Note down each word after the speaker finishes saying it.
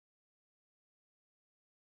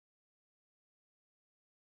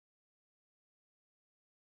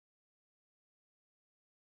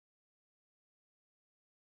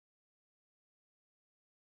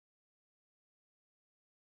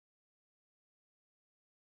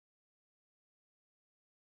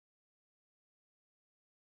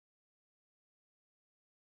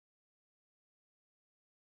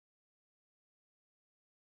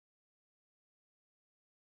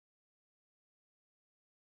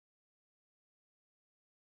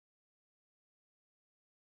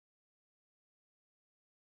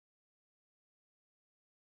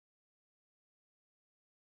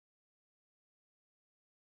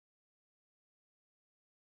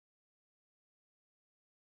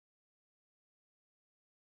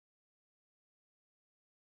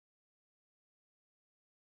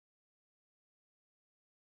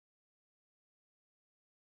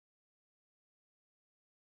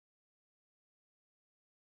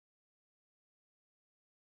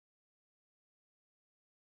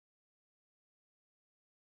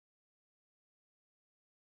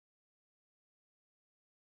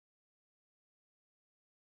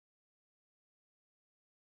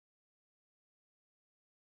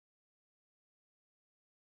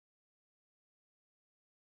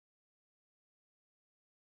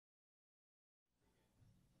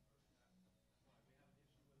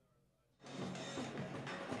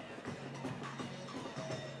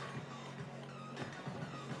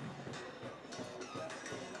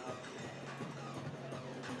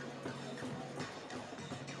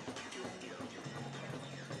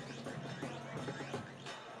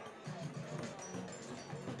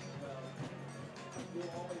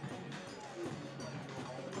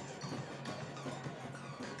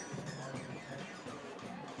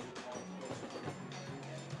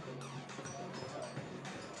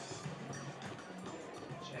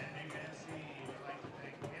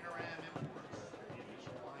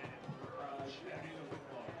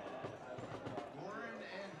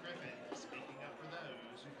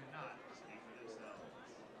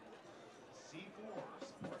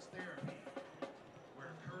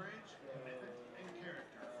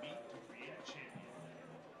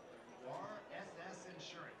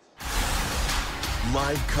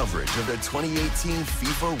Live coverage of the 2018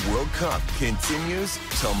 FIFA World Cup continues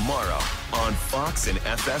tomorrow on Fox and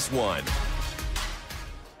FS1.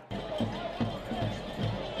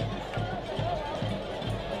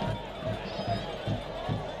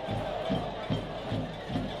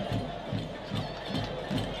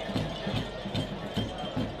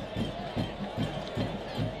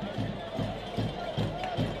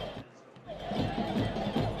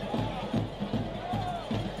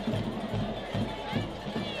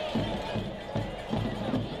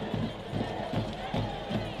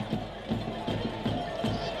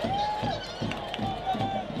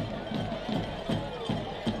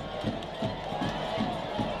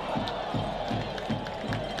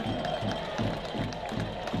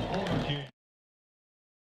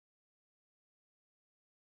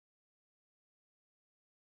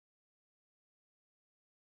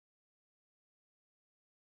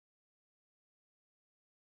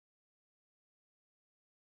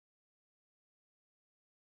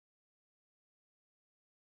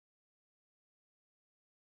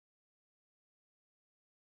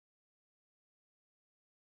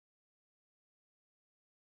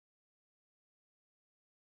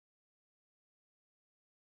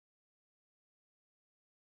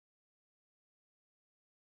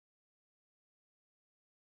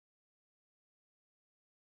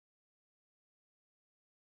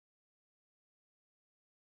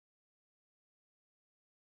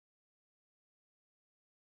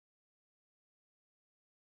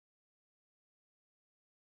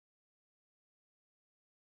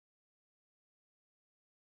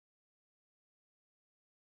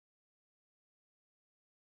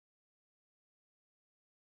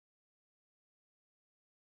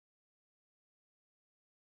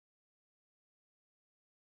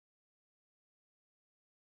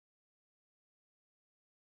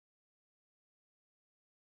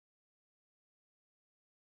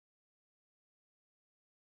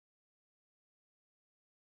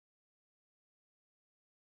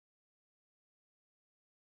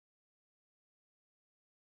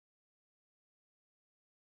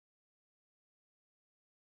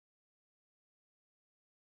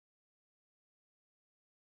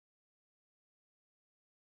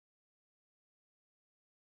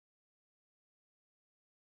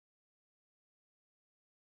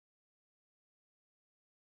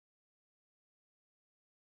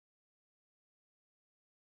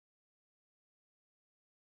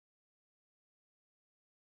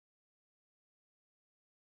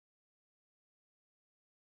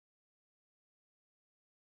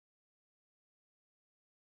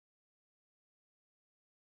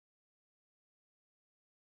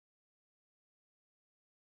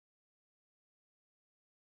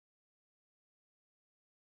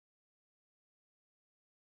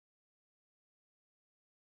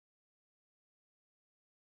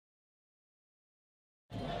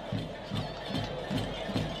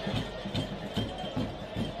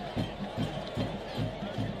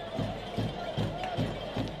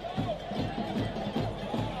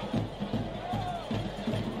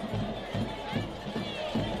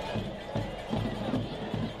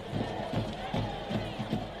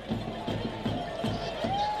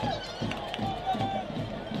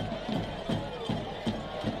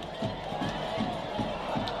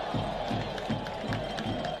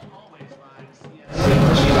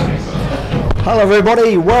 Hello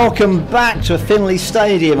everybody, welcome back to Finley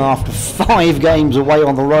Stadium after 5 games away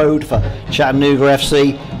on the road for Chattanooga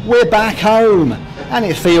FC. We're back home and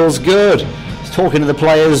it feels good. I was talking to the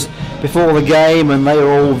players before the game and they were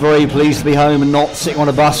all very pleased to be home and not sitting on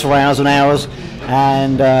a bus for hours and hours.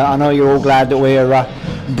 And I know you're all glad that we're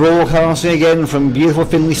broadcasting again from beautiful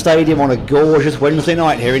Finley Stadium on a gorgeous Wednesday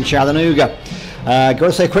night here in Chattanooga. Got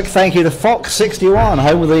to say a quick thank you to Fox 61,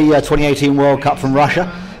 home of the 2018 World Cup from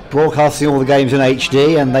Russia, broadcasting all the games in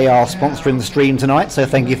HD, and they are sponsoring the stream tonight, so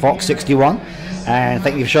thank you Fox 61, and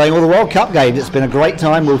thank you for showing all the World Cup games. It's been a great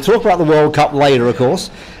time. We'll talk about the World Cup later, of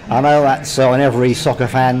course. I know that's on every soccer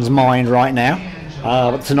fan's mind right now,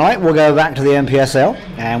 but tonight we'll go back to the NPSL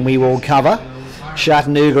and we will cover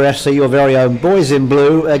Chattanooga FC, your very own boys in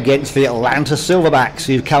blue, against the Atlanta Silverbacks,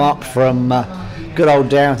 who've come up from good old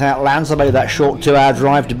downtown Atlanta, made that short 2-hour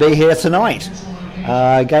drive to be here tonight.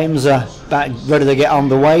 Games are about ready to get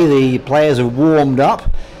underway. The players have warmed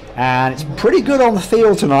up and it's pretty good on the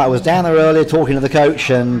field tonight. I was down there earlier talking to the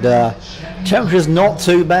coach, and temperature's not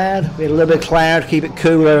too bad. We had a little bit of cloud, keep it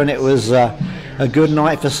cooler, and it was a good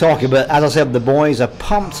night for soccer. But as I said, the boys are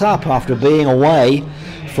pumped up after being away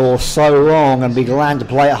for so long and be glad to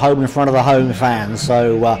play at home in front of the home fans.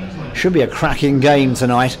 So should be a cracking game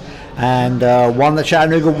tonight, and one that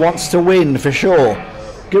Chattanooga wants to win for sure.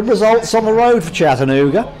 good results on the road for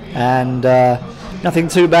Chattanooga, and nothing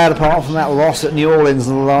too bad apart from that loss at New Orleans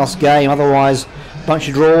in the last game. Otherwise, a bunch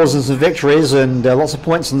of draws and some victories and lots of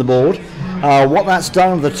points on the board. What that's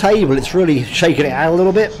done to the table, it's really shaken it out a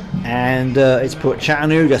little bit, and it's put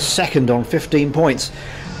Chattanooga second on 15 points,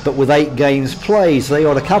 but with 8 games played. So they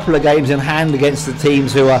got a couple of games in hand against the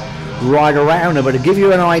teams who are right around them. But to give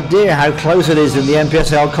you an idea how close it is in the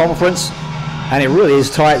NPSL conference, and it really is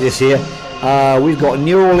tight this year, we've got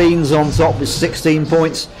New Orleans on top with 16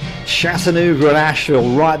 points, Chattanooga and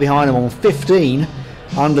Asheville right behind them on 15,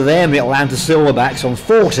 under them the Atlanta Silverbacks on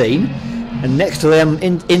 14, and next to them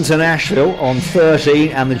into Nashville on 13,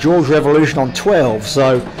 and the Georgia Revolution on 12.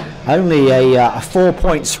 So only a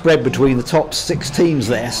 4-point spread between the top 6 teams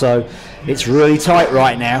there, so it's really tight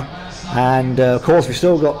right now. And of course we've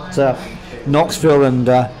still got Knoxville and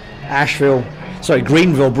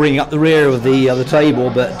Greenville bringing up the rear of the table,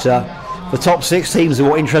 but the top 6 teams are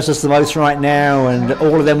what interest us the most right now, and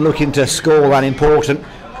all of them looking to score that important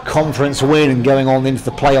conference win and going on into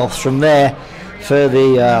the playoffs from there for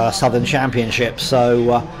the Southern Championship.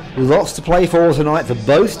 So lots to play for tonight for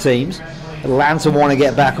both teams. Atlanta want to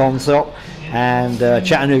get back on top, and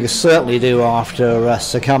Chattanooga certainly do after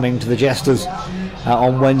succumbing to the Jesters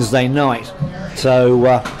on Wednesday night.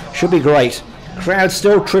 So should be great. Crowd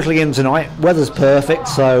still trickling in tonight. Weather's perfect,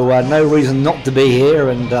 so no reason not to be here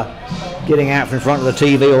and getting out from in front of the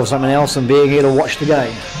TV or something else and being here to watch the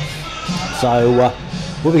game. So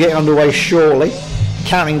we'll be getting underway shortly,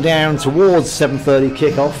 counting down towards 7:30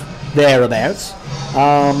 kickoff, thereabouts.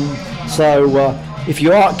 If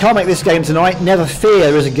you can't make this game tonight, never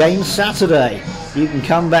fear, there is a game Saturday. You can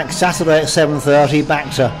come back Saturday at 7:30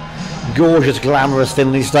 back to gorgeous, glamorous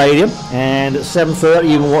Finley Stadium, and at 7:30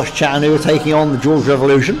 you can watch Chattanooga taking on the Georgia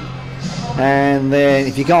Revolution. And then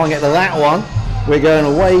if you can't get to that one, we're going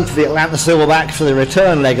away to the Atlanta Silverbacks for the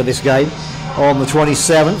return leg of this game on the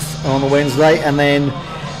 27th on the Wednesday, and then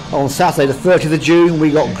on Saturday the 30th of June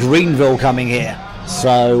we got Greenville coming here.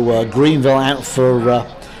 So Greenville out for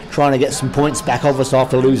trying to get some points back off us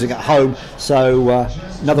after losing at home, so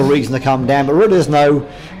another reason to come down. But really there's no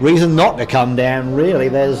reason not to come down, really.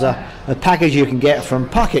 There's a package you can get from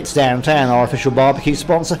Puckett's downtown, our official barbecue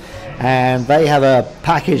sponsor, and they have a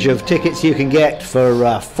package of tickets you can get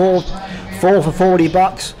for four for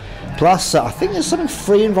 $40, plus I think there's something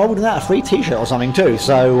free involved in that, a free t-shirt or something too.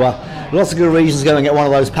 So lots of good reasons to go and get one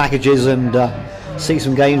of those packages and see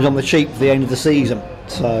some games on the cheap for the end of the season.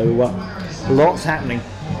 So lots happening.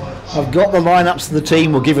 I've got the lineups of the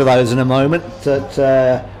team. We'll give you those in a moment. But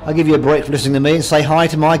I'll give you a break for listening to me and say hi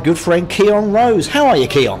to my good friend Keon Rose. How are you,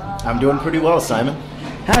 Keon? I'm doing pretty well, Simon.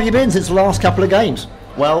 How have you been since the last couple of games?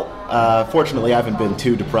 Well, fortunately I haven't been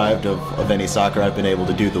too deprived of any soccer. I've been able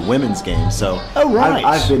to do the women's game, so oh, right.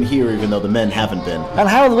 I've been here even though the men haven't been. And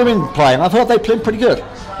how are the women playing? I've heard they played pretty good.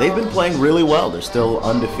 They've been playing really well. They're still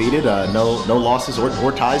undefeated, no losses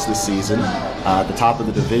or ties this season. At the top of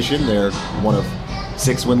the division, they're one of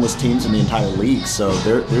 6 winless teams in the entire league, so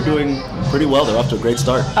they're doing pretty well. They're off to a great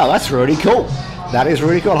start. Oh, that's really cool. That is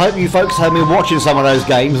really cool. I hope you folks have been watching some of those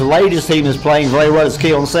games. The ladies team is playing very well, as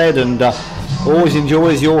Keon said, and always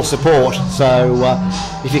enjoys your support. So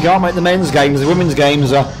if you can't make the men's games, the women's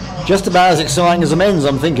games are just about as exciting as the men's,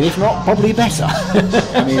 I'm thinking, if not probably better.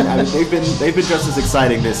 I mean they've been just as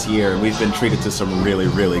exciting this year, and we've been treated to some really,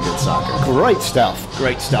 really good soccer. Great stuff,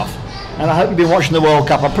 great stuff. And I hope you've been watching the World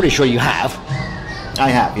Cup. I'm pretty sure you have. I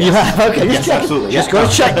have, yes. You have? Okay, yes, absolutely. Just got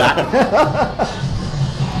to check that.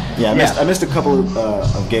 I missed a couple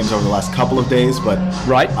of games over the last couple of days, but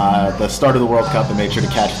right. The start of the World Cup, I made sure to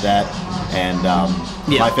catch that. And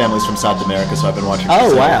my family's from South America, so I've been watching.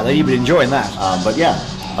 Oh, wow, you've been enjoying that. But yeah,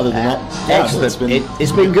 other than that, excellent.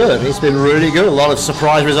 It's been good. It's been really good. A lot of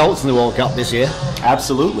surprise results in the World Cup this year.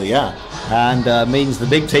 Absolutely, yeah. And means the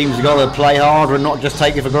big teams have got to play harder and not just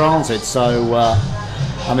take it for granted. So,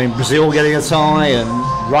 I mean, Brazil getting a tie and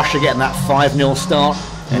Russia getting that 5-0 start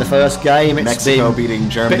in the first game. Mexico beating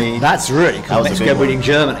Germany. That's really cool. Mexico beating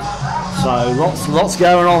Germany. So lots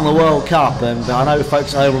going on in the World Cup, and I know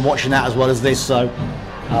folks are over watching that as well as this. So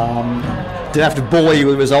didn't have to bore you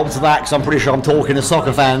with the results of that, because I'm pretty sure I'm talking to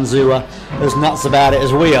soccer fans who are as nuts about it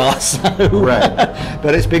as we are. So, right.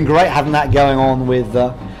 But it's been great having that going on with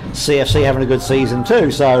CFC having a good season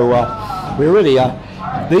too. So we really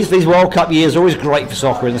these World Cup years are always great for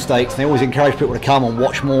soccer in the States. They always encourage people to come and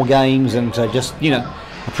watch more games and to just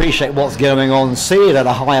appreciate what's going on and see it at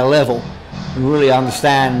a higher level and really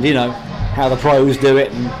understand how the pros do it,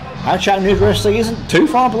 and how Chattanooga FC isn't too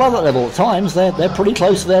far below that level at times. They're pretty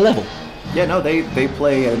close to their level. Yeah, no, they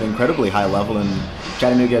play at an incredibly high level, and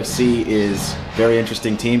Chattanooga FC is a very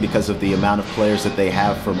interesting team because of the amount of players that they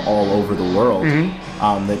have from all over the world.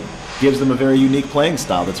 That gives them a very unique playing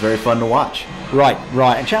style that's very fun to watch. Right.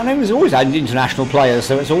 And Chattanooga's always had international players,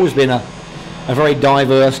 so it's always been a very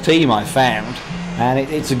diverse team, I've found. And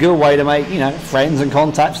it's a good way to make, friends and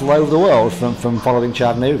contacts all over the world from following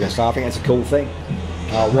Chattanooga. So I think that's a cool thing.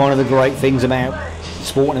 One of the great things about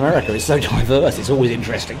sport in America is so diverse. It's always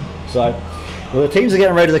interesting. So, well, the teams are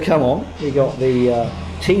getting ready to come on. We got the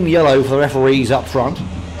team yellow for the referees up front,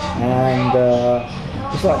 and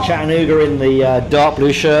it's like Chattanooga in the dark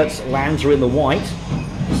blue shirts, Atlanta in the white.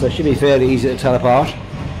 So it should be fairly easy to tell apart.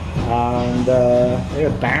 And they're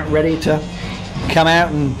about ready to come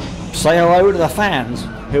out and say hello to the fans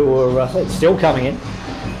who are still coming in.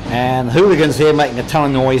 And the hooligans here making a ton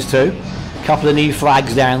of noise too. A couple of new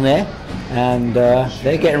flags down there. And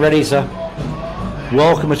they're getting ready to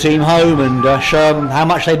welcome a team home and show them how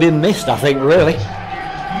much they've been missed, I think, really.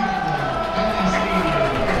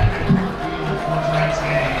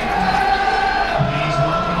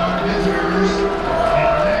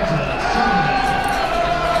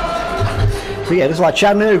 So yeah, just like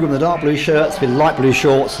Chattanooga in the dark blue shirts with light blue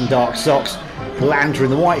shorts and dark socks, Atlanta in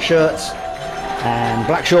the white shirts and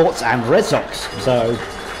black shorts and red socks. So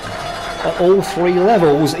at all three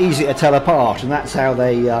levels, easy to tell apart, and that's how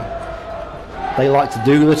they like to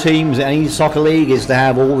do the teams. Any soccer league is to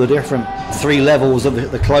have all the different three levels of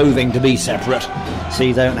the clothing to be separate, so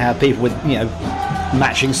you don't have people with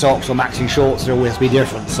matching socks or matching shorts that always be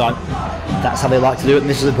different. So that's how they like to do it, and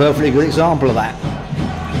this is a perfectly good example of that.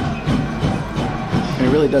 And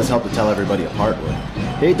it really does help to tell everybody apart with.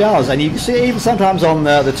 It does, and you can see even sometimes on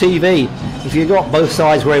the TV, if you've got both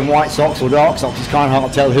sides wearing white socks or dark socks, it's kind of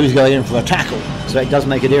hard to tell who's going in for a tackle. So it does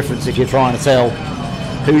make a difference if you're trying to tell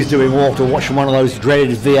who's doing what or watching one of those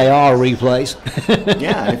dreaded VAR replays.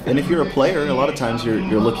 Yeah, and if you're a player, a lot of times you're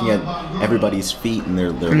looking at everybody's feet and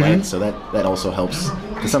their legs, so that also helps,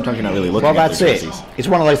 because sometimes you're not really looking at their jerseys. It. It's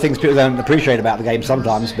one of those things people don't appreciate about the game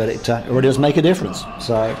sometimes, but it really does make a difference.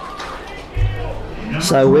 So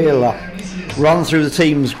we'll run through the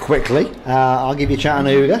teams quickly. I'll give you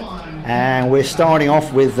Chattanooga, and we're starting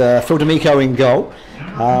off with Phil D'Amico in goal.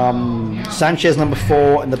 Sanchez number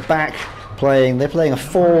 4 in the back. They're playing a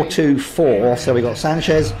 4-2-4, so we got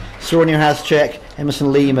Sanchez, Sonia Hazcek,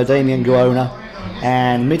 Emerson Lima, Damian Guona,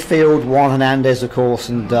 and midfield Juan Hernandez, of course,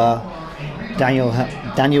 and Daniel,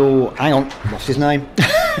 hang on, lost his name.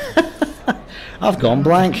 I've gone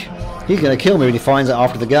blank. He's going to kill me when he finds out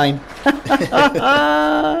after the game.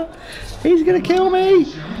 He's going to kill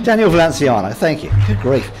me. Daniel Valenciano, thank you. Good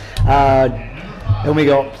grief. Then we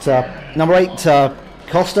got number 8,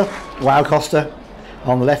 Costa.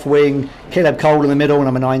 On the left wing, Caleb Cole in the middle,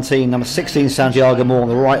 number 19, number 16, Santiago Moore on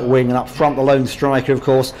the right wing, and up front the lone striker, of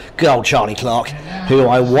course, good old Charlie Clark, who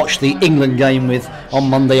I watched the England game with on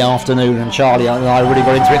Monday afternoon, and Charlie and I really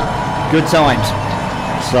got into it. Good times.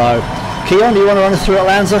 So, Keon, do you want to run us through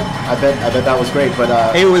Atlanta? I bet that was great,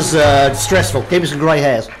 but it was stressful. Gave me some grey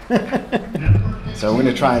hairs. So I'm going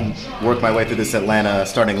to try and work my way through this Atlanta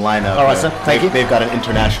starting lineup. All right, sir. Thank you. They've got an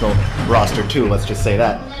international roster too. Let's just say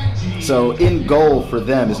that. So in goal for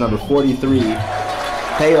them is number 43,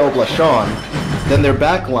 Theo Blachon. Then their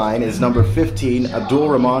back line is number 15, Abdul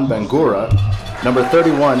Rahman Bangura. Number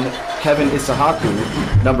 31, Kevin Isahaku.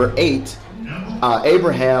 Number 8,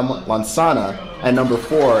 Abraham Lansana. And number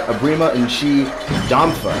 4, Abrima Nchi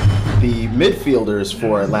Damfa. The midfielders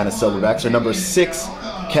for Atlanta Silverbacks are number 6,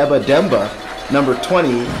 Keba Demba. Number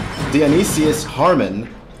 20, Dionysius Harmon.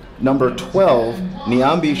 Number 12,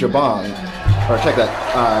 Niambi Jabang. Or check that.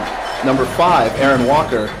 Number 5, Aaron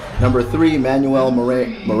Walker. Number 3, Manuel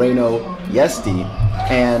Moreno Yesti.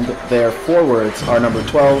 And their forwards are number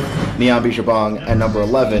 12, Niambi Jabang, and number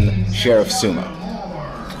 11, Sheriff Suma.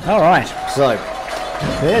 All right, so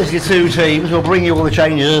there's your two teams. We'll bring you all the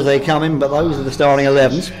changes as they come in, but those are the starting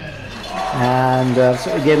 11s. And so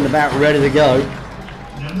we're getting about ready to go.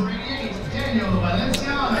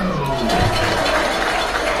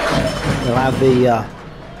 We'll have the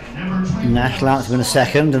national anthem in a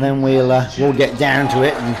second, and then we'll get down to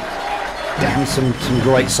it and dance some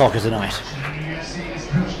great soccer tonight.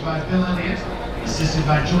 Coached by Bill Elliott, assisted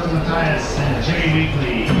by Jordan Mathias and Jay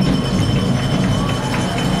Weekly.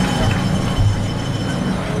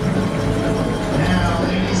 Now,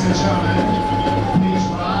 ladies and gentlemen, please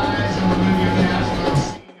rise and remove your caps for the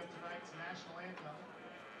singing of tonight's national anthem.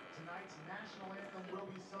 Tonight's national anthem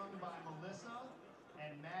will be sung by Melissa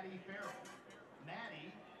and Maddie Farrell.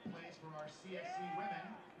 Maddie plays for our CFC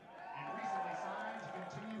women and recently signed to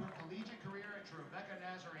continue her collegiate career at Rebecca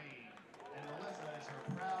Nazarene. And Melissa is her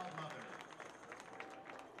proud mother.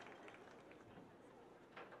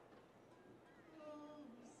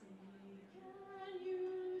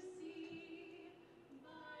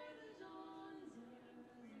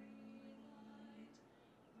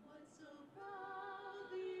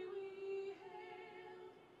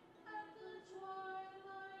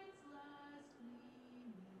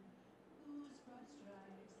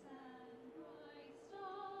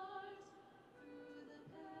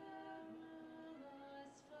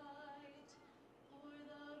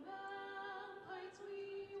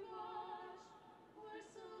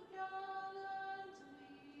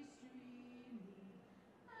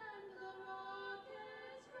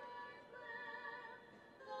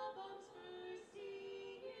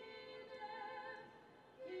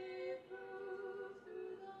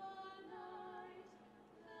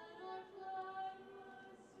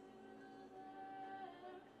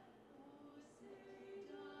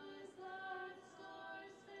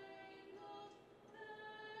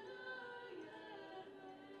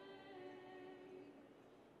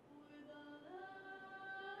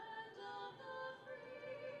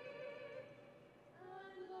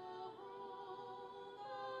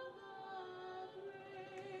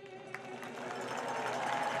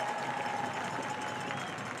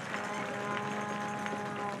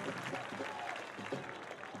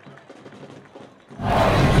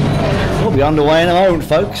 be underway in a moment,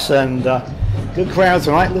 folks, and good crowd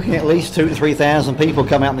tonight. Looking at least 2,000 to 3,000 people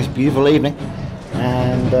come out on this beautiful evening,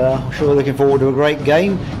 and I'm sure looking forward to a great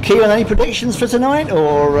game. Keelan, any predictions for tonight,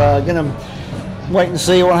 or gonna wait and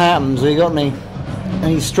see what happens? Have you got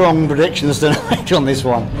any strong predictions tonight on this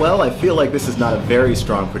one? Well, I feel like this is not a very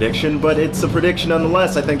strong prediction, but it's a prediction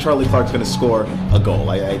nonetheless. I think Charlie Clark's going to score a goal.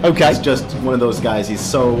 Okay. He's just one of those guys. He's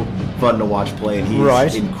so fun to watch play, and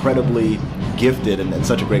he's incredibly gifted and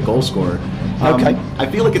such a great goal scorer. Okay. I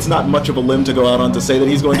feel like it's not much of a limb to go out on to say that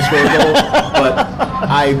he's going to score a goal, but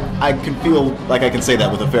I can feel like I can say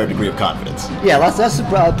that with a fair degree of confidence. Yeah, that's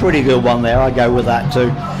a pretty good one there. I go with that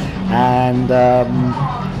too. And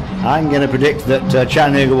I'm going to predict that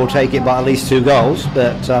Chattanooga will take it by at least 2 goals,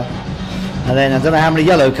 but and then I don't know how many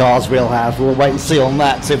yellow cards we'll have. We'll wait and see on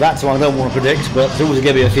that. So that's one I don't want to predict, but there's always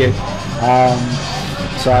going to be a few.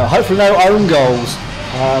 So hopefully no own goals.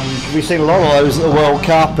 We've seen a lot of those at the World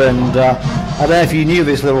Cup, and I don't know if you knew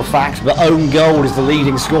this little fact, but own goal is the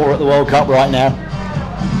leading scorer at the World Cup right now.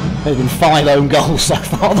 There's been 5 own goals so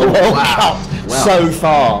far in the World Cup. Wow. So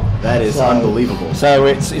far. That is unbelievable. So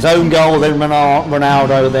it's his own goal, then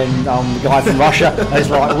Ronaldo, then the guy from Russia. It's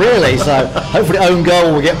like, really? So hopefully own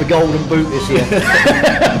goal will get the golden boot this year.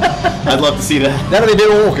 I'd love to see that. That'd be a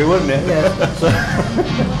bit awkward, wouldn't it? Yeah.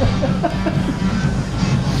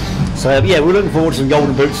 So yeah, we're looking forward to some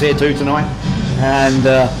golden boots here too tonight. And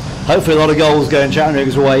hopefully a lot of goals go in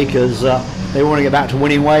Chattanooga's way, because they want to get back to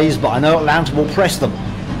winning ways, but I know Atlanta will press them.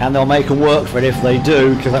 And they'll make them work for it if they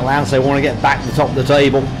do, because Atlanta, they want to get back to the top of the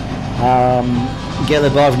table, get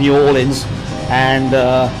above New Orleans. And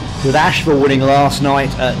with Asheville winning last night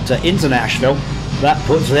at International, that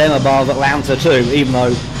puts them above Atlanta too, even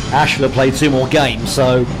though Asheville have played 2 more games.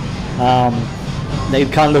 So they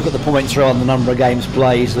kind of look at the points rather than the number of games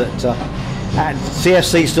played. And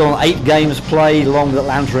CFC still on 8 games played along with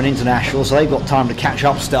Atlanta and International, so they've got time to catch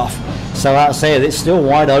up stuff. So as I said, it's still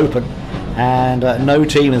wide open. And no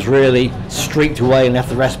team has really streaked away and left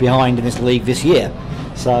the rest behind in this league this year.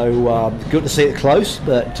 So good to see it close,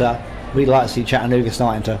 but we'd like to see Chattanooga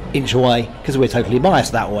starting to inch away, because we're totally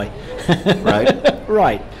biased that way. Right.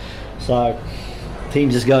 Right. So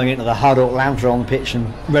teams just going into the huddle, Atlanta on the pitch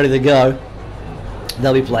and ready to go.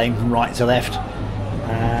 They'll be playing from right to left,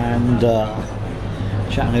 and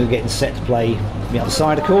Chattanooga getting set to play the other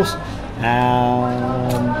side, of course.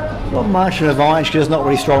 Not much of an advantage, because not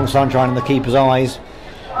really strong sunshine in the keeper's eyes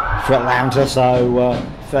for Atlanta, so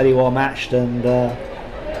fairly well matched, and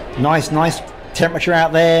nice temperature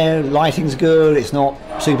out there. Lighting's good. It's not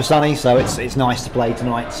super sunny, so it's nice to play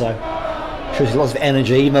tonight. So shows lots of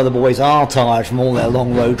energy, even though the boys are tired from all their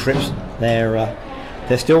long road trips. They're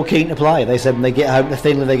still keen to play. They said when they get home to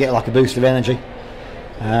Finley, they get like a boost of energy,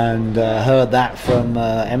 and heard that from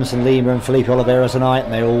Emerson Lima and Felipe Oliveira tonight,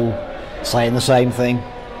 and they're all saying the same thing.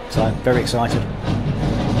 So very excited.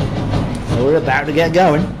 So we're about to get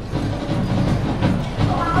going.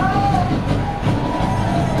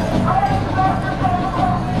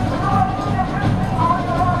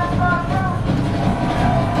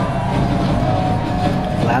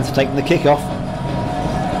 Atlanta taking the kickoff.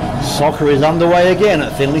 Soccer is underway again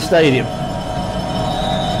at Finley Stadium.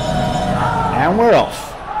 And we're off.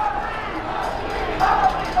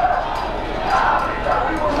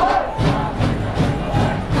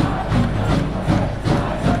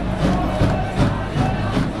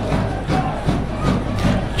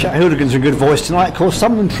 Hooligans are in good voice tonight. Of course,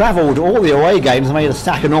 some of them travelled all the away games and made a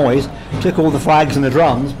stack of noise, took all the flags and the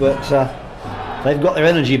drums, but they've got their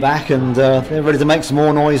energy back, and they're ready to make some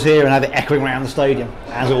more noise here and have it echoing around the stadium,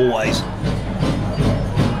 as always.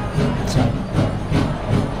 So,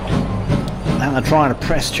 and they're trying to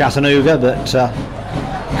press Chattanooga, but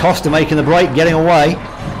Costa making the break, getting away,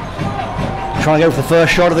 trying to go for the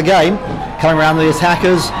first shot of the game, coming around the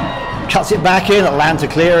attackers, cuts it back in. Atlanta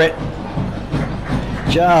clear it.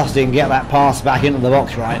 Just didn't get that pass back into the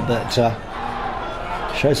box right, but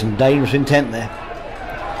showed some dangerous intent there.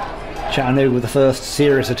 Chattanooga with the first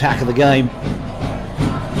serious attack of the game,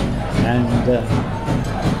 and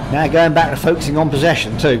now going back to focusing on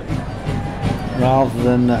possession too, rather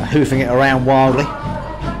than hoofing it around wildly.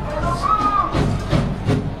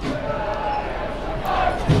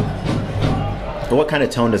 But what kind of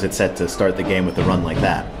tone does it set to start the game with a run like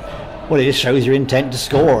that? Well, it just shows your intent to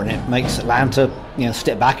score, and it makes Atlanta,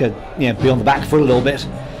 step back and be on the back foot a little bit,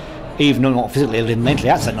 even though not physically, but mentally.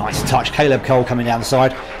 That's a nice touch. Caleb Cole coming down the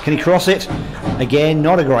side. Can he cross it? Again,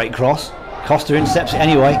 not a great cross. Costa intercepts it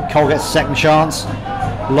anyway. Cole gets a second chance.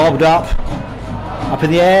 Lobbed up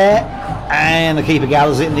in the air, and the keeper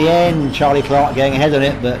gathers it in the end. Charlie Clark getting ahead on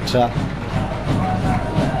it, but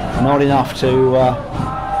not enough to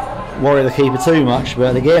worry the keeper too much.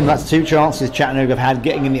 But again, that's 2 chances Chattanooga have had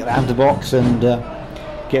getting in the Atlanta box and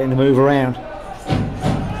getting to move around.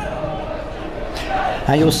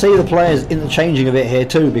 And you'll see the players interchanging a bit here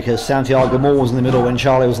too, because Santiago Moore was in the middle when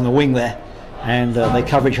Charlie was in the wing there, and they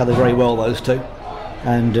cover each other very well, those two.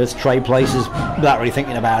 And it's trade places without really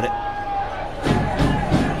thinking about it.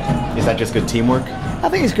 Is that just good teamwork? I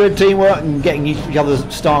think it's good teamwork and getting each other's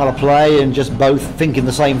style of play and just both thinking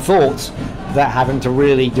the same thoughts without having to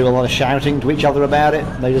really do a lot of shouting to each other about it.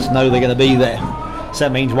 They just know they're going to be there. So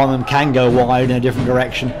that means one of them can go wide in a different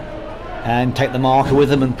direction and take the marker with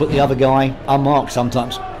them and put the other guy unmarked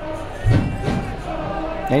sometimes.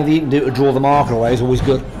 Anything you can do to draw the marker away is always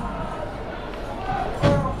good.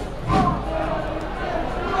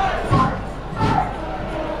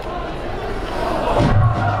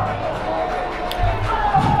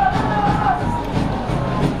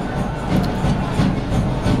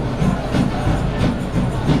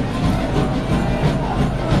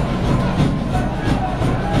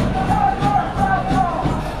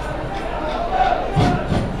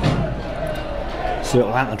 See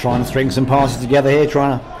Atlanta trying to string some passes together here,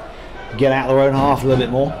 trying to get out of their own half a little bit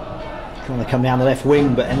more. Trying to come down the left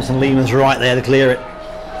wing, but Emerson Lehman's right there to clear it.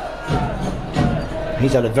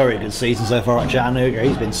 He's had a very good season so far at Chattanooga.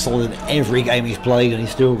 He's been solid in every game he's played, and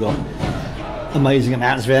he's still got amazing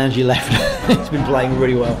amounts of energy left. He's been playing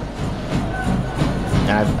really well.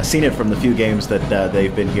 And I've seen it from the few games that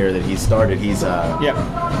they've been here that he's started. He's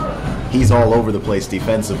all over the place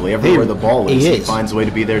defensively. Everywhere the ball is, he finds a way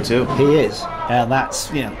to be there too. He is, and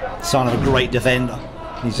that's sign of a great defender.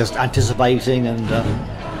 He's just anticipating and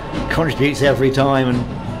contributes every time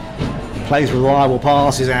and plays reliable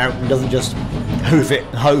passes out and doesn't just hoof it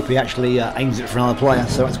and hope. He actually aims it for another player,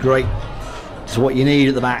 so that's great. It's what you need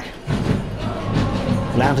at the back.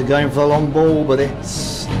 Atlanta going for the long ball, but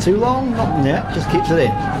it's too long. Not yet, just keeps it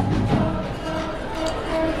in.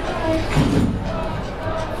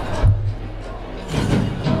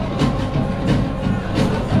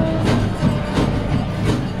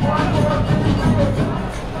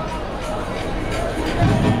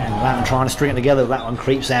 Trying to string it together, that one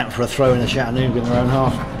creeps out for a throw in the Chattanooga in their own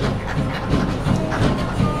half.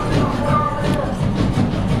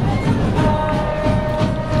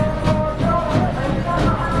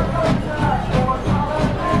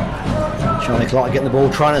 Charlie Clark getting the ball,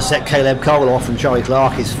 trying to set Caleb Cole off, and Charlie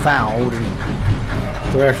Clark is fouled,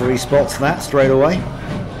 and the referee spots that straight away.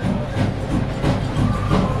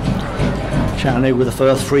 Chattanooga with the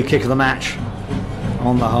first free kick of the match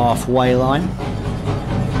on the halfway line.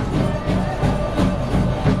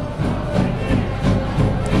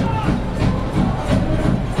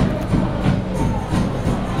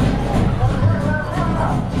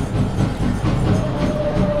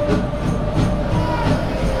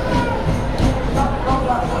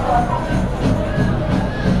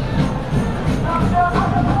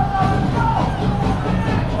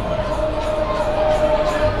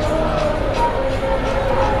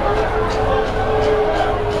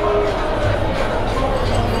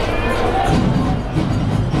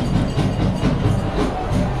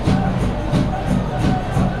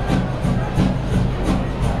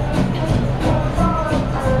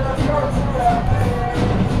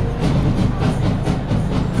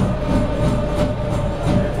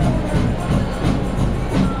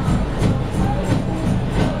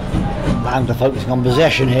 Atlanta focusing on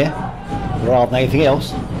possession here rather than anything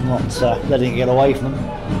else, not letting it get away from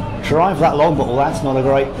them. Trying for that long ball, that's not a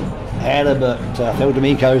great header, but Phil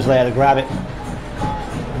D'Amico's there to grab it.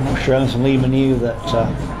 I'm not sure Emerson Lehman knew that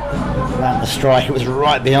Atlanta striker was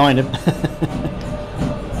right behind him.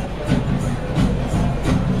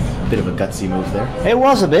 Bit of a gutsy move there. It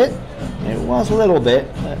was a bit. It was a little bit,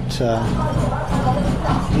 but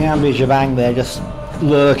Yambi Jabang there just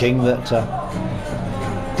lurking, that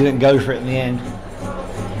didn't go for it in the end.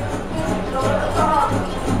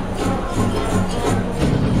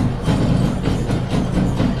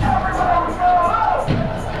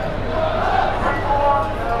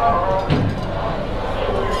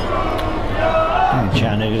 And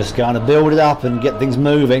Chattanooga just going to build it up and get things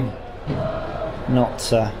moving. Not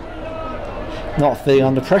feeling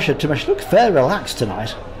under pressure too much. Look fairly relaxed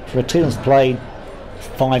tonight for a team that's played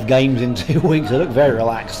 5 games in 2 weeks. They look very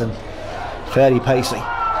relaxed and fairly pacey.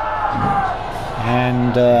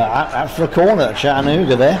 And out for a corner,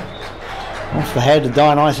 Chattanooga there. Off the head of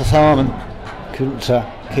Dionysus Harmon. Couldn't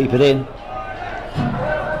keep it in.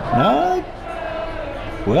 No.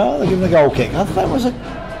 Well, they're giving a goal kick. I thought that was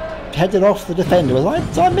headed off the defender.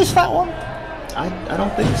 Did I miss that one? I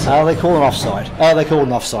don't think so. Oh, they called an offside. Oh, they called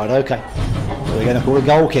an offside. Okay. So they're going to call a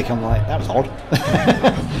goal kick. I'm like, that was odd.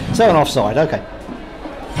 So an offside. Okay.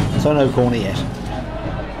 So no corner yet.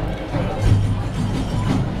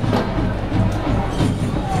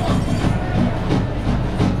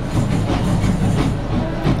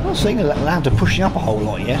 I'm not seeing Atlanta pushing up a whole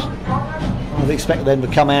lot yet. I'd expect them to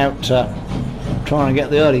come out trying to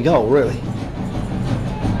get the early goal, really.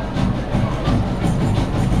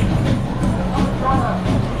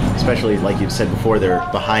 Especially, like you've said before, they're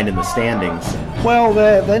behind in the standings. Well,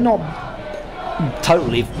 they're not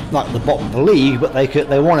totally like the bottom of the league, but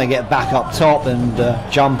they want to get back up top and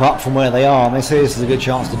jump up from where they are. And they say this is a good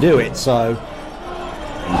chance to do it. So,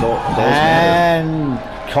 and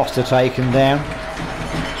Costa taken down.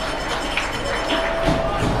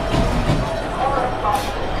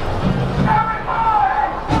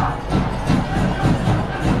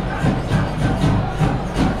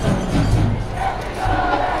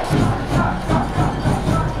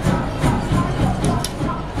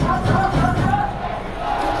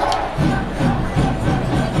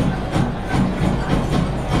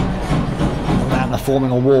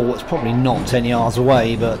 Forming a wall that's probably not 10 yards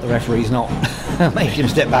away, but the referee's not making him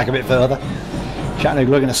step back a bit further. Chattanooga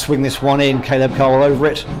looking to swing this one in. Caleb Cole over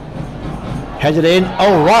it. Headed in.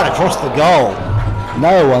 Oh, right across the goal.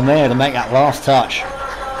 No one there to make that last touch.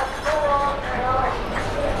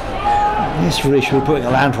 This really should be putting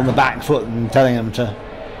Atlanta on the back foot and telling them to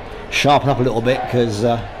sharpen up a little bit, because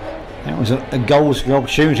that was a goal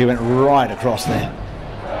opportunity, went right across there.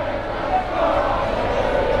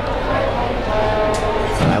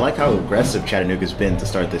 I like how aggressive Chattanooga's been to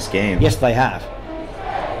start this game. Yes, they have.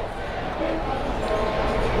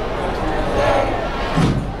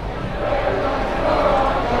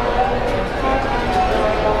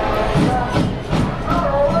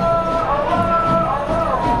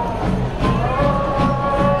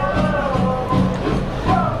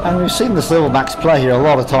 And we've seen the Silverbacks play here a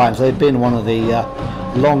lot of times. They've been one of the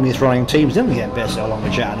longest running teams in the NPSL along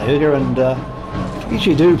with Chattanooga, and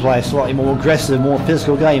usually do play a slightly more aggressive, more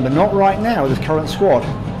physical game, but not right now with this current squad.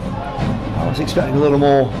 I was expecting a little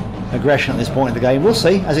more aggression at this point in the game. We'll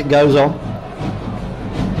see as it goes on.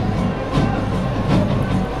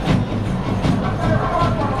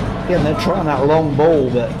 Again, they're trying that long ball,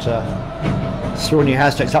 but Sruni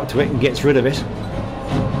has takes up to it and gets rid of it.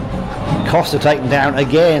 Costa taken down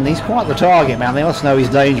again. He's quite the target, man. They must know he's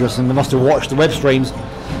dangerous, and they must have watched the web streams.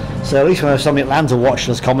 So at least when there's some Atlanta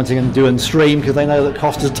watchers commenting and doing stream, because they know that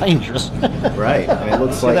Costa's dangerous. Right. I mean, it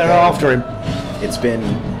looks like they're after him. It's been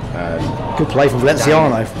good play from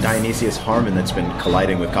Valenciano. Dionysius Harmon that's been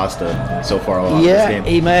colliding with Costa so far along yeah, this game.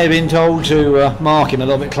 he may have been told to mark him a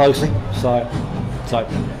little bit closely. So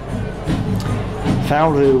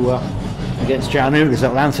foul against Chattanooga. So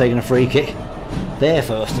Atlanta taking a free kick. Their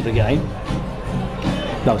first of the game.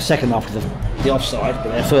 No, second after the offside,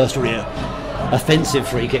 but their first real offensive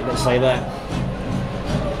free kick, let's say that.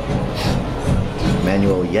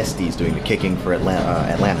 Manuel Yesti's doing the kicking for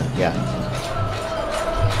Atlanta, yeah.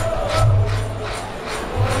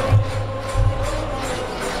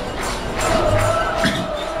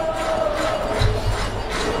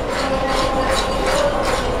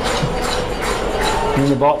 In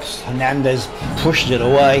the box, Hernandez pushed it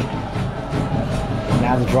away.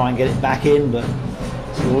 Now to try and get it back in, but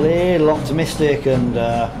it's a little optimistic, and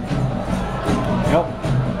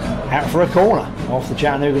out for a corner off the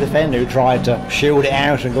Chattanooga defender, who tried to shield it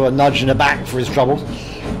out and got a nudge in the back for his troubles.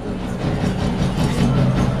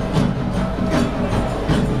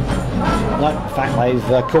 No, in fact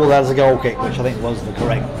they've called that as a goal kick, which I think was the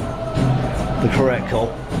correct call.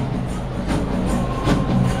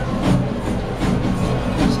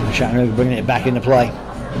 So Chattanooga bringing it back into play.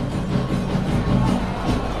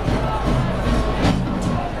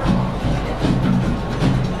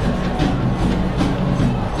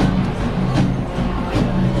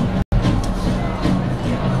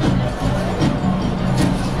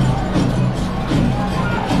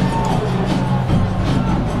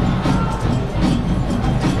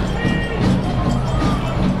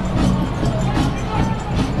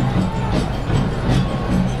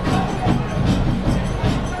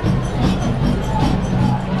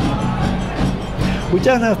 We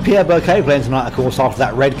don't have Pierre Bouquet playing tonight, of course, after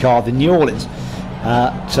that red card in New Orleans. Do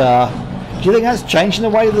you think that's changing the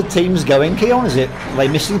way the team's going, Keon? Are they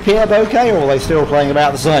missing Pierre Bouquet, or are they still playing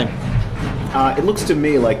about the same? It looks to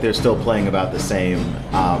me like they're still playing about the same.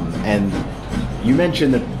 And you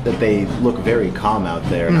mentioned that they look very calm out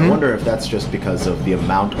there. And I wonder if that's just because of the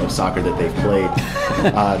amount of soccer that they've played.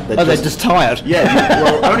 They're just tired. Yeah,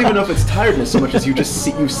 well, I don't even know if it's tiredness so much as you've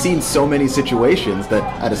seen so many situations that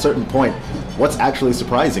at a certain point, what's actually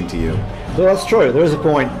surprising to you? Well, that's true. There is a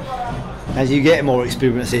point. as you get more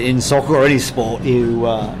experience in soccer or any sport, you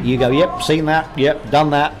go, yep, seen that, yep, done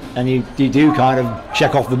that, and you do kind of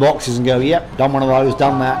check off the boxes and go, yep, done one of those,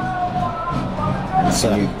 done that. It's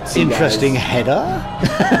an interesting header.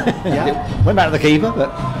 Yeah. Went back to the keeper, but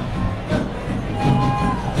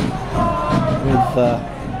with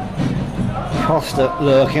Costa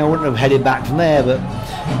lurking, I wouldn't have headed back from there, but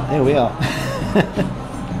there we are.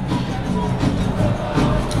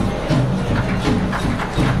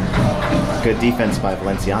 Good defense by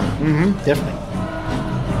Valenciano. Definitely.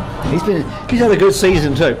 He's had a good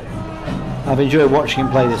season too. I've enjoyed watching him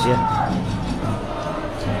play this year.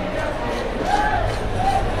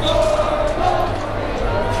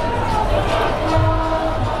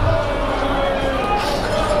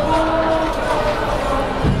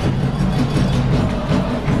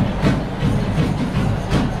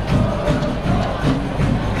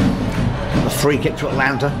 The free kick to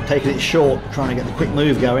Atlanta, taking it short, trying to get the quick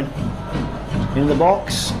move going. In the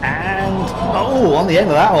box, and on the end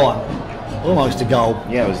of that one, almost a goal.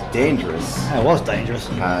 Yeah, it was dangerous. Yeah, it was dangerous.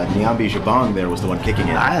 Nyambi Jabong there was the one kicking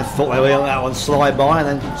it. I thought they were letting that one slide by,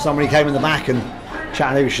 and then somebody came in the back, and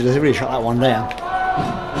Chattanooga should have really shut that one down.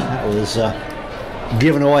 That was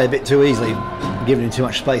given away a bit too easily, giving him too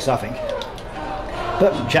much space, I think.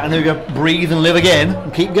 But Chattanooga breathe and live again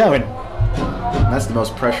and keep going. That's the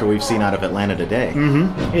most pressure we've seen out of Atlanta today.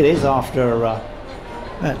 It is after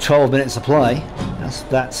 12 minutes of play.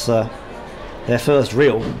 That's their first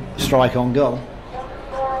real strike on goal.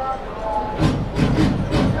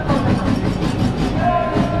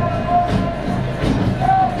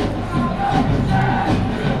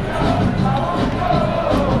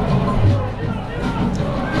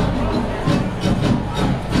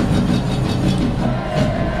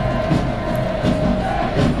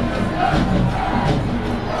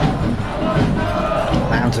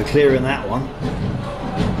 Atlanta clearing that one.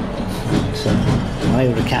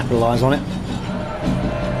 Able to capitalise on it.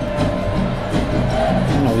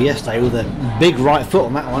 Yesterday with a big right foot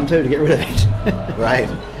on that one too to get rid of it. Right.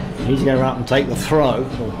 He's going to go up and take the throw,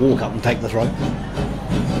 or walk up and take the throw.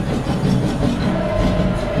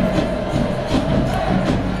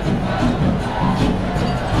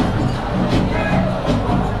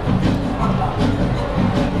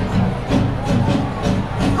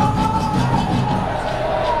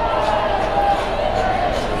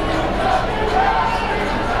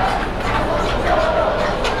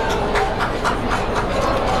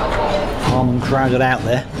 Crowded out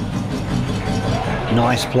there.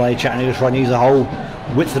 Nice play. Chattanooga trying to use the whole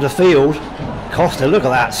width of the field. Costa, look at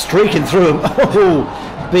that, streaking through them.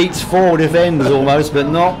 Oh, beats 4 defenders almost, but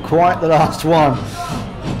not quite the last one.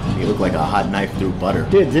 He looked like a hot knife through butter.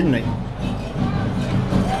 Did, didn't he?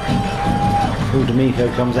 D'Amico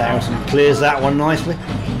comes out and clears that one nicely.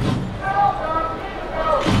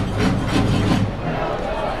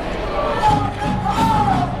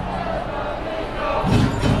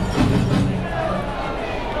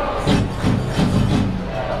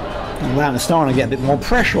 Atlanta starting to get a bit more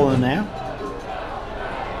pressure on them now.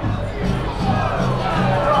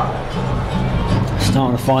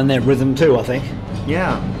 Starting to find their rhythm too, I think.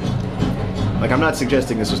 Yeah. Like, I'm not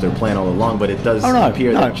suggesting this was their plan all along, but it does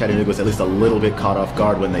appear that Chattanooga was at least a little bit caught off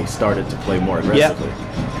guard when they started to play more aggressively.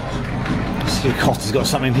 Yep. Costa's got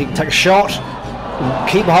something. He can take a shot.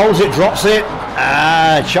 Keeper holds it, drops it.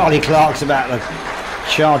 Charlie Clark's about to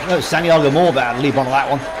charge. No, Santiago Moore about to leap onto that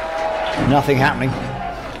one. Nothing happening.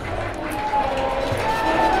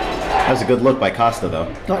 That was a good look by Costa,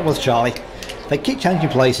 though. No, it was Charlie. They keep changing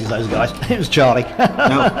places, those guys. It was Charlie.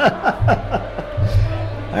 No.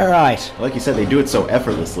 All right. Like you said, they do it so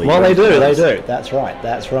effortlessly. Well, they do. That's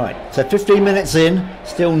right. So 15 minutes in,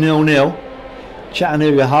 still 0-0.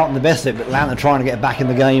 Chattanooga hearting the best of it, but Atlanta trying to get back in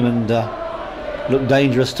the game and look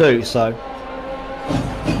dangerous too. So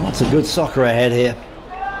lots of good soccer ahead here.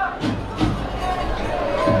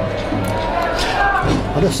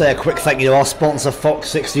 I'll just say a quick thank you to our sponsor Fox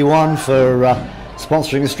 61 for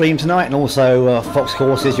sponsoring the stream tonight, and also Fox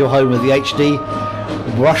Courses, your home of the HD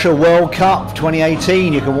Russia World Cup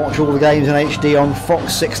 2018. You can watch all the games in HD on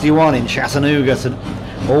Fox 61 in Chattanooga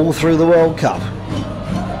all through the World Cup.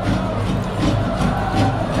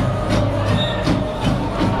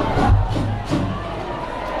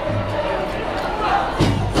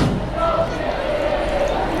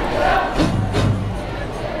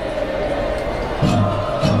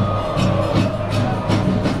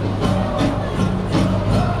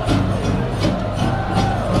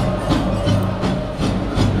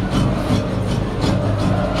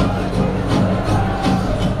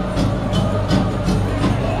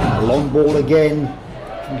 Ball again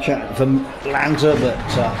from Atlanta, but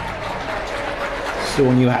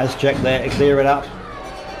Still new has check there to clear it up.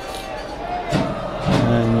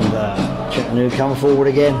 And Chattanooga come forward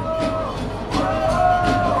again.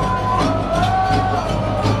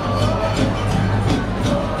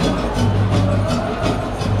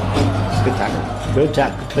 Good tackle. Good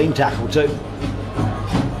tackle, clean tackle too.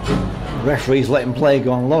 The referees let him play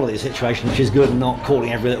go on a lot of these situations, which is good, and not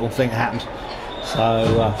calling every little thing that happens.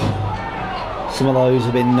 So some of those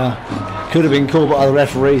have been could have been called by other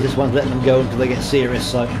referees. This one's letting them go until they get serious.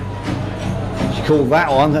 So if you call that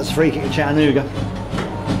one, that's a free kick to Chattanooga.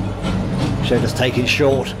 Should just take it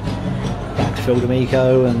short. Back to Phil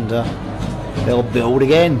D'Amico, and they'll build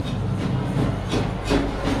again.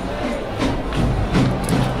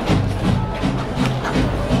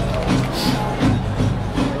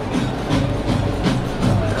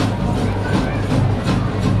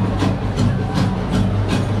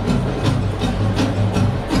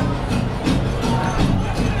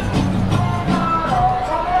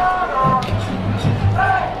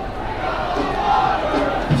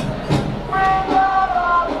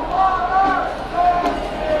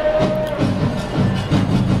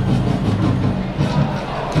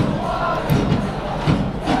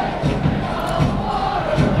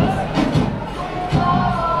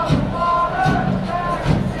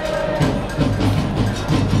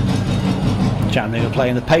 Chattanooga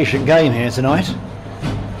playing the patient game here tonight.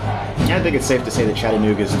 Yeah, I think it's safe to say that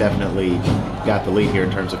Chattanooga's definitely got the lead here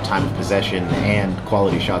in terms of time of possession and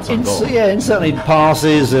quality shots on goal. Yeah, and certainly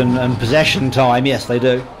passes and possession time, yes they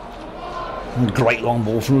do. And great long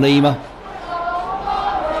ball from Lima.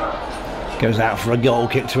 Goes out for a goal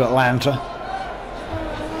kick to Atlanta.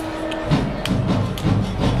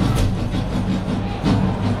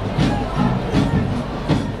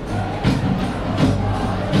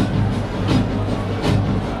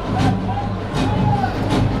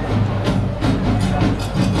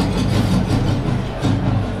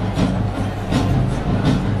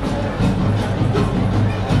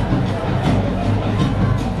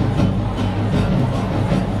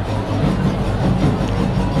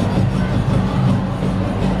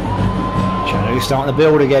 Starting to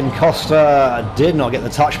build again. Costa did not get the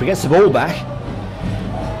touch, but gets the ball back.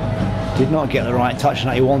 Did not get the right touch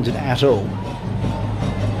that he wanted at all.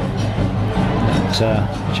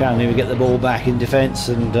 But Chattanooga get the ball back in defence,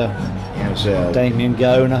 and Damien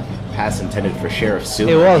Gona. Pass intended for Sheriff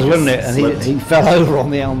Suma. It was, wasn't it? And he fell over on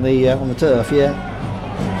the turf. Yeah.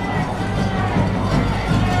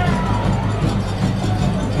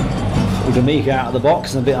 D'Amico out of the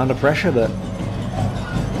box and a bit under pressure, but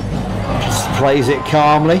plays it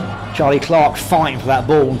calmly. Charlie Clark fighting for that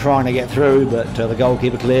ball and trying to get through, but the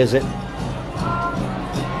goalkeeper clears it.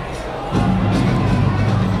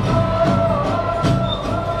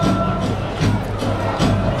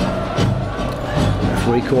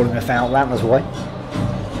 Referee calling a foul Atlanta's way.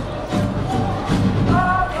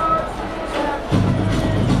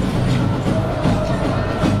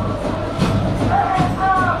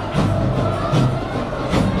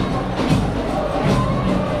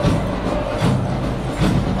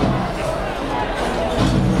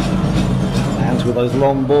 With those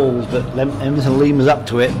long balls, but Emerson Lima's up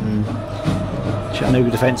to it, and Chattanooga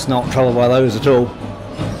defence not troubled by those at all.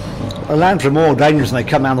 Atlanta are more dangerous when they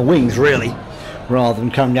come down the wings, really, rather than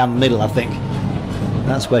coming down the middle. I think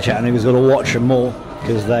that's where Chattanooga's got to watch them more,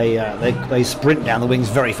 because they sprint down the wings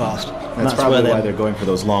very fast. That's probably why they're going for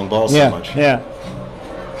those long balls so much. Yeah.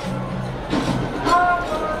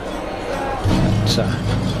 So.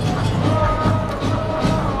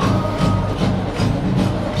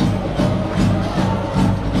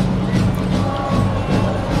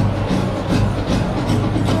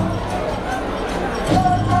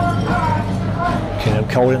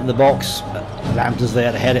 Cole into the box. Atlanta's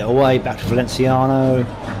there to head it away. Back to Valenciano.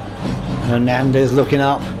 Hernandez looking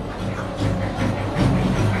up.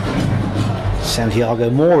 Santiago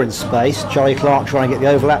Moore in space. Charlie Clark trying to get the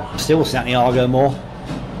overlap. Still Santiago Moore.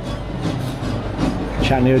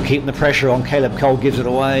 Chattanooga keeping the pressure on. Caleb Cole gives it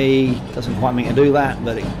away. Doesn't quite mean to do that,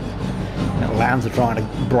 but Atlanta trying to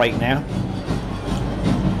break now.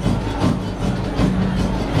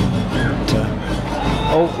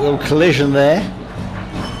 Oh, little collision there.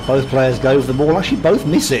 Both players go for the ball. Actually, both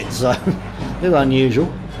miss it, so a little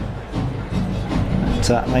unusual.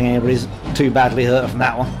 But I think anybody's too badly hurt from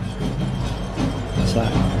that one. So,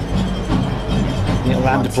 the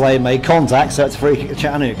Atlanta player made contact, so it's a free kick to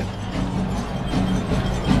Chattanooga.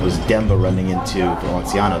 It was Demba running into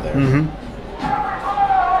Valenciano there. Mm-hmm.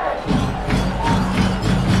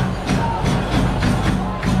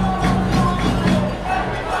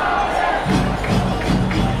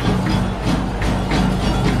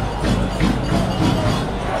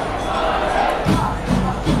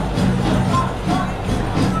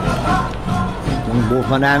 with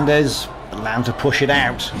Menendez. Atlanta push it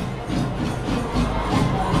out.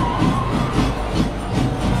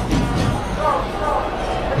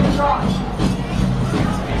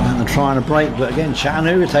 And they're trying to break, but again,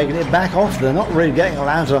 Chattanooga taking it back off. They're not really getting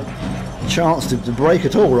Atlanta a chance to break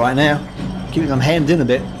at all right now. Keeping them hemmed in a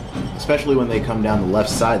bit. Especially when they come down the left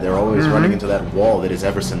side, they're always running into that wall that is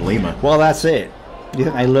Everson Lima. Well, that's it. You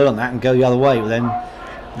think they learn that and go the other way, but then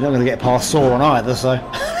you're not going to get past Sauron either, so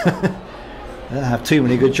they don't have too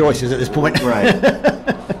many good choices at this point. Right.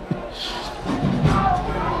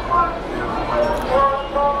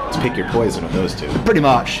 Let's pick your poison with those two. Pretty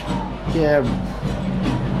much. Yeah.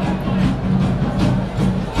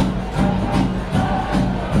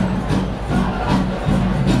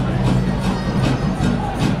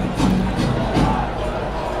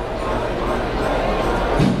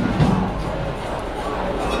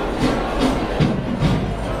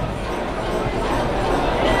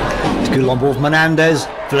 Good on board with Menendez.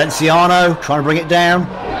 Valenciano trying to bring it down.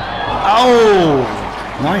 Oh,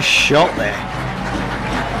 nice shot there.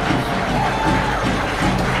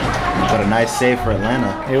 What a nice save for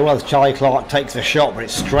Atlanta. It was. Charlie Clark takes the shot, but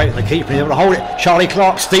it's straight at the keeper. He's able to hold it. Charlie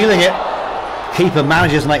Clark stealing it. Keeper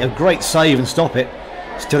manages to make a great save and stop it.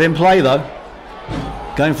 Still in play though.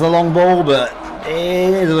 Going for the long ball, but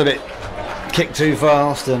it is a little bit kicked too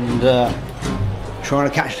fast and trying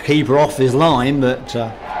to catch the keeper off his line, but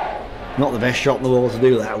not the best shot in the world to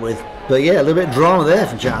do that with. But yeah, a little bit of drama there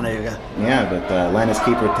for Chattanooga. Yeah, but Atlanta's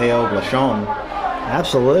keeper, Theo Blachon,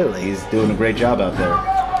 absolutely. he's doing a great job out there.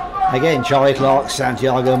 Again, Charlie Clark,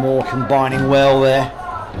 Santiago Moore combining well there.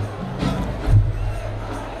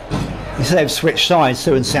 Instead they've switched sides,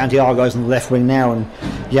 so and Santiago's on the left wing now, and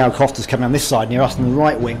Yao Costa's coming on this side near us on the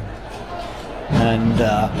right wing. And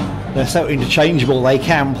they're so interchangeable, they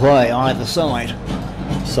can play either side.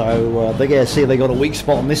 So they get to see if they got a weak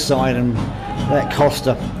spot on this side and let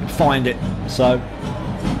Costa find it. So,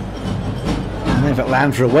 and if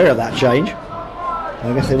Atlanta are aware of that change,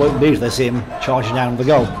 I guess they won't be if they see him charging down the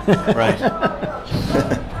goal. Right.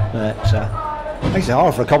 But makes it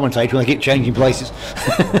hard for a commentator when they keep changing places.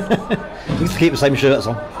 You have to keep the same shirts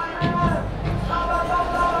on.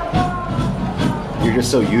 You're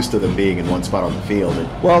just so used to them being in one spot on the field.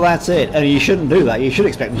 Well, that's it. And you shouldn't do that. You should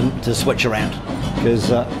expect them to switch around, because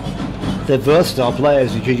they're versatile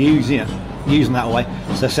players. You should use them that way.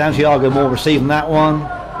 So Santiago Moore receiving that one.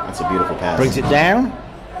 That's a beautiful pass. Brings it down.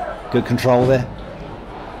 Good control there.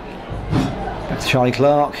 Back to Charlie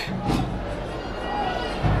Clark.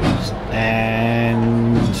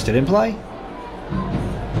 And still in play.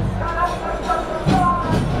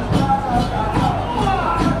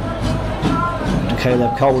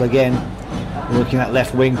 Caleb Cole again, looking at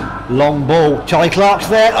left wing, long ball. Charlie Clark's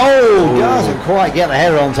there. Oh, doesn't quite get the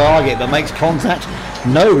header on target, but makes contact.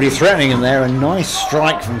 Nobody threatening him there. A nice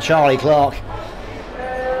strike from Charlie Clark.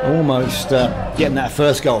 Almost getting that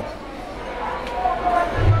first goal.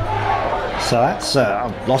 So that's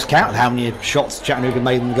I've lost count of how many shots Chattanooga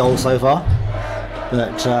made in the goal so far.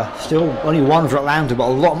 But still only one for Atlanta, but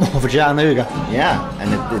a lot more for Chattanooga. Yeah,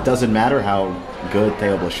 and it doesn't matter how good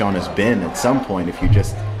Theo Blachon has been. At some point, if you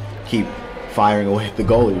just keep firing away at the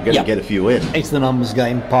goal, you're going to get a few in. It's the numbers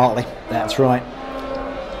game, partly. That's right.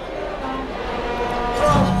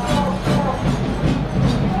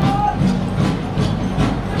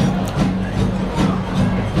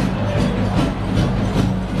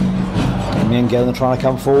 Mengele trying to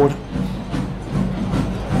come forward.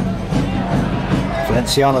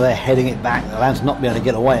 Valenciano there heading it back. Atlanta's not being able to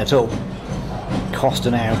get away at all. Costa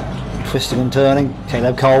now twisting and turning.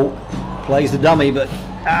 Caleb Cole plays the dummy, but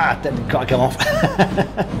that didn't quite come off.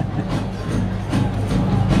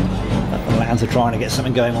 Atlanta trying to get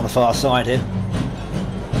something going on the far side here.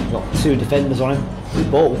 Got two defenders on him.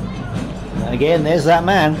 Good ball. And again, there's that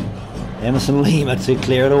man, Emerson Lima, to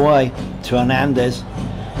clear it away to Hernandez.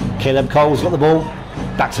 Caleb Cole's got the ball.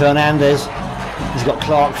 Back to Hernandez. He's got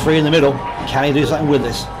Clark free in the middle. Can he do something with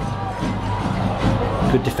this?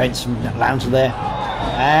 Good defence from Atlanta there.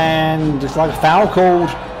 And it's like a foul called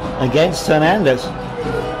against Hernandez.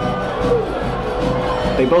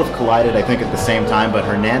 They both collided, I think, at the same time, but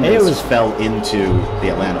Hernandez fell into the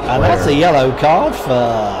Atlanta player. And that's a yellow card for...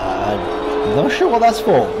 I'm not sure what that's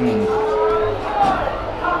for.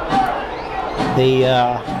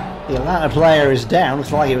 The Atlanta player is down.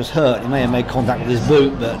 Looks like he was hurt. He may have made contact with his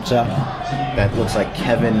boot, but... that looks like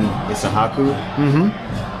Kevin Isahaku.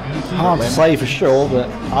 Hard to say for sure, but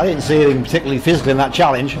I didn't see anything particularly physical in that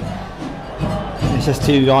challenge. It's just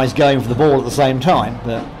two guys going for the ball at the same time.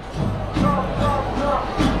 But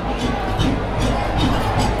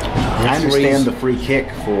I understand the free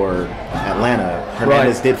kick for Atlanta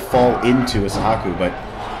Hernandez did fall into Isahaku, but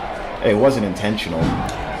it wasn't intentional.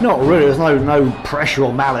 Not really. There's no pressure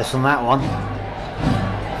or malice on that one.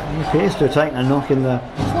 He appears to have taken a knock in the,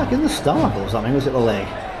 it's like in the stomach or something. Was it the leg?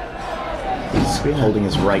 He's holding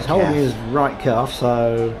his right calf. Holding his right calf,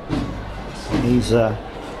 so he's got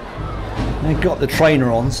the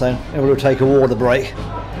trainer on, so able to take a water break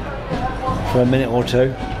for a minute or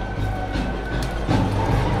two.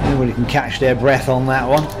 Everybody can catch their breath on that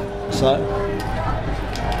one. So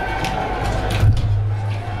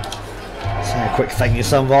a quick thank you to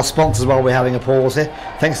some of our sponsors while we're having a pause here.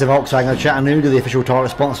 Thanks to Volkswagen of Chattanooga, the official title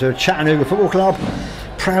sponsor of Chattanooga Football Club.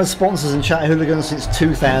 Proud sponsors in Chattanooga since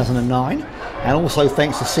 2009. And also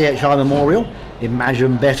thanks to CHI Memorial,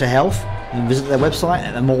 Imagine Better Health. You can visit their website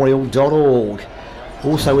at memorial.org.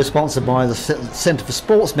 Also we're sponsored by the Centre for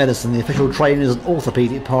Sports Medicine, the official trainers and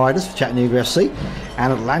orthopaedic providers for Chattanooga FC,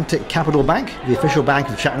 and Atlantic Capital Bank, the official bank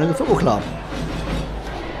of Chattanooga Football Club.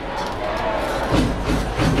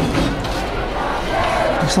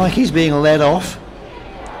 Looks like he's being led off.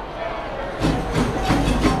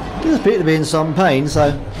 He does appear to be in some pain,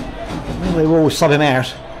 so maybe we'll sub him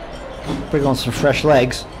out. Bring on some fresh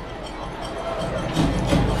legs.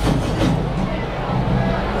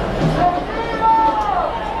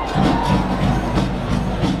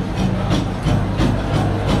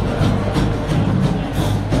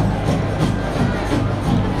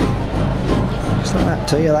 Just like that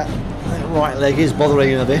to you, that right leg is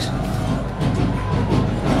bothering him a bit.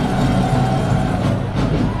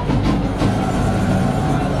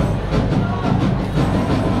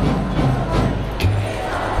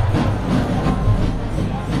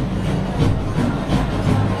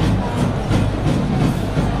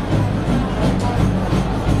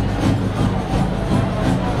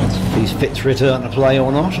 Fit to return to play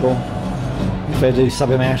or not, or if they do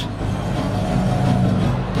sub him out.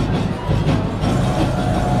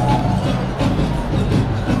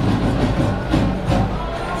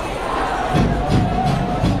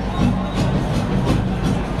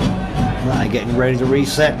 They're getting ready to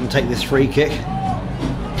reset and take this free kick.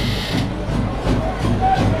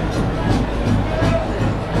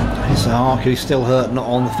 Isahaku's still hurt, not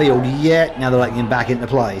on the field yet. Now they're letting him back into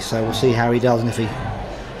play, so we'll see how he does and if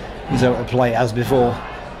he's able to play as before.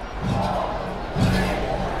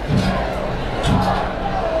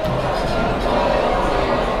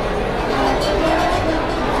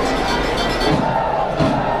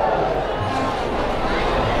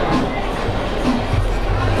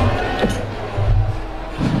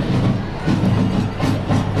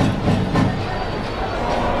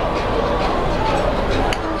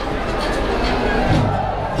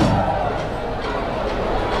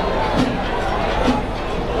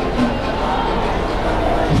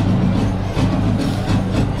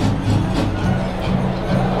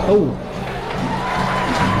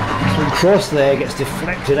 Cross there gets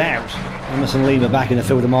deflected out. Emerson Lima back in the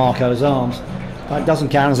field of Marco's arms. That doesn't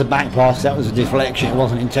count as a back pass. That was a deflection. It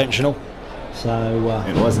wasn't intentional. So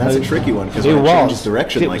it was. That's a tricky one because it changes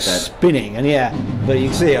direction like that. Spinning, and yeah, but you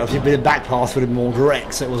can see it. If it'd been a back pass, would have been more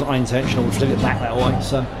direct. So it was unintentional to flip it back that way.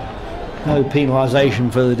 So no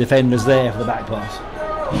penalisation for the defenders there for the back pass.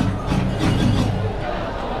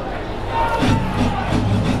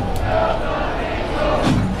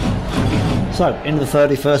 So, into the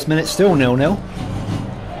 31st minute, still 0-0.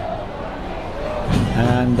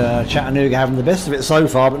 And Chattanooga having the best of it so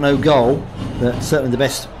far, but no goal. But certainly the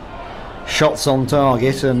best shots on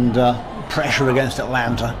target and pressure against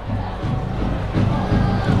Atlanta.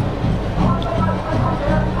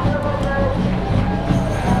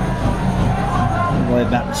 Way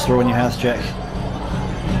back to throw in your house check.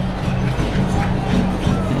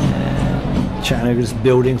 And Chattanooga's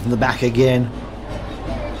building from the back again.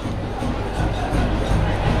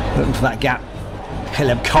 Looking for that gap.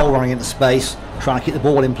 Caleb Cole running into space, trying to keep the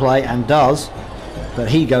ball in play, and does, but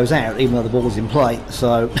he goes out even though the ball's in play.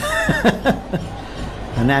 So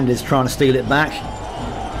Hernandez trying to steal it back.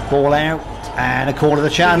 Ball out, and a corner to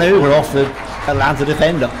Chattanooga off the Atlanta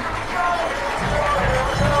defender.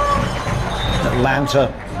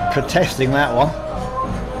 Atlanta protesting that one.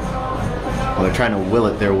 Well, they're trying to will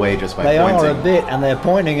it their way just by pointing. They are a bit, and they're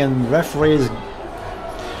pointing, and referees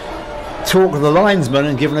talk to the linesman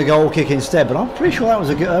and given a goal kick instead, but I'm pretty sure that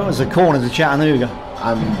was a corner to Chattanooga.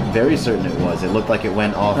 I'm very certain it was. It looked like it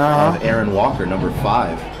went off of Aaron Walker, number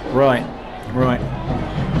 5. Right.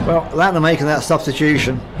 Well, Atlanta making that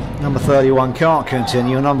substitution. Number 31 can't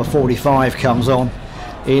continue. Number 45 comes on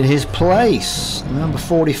in his place. Number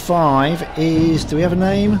 45 is, do we have a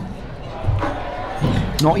name?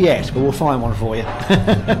 Not yet, but we'll find one for you.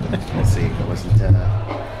 Let's see, it wasn't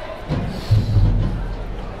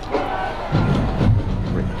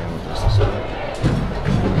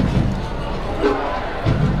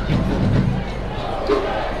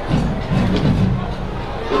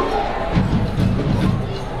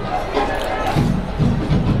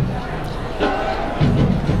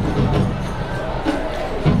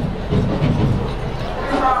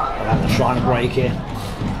break here.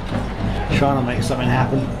 Trying to make something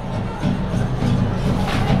happen.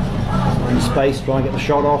 In space, trying to get the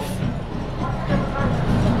shot off.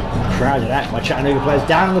 Crowded out by Chattanooga players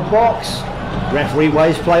down in the box. Referee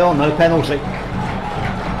waves play on, no penalty.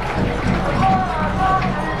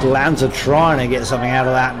 Atlanta trying to get something out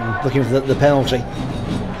of that and looking for the penalty.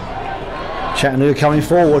 Chattanooga coming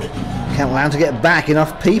forward. Can Atlanta get back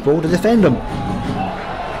enough people to defend them?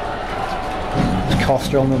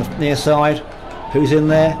 Costa on the near side. Who's in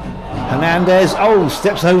there? Hernandez. Oh,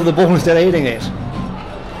 steps over the ball instead of hitting it.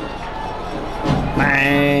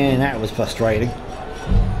 Man, that was frustrating.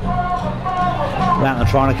 Atlanta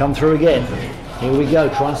trying to come through again. Here we go.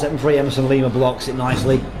 Trying to set them free. Emerson Lima blocks it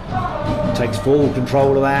nicely. Takes full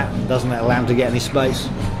control of that. Doesn't let Atlanta get any space.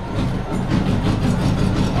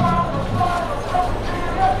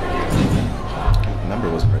 Number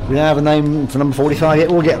wasn't written. We don't have a name for number 45 yet.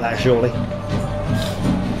 We'll get that shortly.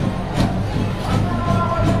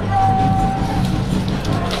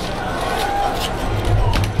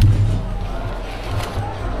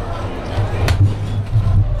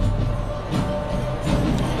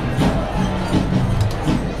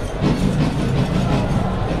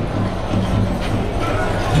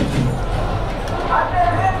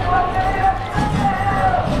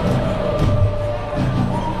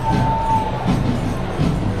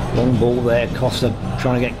 Ball there, Costa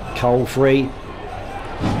trying to get Cole free.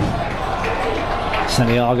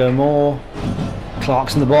 Santiago Moore,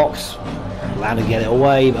 Clark's in the box, allowed to get it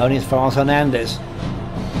away, but only as far as Hernandez.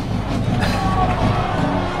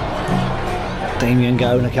 Damian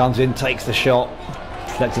Gona comes in, takes the shot,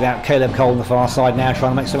 deflected out. Caleb Cole on the far side now,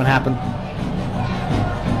 trying to make something happen.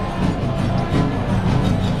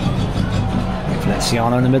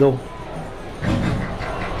 Feliciano in the middle.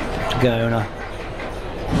 Gona.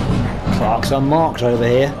 Clark's unmarked over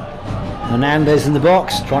here. Hernandez in the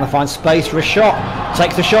box, trying to find space for a shot.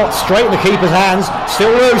 Takes the shot straight in the keeper's hands.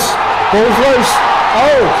 Still loose. Ball's loose.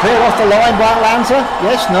 Oh, cleared off the line by Atlanta.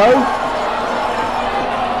 Yes, no.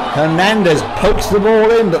 Hernandez pokes the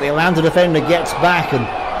ball in, but the Atlanta defender gets back and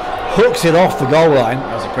hooks it off the goal line.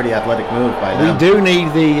 That was a pretty athletic move by them. We do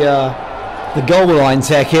need the goal line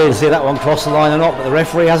tech here to see that one cross the line or not, but the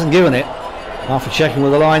referee hasn't given it after checking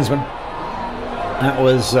with the linesman. That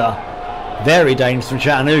was very dangerous from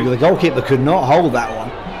Chattanooga. The goalkeeper could not hold that one,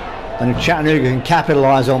 and if Chattanooga can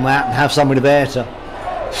capitalise on that and have somebody there to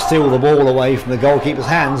steal the ball away from the goalkeeper's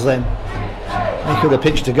hands, then they could have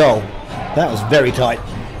pitched a goal. That was very tight.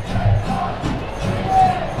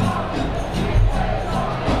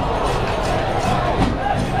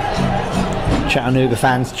 Chattanooga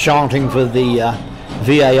fans chanting for the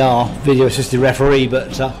VAR, video assisted referee,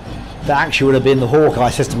 but that actually would have been the Hawkeye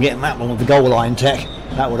system getting that one with the goal line tech.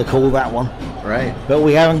 That would have called that one. Right. But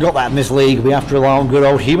we haven't got that in this league. We have to rely on good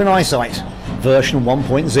old human eyesight, version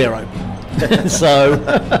 1.0. So,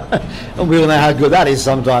 and we all know how good that is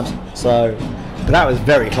sometimes. So, but that was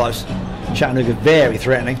very close. Chattanooga very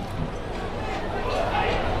threatening.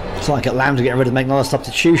 It's like Atlanta getting ready to make another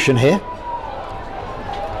substitution here.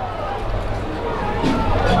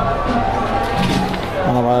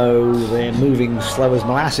 Although they're moving slow as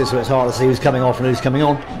molasses, so it's hard to see who's coming off and who's coming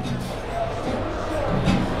on.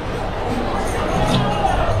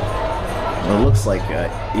 Well, it looks like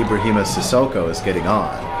Ibrahima Sissoko is getting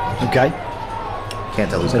on. Okay. Can't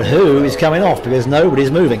tell who's But coming who off. is coming off because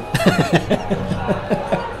nobody's moving.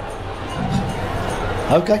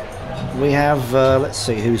 Okay. We have, let's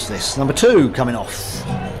see, who's this? Number 2 coming off.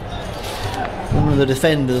 One of the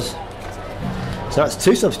defenders. So that's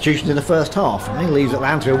 2 substitutions in the first half, and he leaves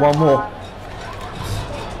Atlanta with 1 more.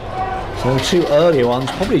 So 2 earlier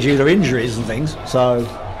ones, probably due to injuries and things, so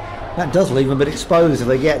that does leave them a bit exposed if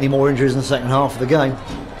they get any more injuries in the second half of the game.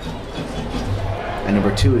 And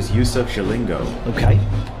number 2 is Yusuf Shalingo. Okay.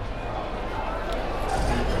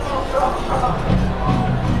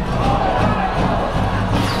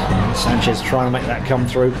 Sanchez trying to make that come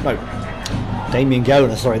through. No, Damian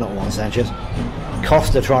Gona, sorry, not Juan Sanchez.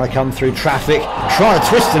 Costa trying to come through traffic, trying to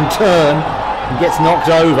twist and turn, and gets knocked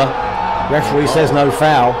over. Referee says no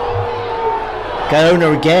foul.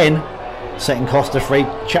 Gona again, setting Costa free.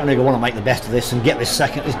 Chattanooga want to make the best of this and get this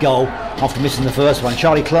goal after missing the first one.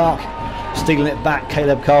 Charlie Clark stealing it back.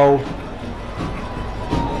 Caleb Cole.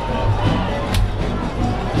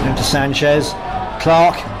 Down to Sanchez.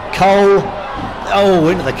 Clark. Cole. Oh,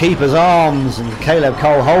 into the keeper's arms, and Caleb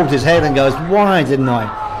Cole holds his head and goes, why didn't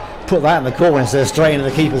I put that in the corner instead of straight into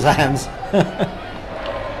the keeper's hands?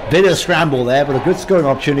 Bit of a scramble there, but a good scoring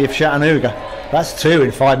opportunity for Chattanooga. That's 2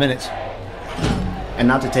 in 5 minutes. And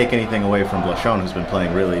not to take anything away from Blachon, who's been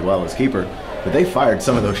playing really well as keeper, but they fired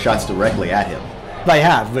some of those shots directly at him. They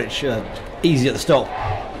have, which easy at the stop.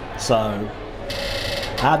 So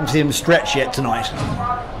I haven't seen him stretch yet tonight.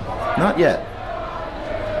 Not yet.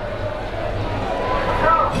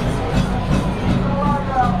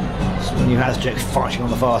 So New Hasjek fighting on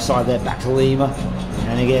the far side there, back to Lima.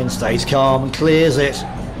 And again, stays calm and clears it.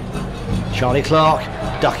 Charlie Clark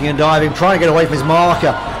ducking and diving, trying to get away from his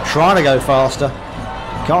marker, trying to go faster.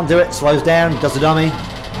 Can't do it, slows down, does the dummy.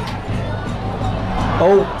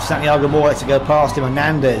 Oh, Santiago Moore lets it go past him.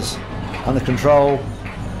 Hernandez under control.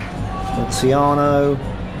 Luciano.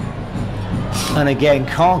 And again,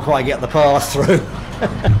 can't quite get the pass through.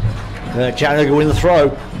 Chattanooga win the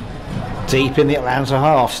throw. Deep in the Atlanta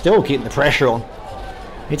half, still keeping the pressure on.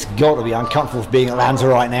 It's got to be uncomfortable for being Atlanta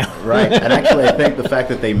right now. Right, and actually I think the fact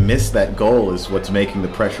that they missed that goal is what's making the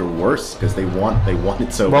pressure worse, because they want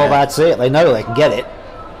it so bad. Well, that's it. They know they can get it.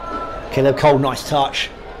 Caleb Cole, nice touch.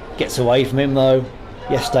 Gets away from him though.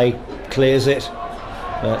 Yeste clears it.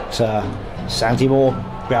 But Santi Moore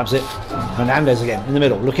grabs it. Hernandez again in the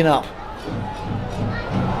middle, looking up.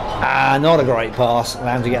 Not a great pass.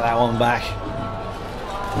 Atlanta to get that one back.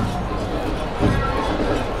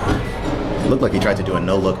 Looked like he tried to do a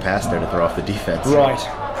no-look pass there to throw off the defense. Right.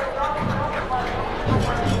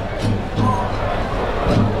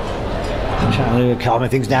 Chattanooga calming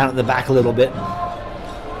things down at the back a little bit.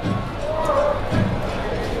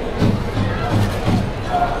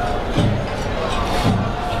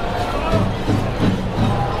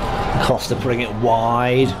 Costa putting it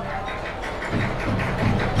wide.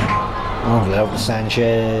 Oh, help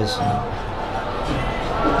Sanchez.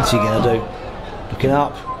 What's he going to do? Looking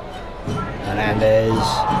up. Hernandez.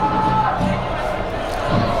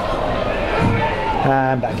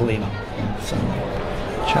 And back to Lima. So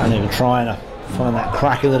Chattanooga trying to find that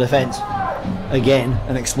crack in the defence again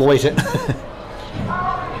and exploit it.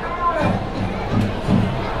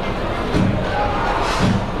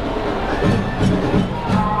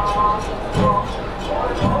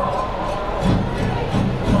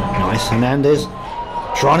 Nice, Hernandez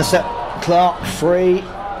trying to set Clark free,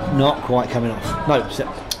 not quite coming off. No, set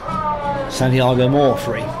Santiago Moore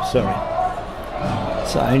free, sorry.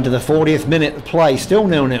 So into the 40th minute of play, still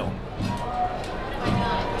 0-0.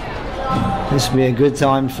 This will be a good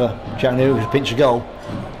time for Chattanooga to pinch a goal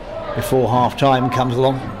before half time comes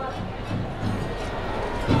along.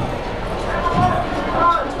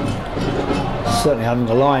 Certainly having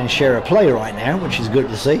the lion's share of play right now, which is good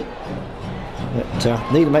to see.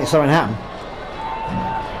 But need to make something happen.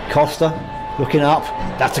 Costa looking up,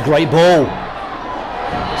 that's a great ball.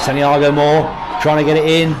 Santiago Moore trying to get it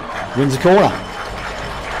in, wins the corner.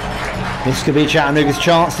 This could be Chattanooga's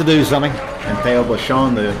chance to do something. And Theo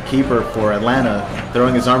Bouchon, the keeper for Atlanta,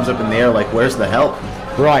 throwing his arms up in the air like, where's the help?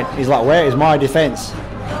 Right, he's like, where is my defence?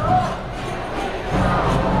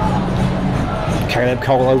 Caleb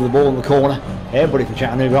Cole over the ball in the corner. Everybody from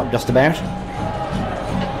Chattanooga up just about.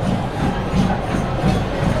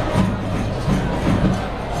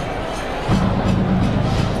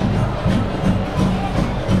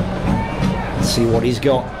 See what he's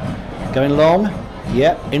got. Going long.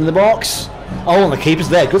 Yep, in the box. Oh, and the keeper's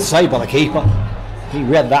there. Good save by the keeper. He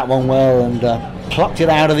read that one well and plucked it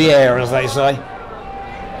out of the air, as they say.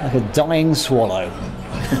 Like a dying swallow.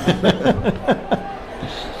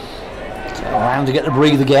 Around to get to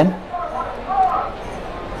breathe again.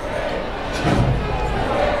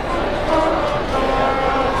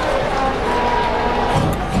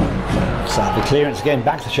 So the clearance again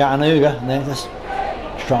back to Chattanooga, and they're just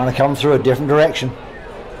trying to come through a different direction.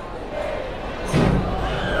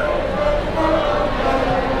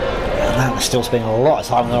 Atlanta's still spending a lot of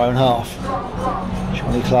time in their own half.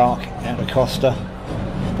 Charlie Clark out to Costa.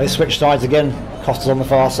 They switch sides again. Costa's on the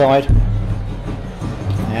far side.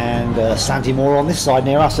 And Santi Moore on this side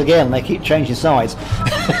near us again. They keep changing sides.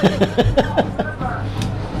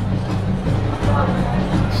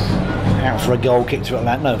 Out for a goal kick to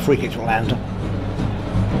Atlanta. No, free kick to Atlanta.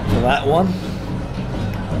 For that one.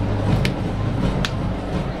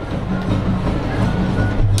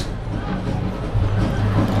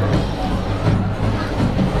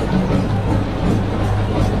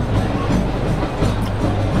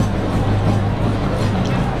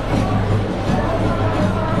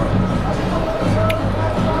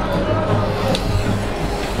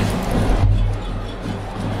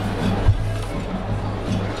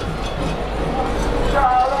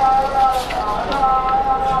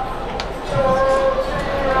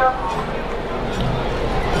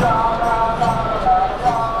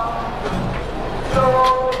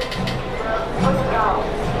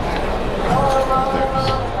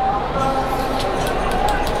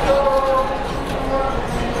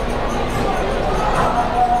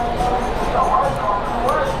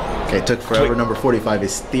 It took forever. Number 45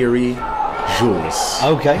 is Thierry Jules.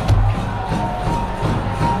 Okay.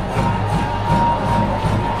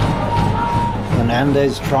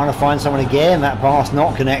 Hernandez trying to find someone again. That pass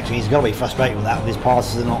not connecting. He's got to be frustrated with that. His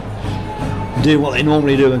passes are not doing what they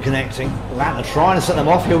normally do and connecting. Atlanta trying to set them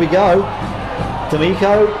off. Here we go.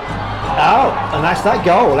 D'Amico. Oh, and that's that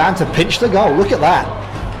goal. Atlanta pinched the goal. Look at that.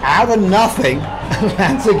 Out of nothing,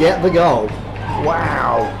 Atlanta get the goal.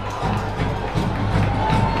 Wow.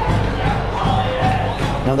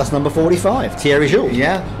 Now that's number 45, Thierry Jules.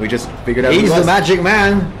 Yeah, we just figured out. He's the magic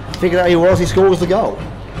man. Figured out he was. He scores the goal.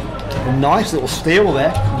 A nice little steal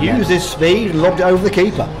there. Used his speed and lobbed it over the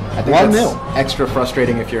keeper. I think 1-0. Extra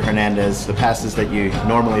frustrating if you're Hernandez. The passes that you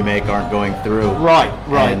normally make aren't going through. Right.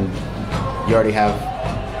 And you already have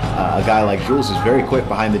a guy like Jules who's very quick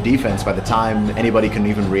behind the defense. By the time anybody can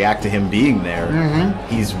even react to him being there,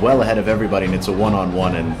 he's well ahead of everybody, and it's a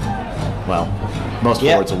one-on-one. And well, most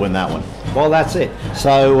forwards will win that one. Well, that's it.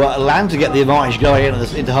 So Atlanta get the advantage going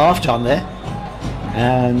into half-time there.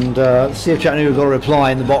 And see if Chattanooga got a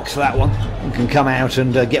reply in the box for that one and can come out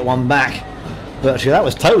and get one back. But actually, that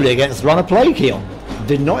was totally against the run of play, Keon.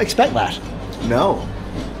 Did not expect that. No.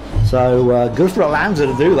 So good for Atlanta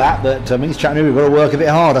to do that, but means Chattanooga got to work a bit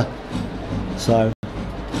harder. So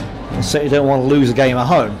I certainly don't want to lose a game at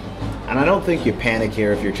home. And I don't think you panic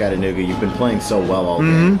here if you're Chattanooga. You've been playing so well all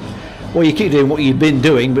game. Well, you keep doing what you've been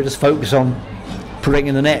doing, but just focus on putting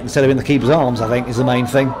in the net instead of in the keeper's arms, I think, is the main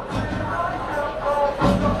thing.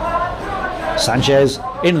 Sanchez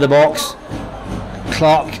into the box.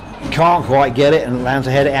 Clark can't quite get it, and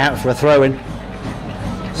Atlanta head it out for a throw-in.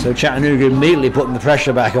 So Chattanooga immediately putting the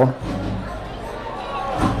pressure back on.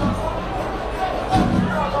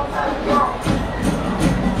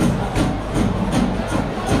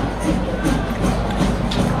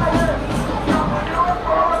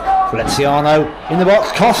 Feliciano in the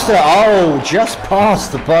box. Costa, oh, just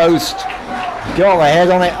past the post. Got the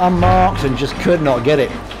head on it unmarked and just could not get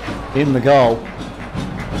it in the goal.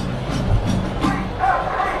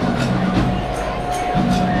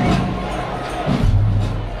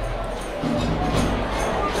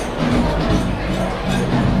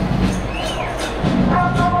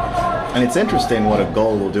 And it's interesting what a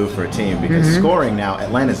goal will do for a team, because scoring now,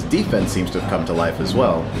 Atlanta's defense seems to have come to life as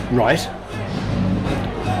well. Right.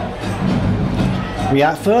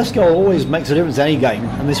 Yeah, first goal always makes a difference in any game,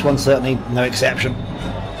 and this one's certainly no exception.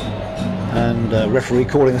 And referee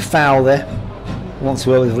calling a foul there once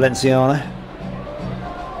more with Valenciano.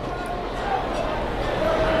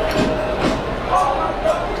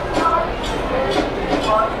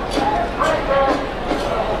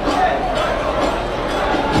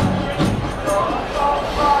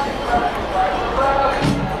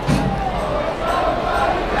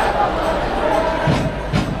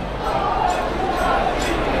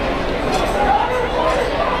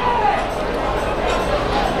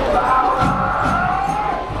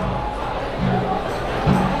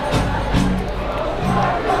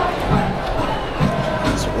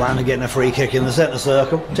 Getting a free kick in the centre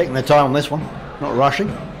circle, taking their time on this one, not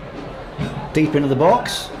rushing. Deep into the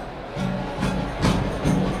box,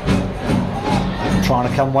 trying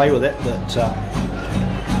to come away with it, but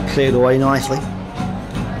cleared away nicely.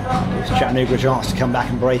 Gives Chattanooga a chance to come back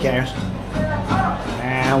and break out,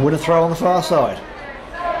 and with a throw on the far side.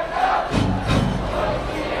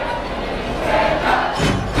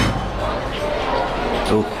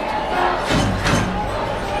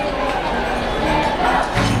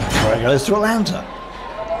 Goes to Atlanta.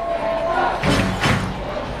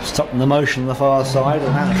 Stopping the motion on the far side.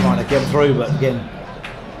 Atlanta trying to get through, but again,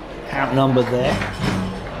 outnumbered there.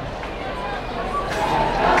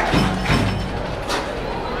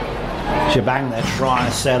 Shabang there trying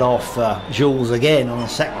to set off Jules again on a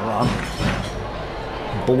second run.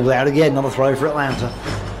 Ball's out again, another throw for Atlanta.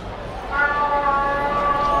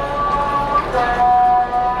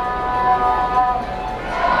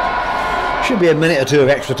 Should be a minute or two of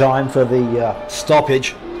extra time for the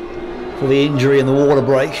stoppage, for the injury and the water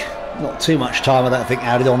break. Not too much time, I don't think,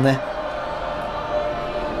 added on there.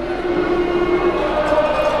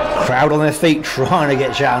 Crowd on their feet trying to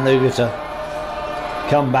get Chattanooga to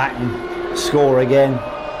come back and score again.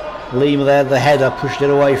 Lima there, the header, pushed it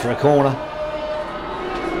away for a corner.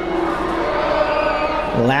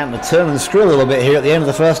 Atlanta turning the screw a little bit here at the end of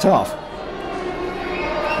the first half.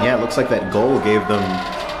 Yeah, it looks like that goal gave them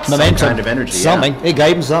momentum, some kind of energy. Something. Yeah. It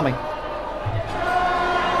gave them something.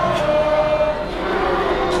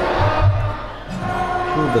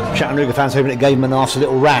 The Chattanooga fans hoping it gave them a nasty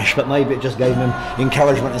little rash, but maybe it just gave them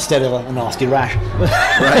encouragement instead of a nasty rash.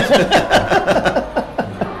 Right.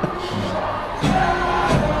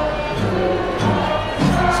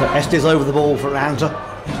 So So Estes over the ball for Atlanta.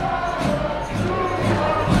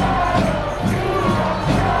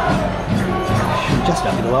 Should just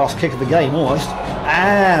have been the last kick of the game almost.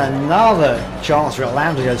 And another chance for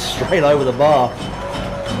Atlanta, goes straight over the bar.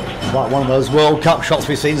 Like one of those World Cup shots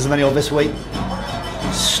we've seen so many of this week.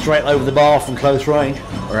 Straight over the bar from close range.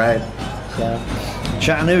 Right. So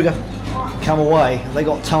Chattanooga come away. They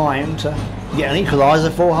got time to get an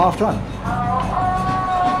equaliser for half time.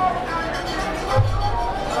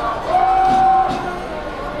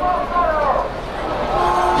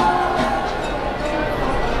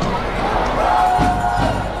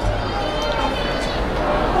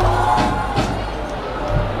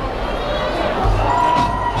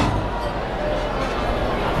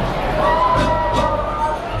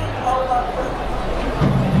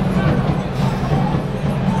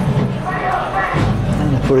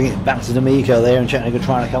 Putting it back to D'Amico there, and Chattanooga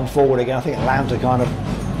trying to come forward again. I think Atlanta kind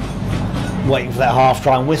of waiting for that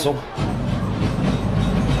half-time whistle.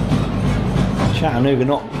 Chattanooga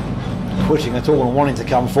not quitting at all and wanting to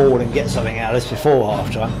come forward and get something out of this before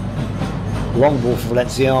half-time. Long ball for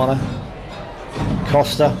Valenciano.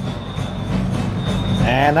 Costa.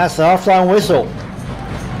 And that's the half-time whistle.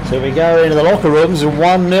 So we go into the locker rooms and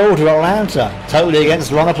 1-0 to Atlanta. Totally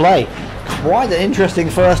against run of play. Quite an interesting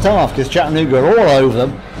first half because Chattanooga are all over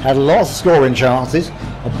them, had lots of scoring chances,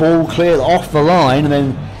 a ball cleared off the line, and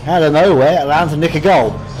then out of nowhere Atlanta nick a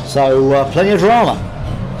goal. So plenty of drama.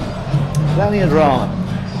 Plenty of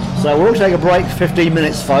drama. So we'll take a break, 15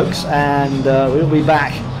 minutes folks, and we'll be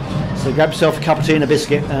back. So grab yourself a cup of tea and a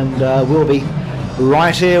biscuit, and we'll be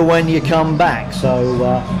right here when you come back.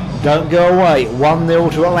 So don't go away.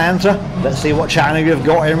 1-0 to Atlanta. Let's see what Chattanooga have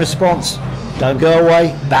got in response. Don't go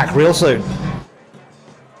away, back real soon.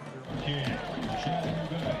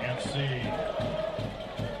 Chattanooga FC.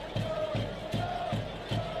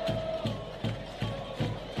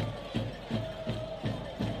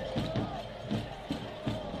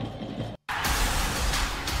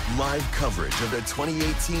 Live coverage of the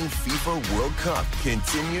 2018 FIFA World Cup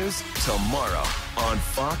continues tomorrow on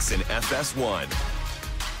Fox and FS1.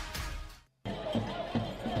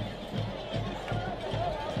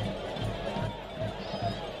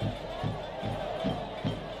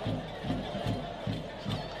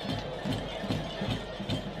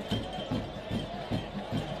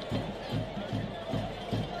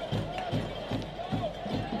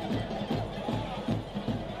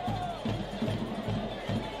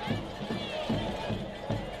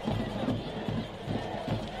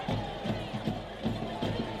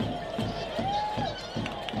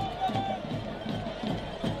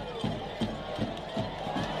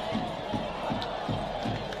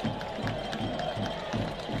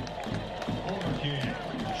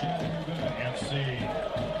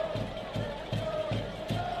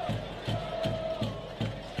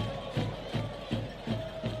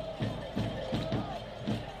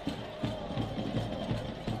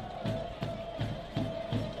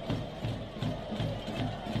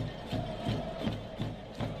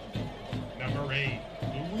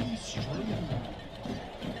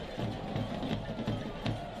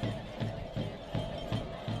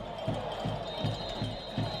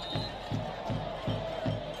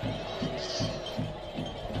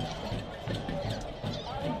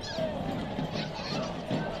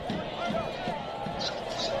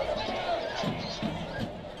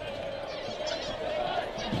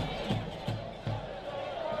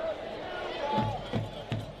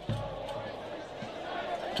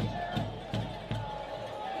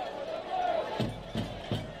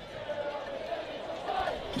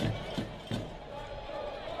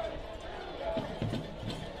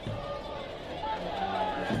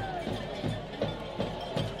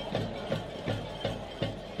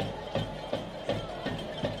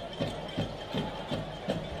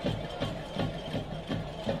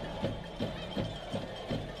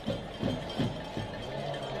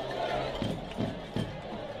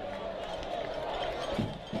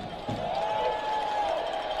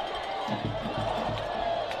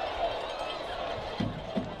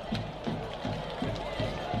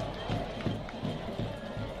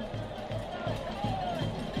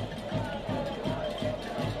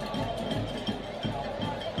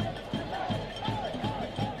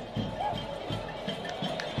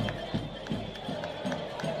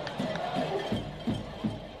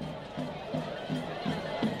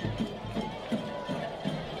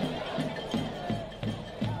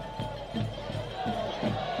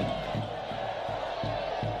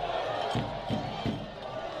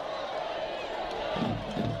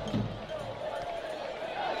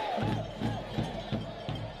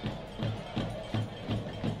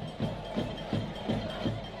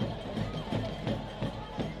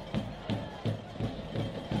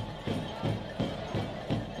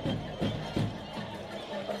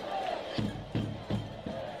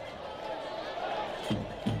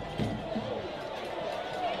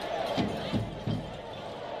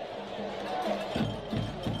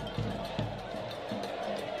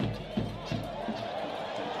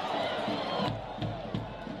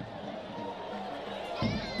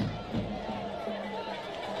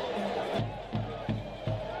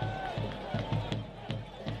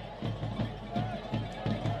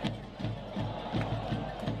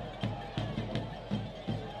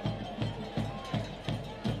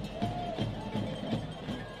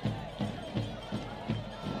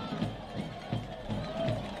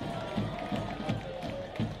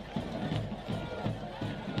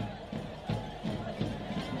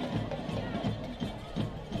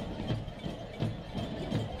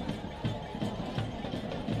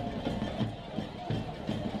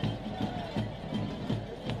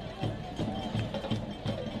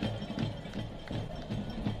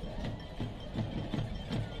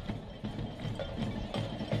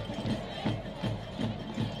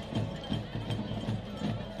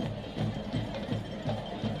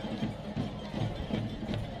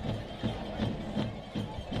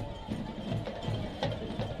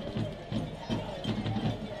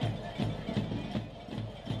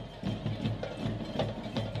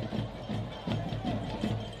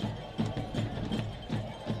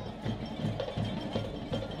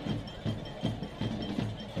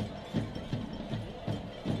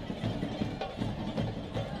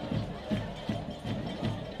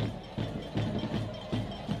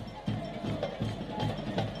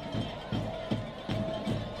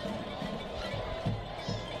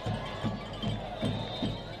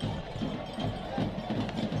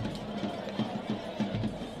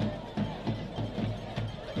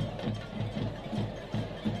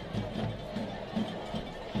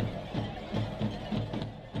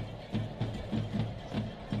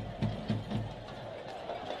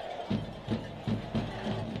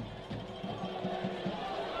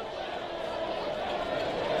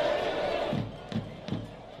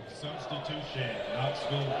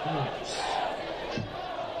 force.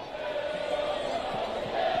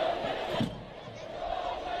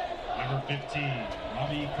 Number 15,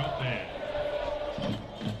 Robbie Copan.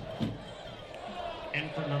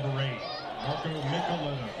 And for number 8, Marco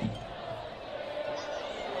Micheletto.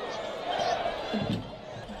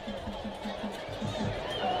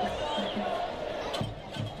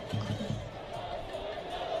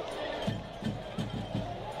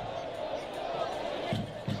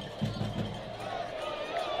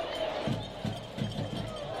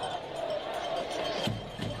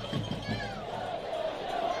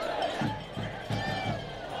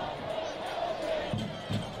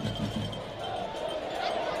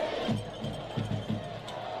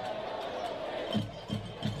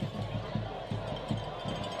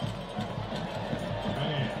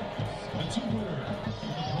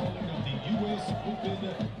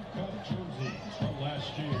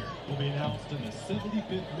 In the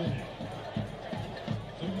 75th minute.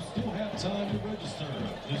 So you still have time to register.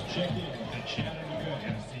 Just check in at Chattanooga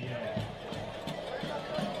FCA.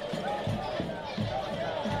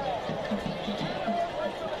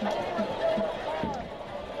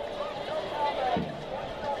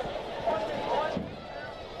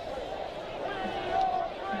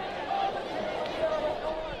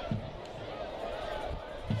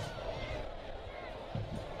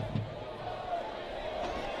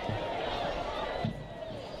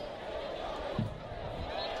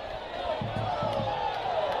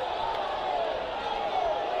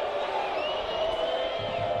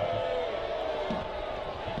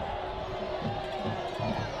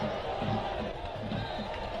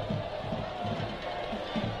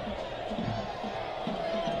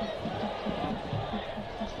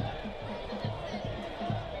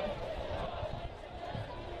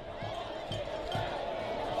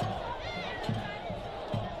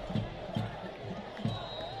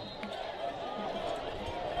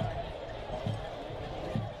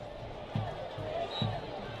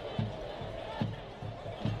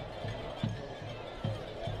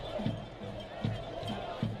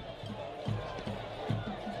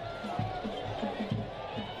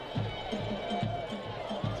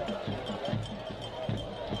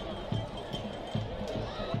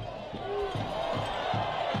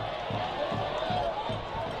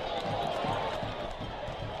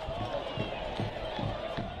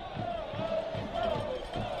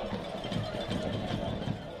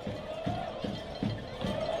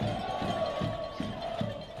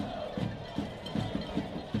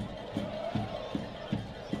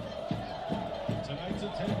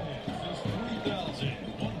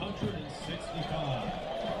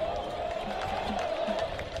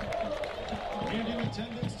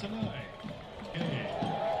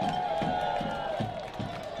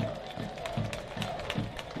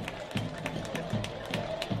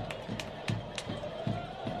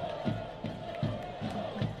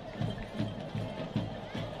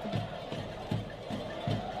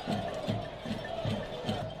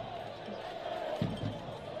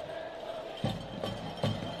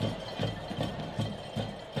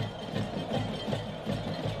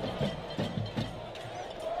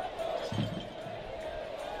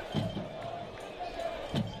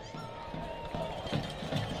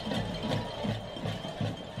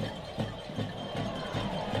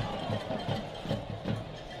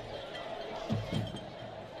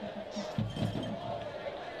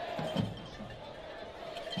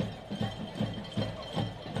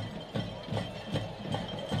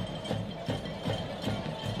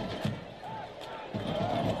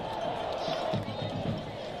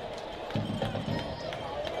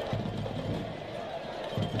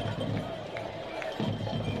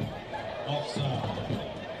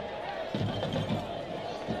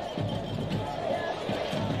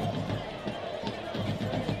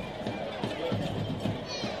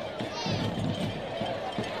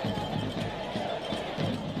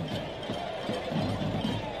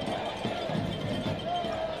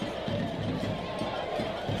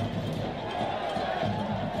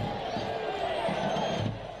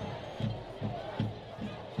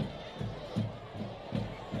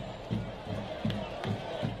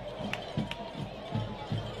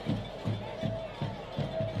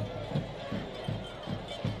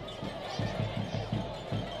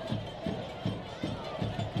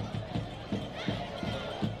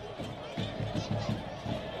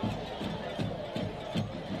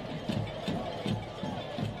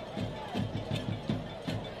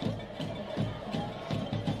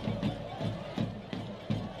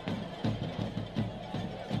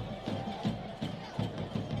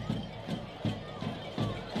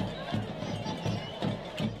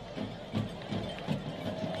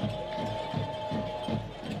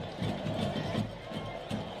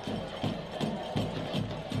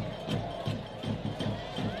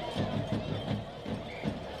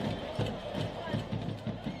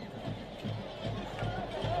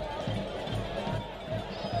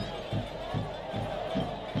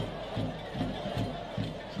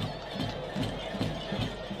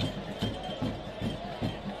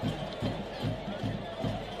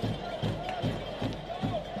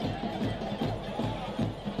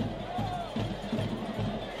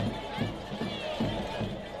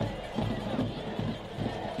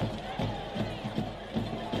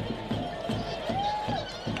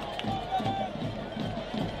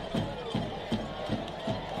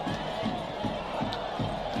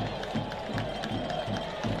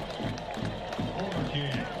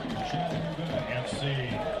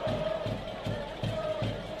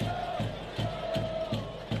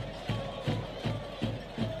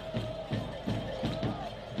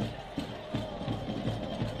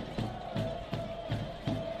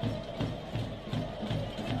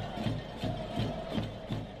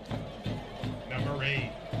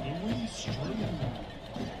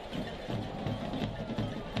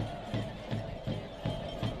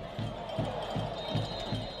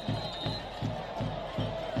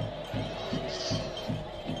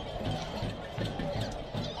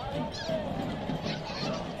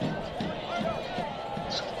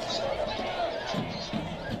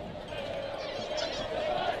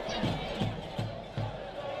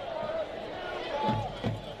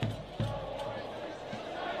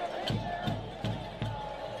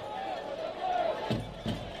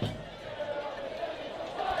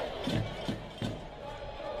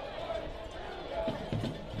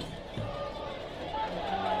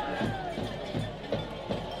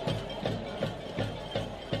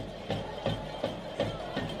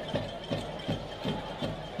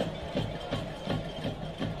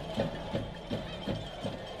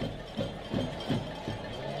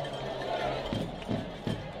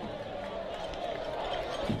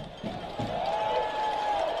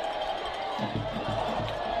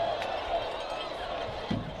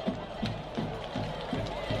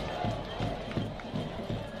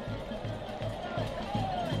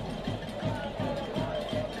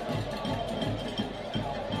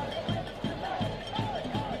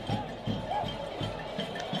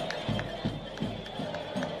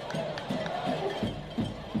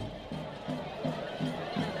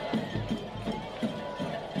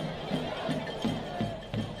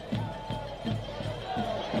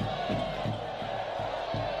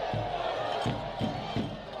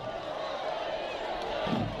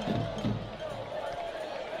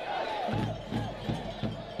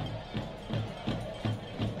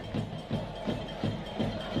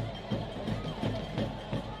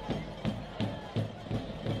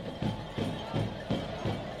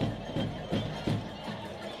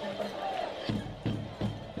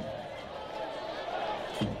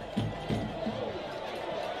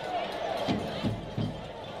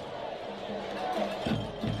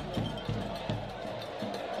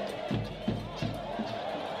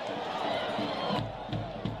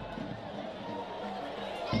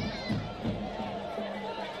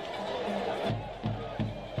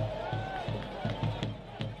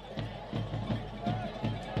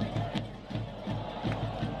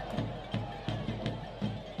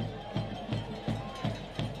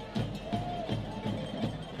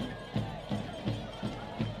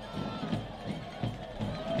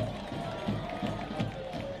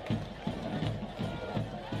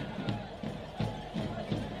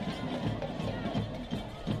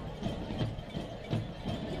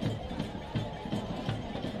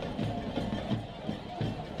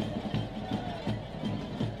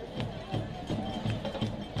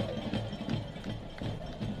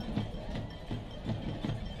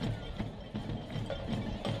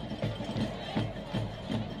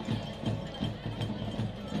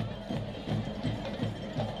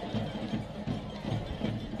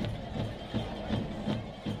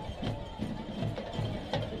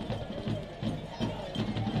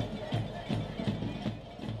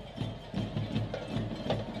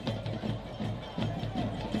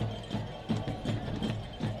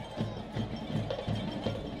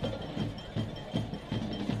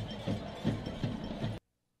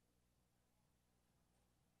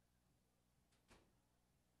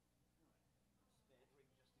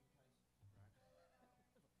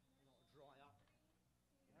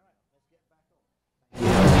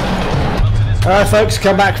 Alright folks,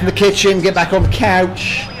 come back from the kitchen, get back on the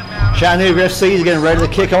couch. Chattanooga FC is getting ready to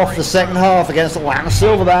kick off the second half against Atlanta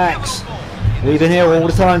Silverbacks. We've been here all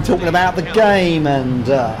the time talking about the game and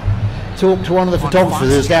talked to one of the photographers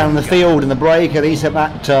who's down in the field in the break, and he said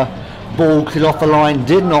that ball cleared off the line,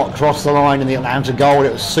 did not cross the line in the Atlanta goal.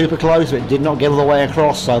 It was super close, but it did not get all the way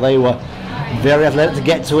across, so they were very athletic to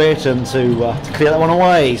get to it and to clear that one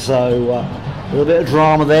away. So a little bit of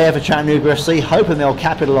drama there for Chattanooga FC, hoping they'll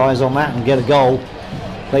capitalise on that and get a goal.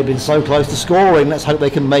 They've been so close to scoring, let's hope they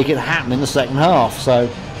can make it happen in the second half. So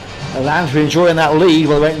Atlanta enjoying that lead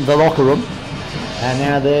while they went into the locker room, and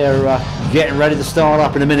now they're getting ready to start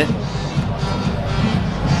up in a minute.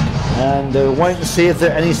 And waiting to see if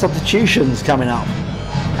there are any substitutions coming up.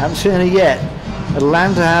 Haven't seen any yet.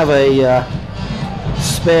 Atlanta have a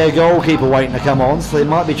spare goalkeeper waiting to come on, so they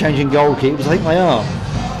might be changing goalkeepers. I think they are.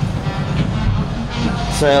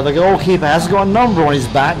 So the goalkeeper hasn't got a number on his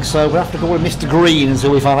back, so we'll have to call him Mr. Green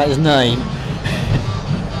until we find out his name.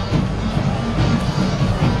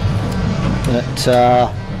 But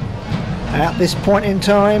at this point in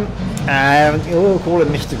time, we'll call him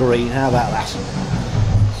Mr. Green. How about that?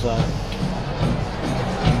 So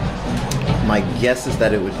my guess is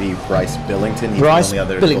that it would be Bryce Billington. He's Bryce the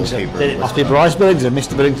only other Billington. goalkeeper. It must be Bryce Billington.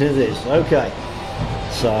 Mr. Billington it is. Okay.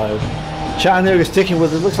 So Chattanooga sticking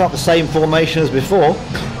with it looks like the same formation as before,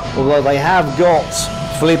 although they have got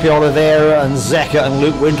Felipe Oliveira and Zeka and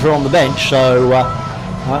Luke Winter on the bench. So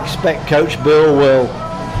I expect Coach Bill will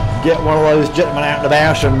get one of those gentlemen out and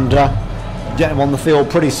about and get them on the field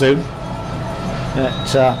pretty soon. But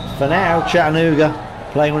for now, Chattanooga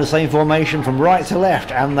playing with the same formation from right to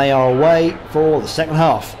left, and they are away for the second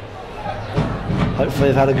half. Hopefully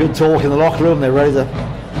they've had a good talk in the locker room, they're ready to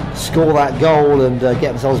score that goal and get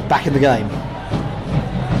themselves back in the game.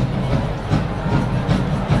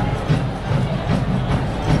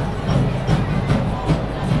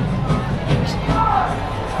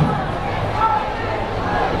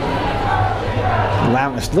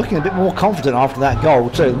 Loudness looking a bit more confident after that goal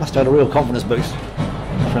too. They must have had a real confidence boost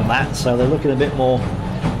from that, so they're looking a bit more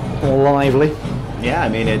lively. Yeah, I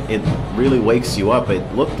mean, it really wakes you up.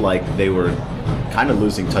 It looked like they were kind of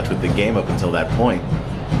losing touch with the game up until that point.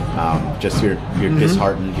 Just you're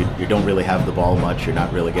disheartened. You don't really have the ball much. You're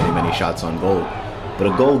not really getting many shots on goal. But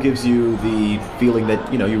a goal gives you the feeling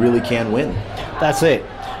that you really can win. That's it.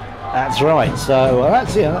 That's right. So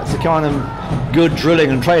that's the kind of good drilling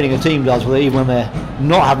and training a team does, where even when they're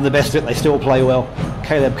not having the best of it, they still play well.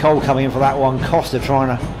 Caleb Cole coming in for that one. Costa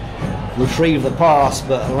trying to retrieve the pass,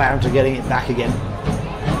 but Atlanta getting it back again.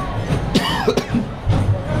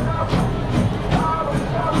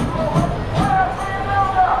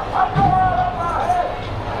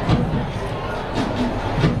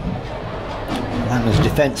 Atlanta's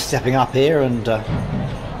defence stepping up here and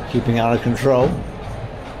keeping out of control.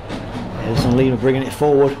 Edison Lima bringing it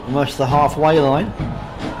forward almost to the halfway line,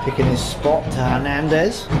 picking his spot to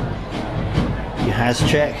Hernandez. He has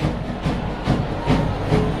check.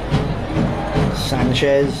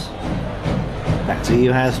 Sanchez. Back to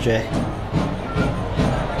you, has check.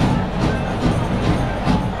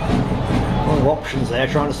 A lot of options there,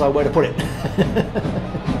 trying to decide where to put it.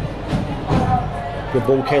 Good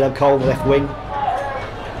ball, Caleb Cole, the left wing.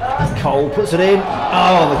 Cole puts it in.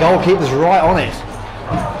 Oh, the goalkeeper's right on it.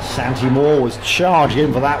 Santi Moore was charged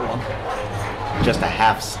in for that one. Just a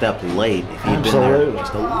half step late. If he'd been there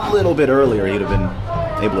just a little bit earlier, he'd have been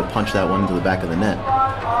able to punch that one into the back of the net.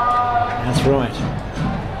 That's right.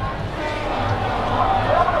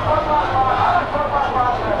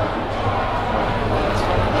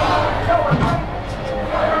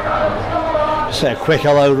 Say a quick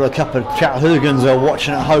hello to a couple of Chattahoogans who are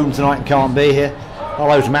watching at home tonight and can't be here.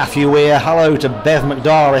 Hello to Matthew Weir. Hello to Bev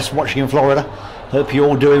McDaris watching in Florida. Hope you're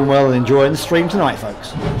all doing well and enjoying the stream tonight,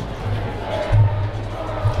 folks.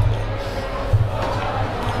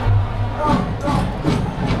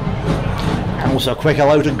 And also a quick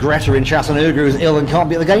hello to Greta in Chattanooga, who's ill and can't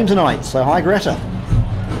be at the game tonight. So hi, Greta.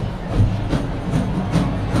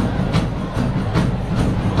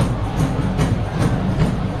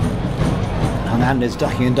 Hernandez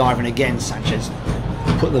ducking and diving again. Sanchez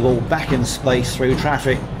put the ball back in space through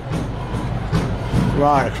traffic.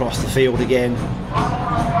 Right across the field again.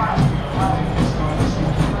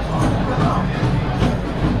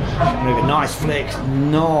 Maybe a nice flick,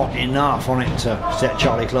 not enough on it to set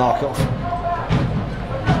Charlie Clark off.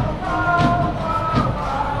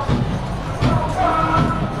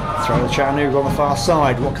 Throw the Chattanooga on the far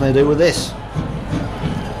side. What can they do with this?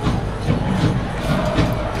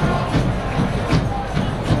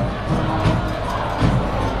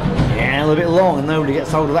 Yeah, a little bit long, and nobody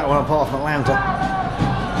gets hold of that one apart from Atlanta.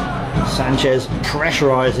 Sanchez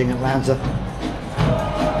pressurising Atlanta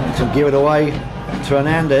to give it away to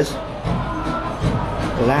Hernandez.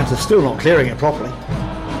 Atlanta still not clearing it properly.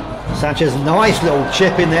 Sanchez, nice little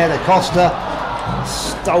chip in there to Costa.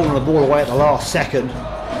 Stolen the ball away at the last second.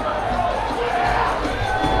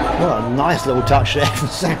 What a nice little touch there from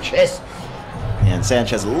Sanchez. And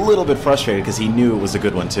Sanchez a little bit frustrated because he knew it was a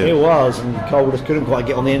good one too. It was, and Cole just couldn't quite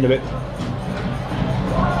get on the end of it.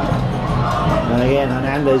 And again,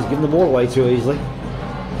 Hernandez giving the ball away too easily.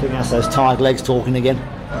 I think that's those tired legs talking again.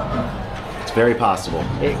 It's very possible.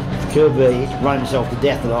 It could be. He's run himself to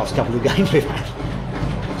death the last couple of games we've had.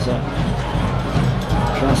 So,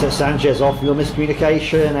 trying to set Sanchez off with a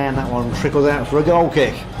miscommunication, and that one trickles out for a goal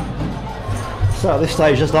kick. So at this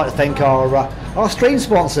stage, just like to thank our stream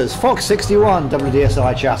sponsors, Fox 61,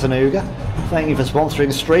 WDSI Chattanooga. Thank you for sponsoring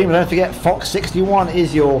the stream. And don't forget, Fox 61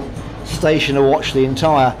 is your station to watch the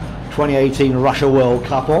entire 2018 Russia World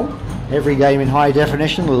Cup on. Every game in high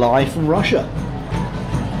definition, live from Russia.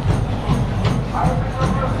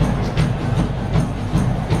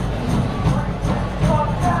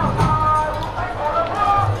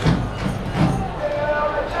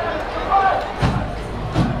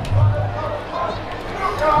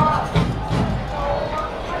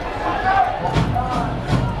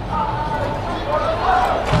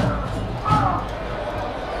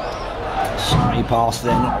 Pass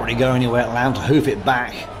then, not really going anywhere. Atlanta hoof it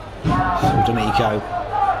back. So D'Amico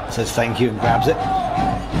says thank you and grabs it.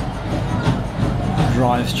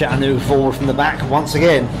 Drives Chattanooga forward from the back once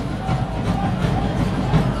again.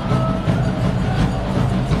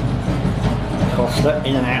 Costa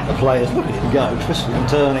in and out of the players. Look at him go, twisting and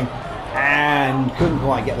turning. And couldn't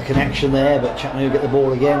quite get the connection there, but Chattanooga get the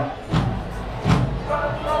ball again.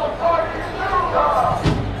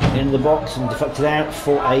 In the box and deflected out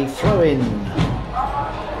for a throw-in.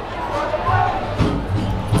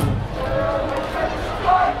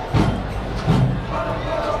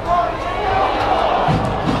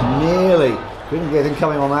 Nearly. Couldn't get him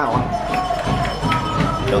coming on that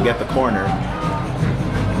one. He'll get the corner.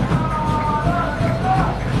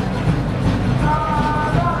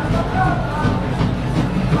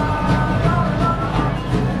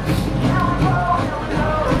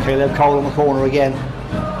 Caleb Cole on the corner again.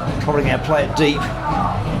 Probably going to play it deep.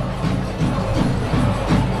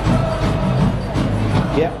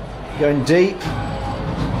 Yep, going deep.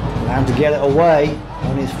 And to get it away,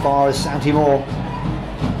 only as far as Santi Moore.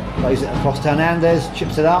 Plays it across to Hernandez,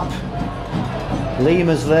 chips it up.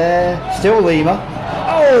 Lima's there, still Lima.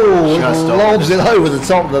 Oh, lobs it over the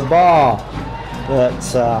top of the bar. But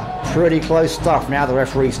pretty close stuff. Now the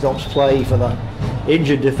referee stops play for the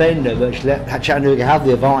injured defender, but she let Chattanooga have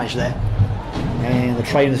the advantage there. And the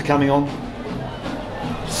trainer's coming on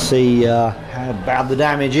to see how bad the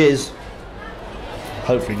damage is.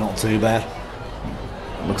 Hopefully not too bad.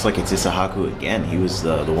 Looks like it's Isahaku again. He was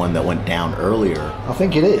the one that went down earlier. I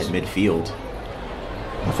think it is. Midfield.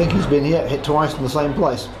 I think he's been hit twice in the same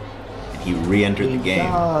place. He re-entered the game.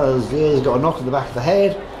 He does. Yeah, he's got a knock to the back of the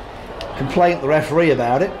head. Complained the referee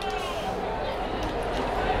about it.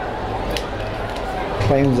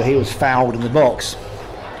 Claims that he was fouled in the box.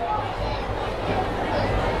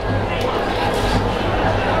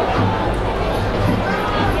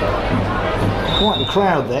 Quite the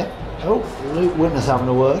crowd there. Oh, Luke Witness having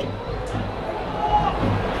a word.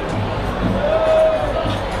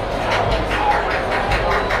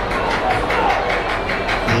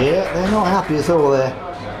 Yeah, they're not happy at all there.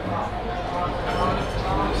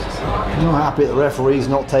 They're not happy that the referee's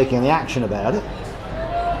not taking any action about it.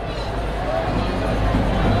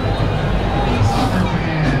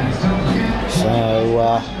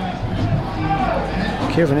 So,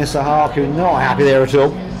 Kevin Isahaku not happy there at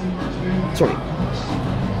all. Sorry.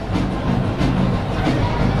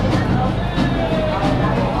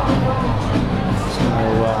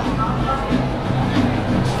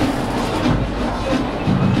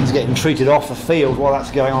 Getting treated off the field while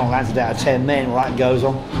that's going on. Atlanta's out of 10 men while that goes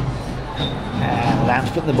on. And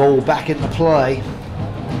Atlanta's putting the ball back into play.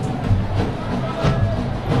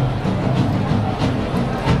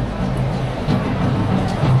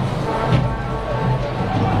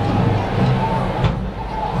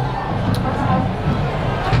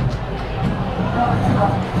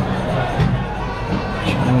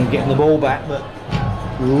 And getting the ball back, but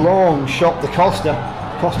long shot to Costa.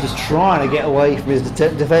 Costa's trying to get away from his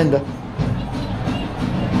defender.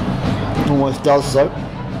 Almost does so.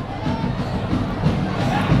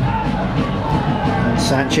 And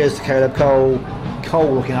Sanchez to Caleb Cole.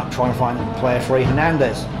 Cole looking up, trying to find a player free.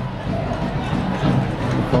 Hernandez.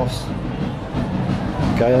 Cross.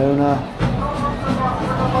 Guyona.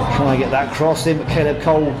 Trying to get that cross in, but Caleb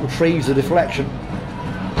Cole retrieves the deflection.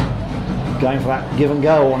 Going for that give and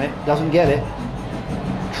go on it. Doesn't get it.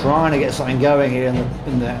 Trying to get something going here in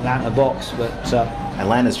the Atlanta box, but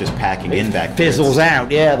Atlanta's just packing in back. Fizzles out.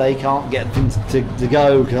 Yeah, they can't get things to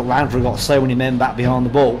go because Atlanta have got so many men back behind the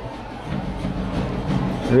ball.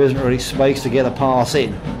 There isn't really space to get a pass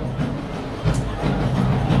in.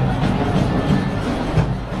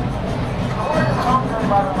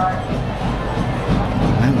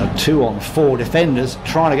 And a 2-on-4 defenders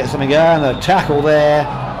trying to get something going. A tackle there.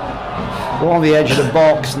 On the edge of the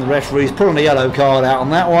box, and the referee's pulling a yellow card out on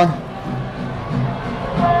that one.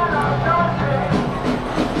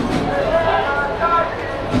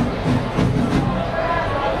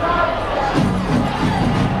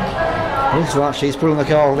 Looks like she's pulling the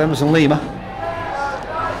card with Emerson Lima.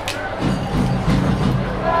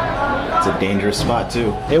 It's a dangerous spot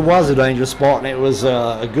too. It was a dangerous spot, and it was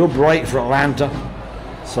a good break for Atlanta.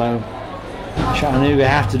 So Chattanooga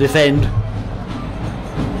have to defend.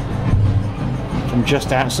 From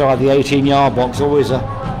just outside the 18-yard box, always a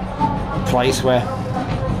place where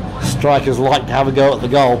strikers like to have a go at the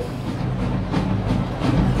goal.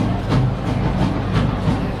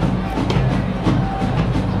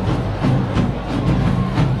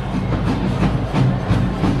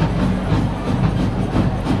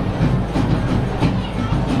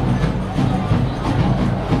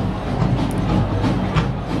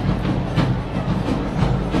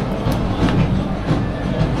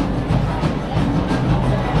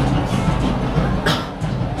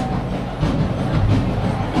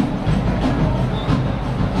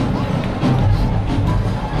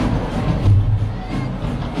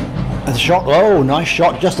 Shot, oh, nice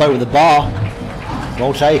shot just over the bar.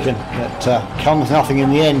 Well taken, but comes nothing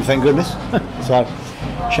in the end, thank goodness. So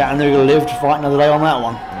Chattanooga lived to fight another day on that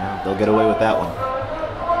one. Yeah, they'll get away with that one.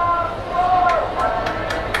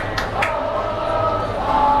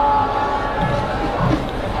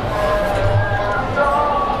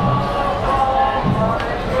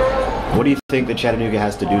 What do you think that Chattanooga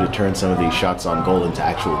has to do to turn some of these shots on goal into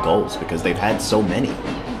actual goals? Because they've had so many.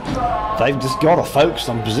 They've just got to focus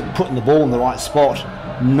on putting the ball in the right spot,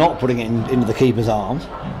 not putting it into the keeper's arms.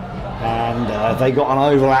 And if they got an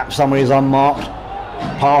overlap, somebody's unmarked,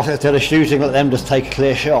 pass instead of shooting, let them just take a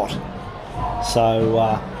clear shot.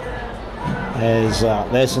 So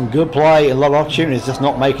there's some good play, a lot of opportunities, just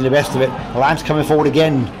not making the best of it. Atlanta coming forward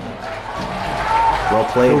again. Well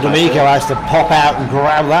played. D'Amico has to pop out and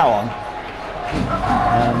grab that one.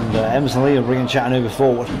 And Emerson Lee are bringing Chattanooga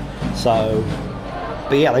forward. So,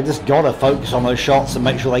 but yeah, they just got to focus on those shots and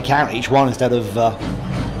make sure they count each one instead of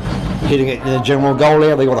hitting it in the general goal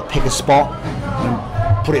area. They got to pick a spot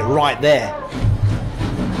and put it right there.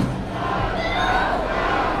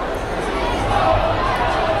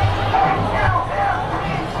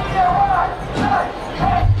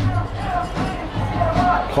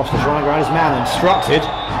 Costa trying to go around his man, instructed,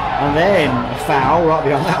 and then a foul right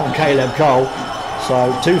behind that one, Caleb Cole.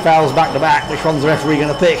 So 2 fouls back to back. Which one's the referee going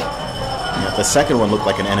to pick? Yeah, the second one looked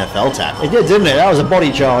like an NFL tackle. It did, didn't it? That was a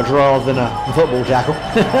body charge rather than a football tackle.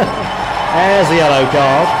 There's the yellow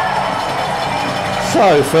card.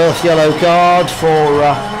 So first yellow card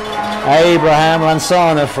for Abraham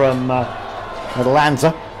Lansana from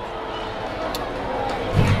Atlanta.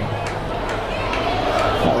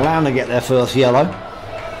 Atlanta get their first yellow.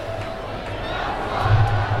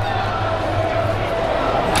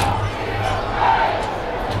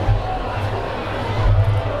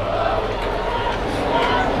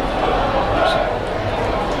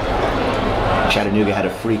 Chattanooga had a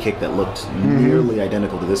free kick that looked nearly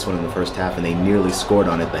identical to this one in the first half, and they nearly scored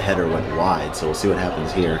on it. The header went wide, so we'll see what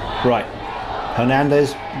happens here. Right.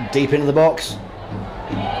 Hernandez deep into the box.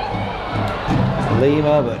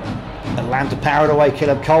 Lima, but Atlanta powered away.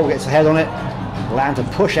 Caleb Cole gets a head on it. Atlanta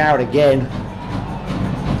push out again.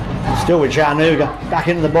 Still with Chattanooga. Back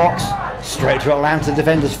into the box. Straight to Atlanta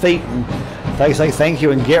defenders' feet. And they say thank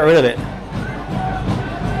you and get rid of it.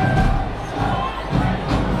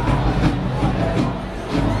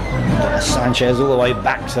 Sanchez all the way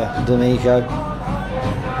back to D'Amico.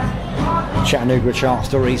 Chattanooga a chance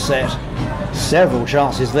to reset. Several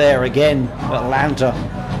chances there again. Atlanta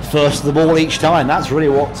first to the ball each time. That's really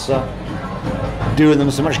what's doing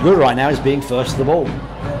them so much good right now, is being first to the ball.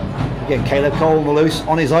 Again, Caleb Cole on the loose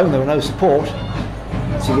on his own. There were no support.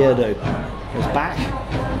 What's he going to do? Goes back.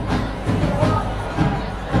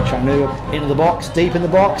 Chattanooga into the box, deep in the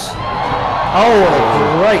box. Oh,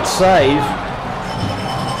 what a great save.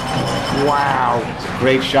 Wow. It's a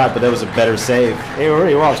great shot, but that was a better save. It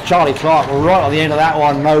really was. Charlie Clark right on the end of that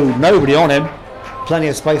one. Nobody on him. Plenty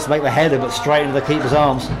of space to make the header, but straight into the keeper's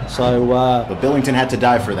arms. So, but Billington had to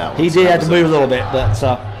die for that one. He did have to move a little bit, but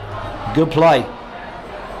good play.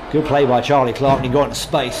 Good play by Charlie Clark, and he got into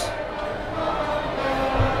space.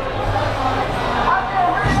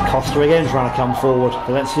 Costa again trying to come forward.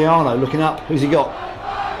 Valenciano looking up. Who's he got?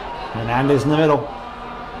 Hernandez in the middle.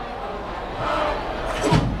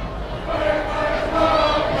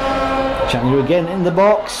 Chattanooga again in the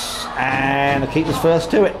box, and the keeper's first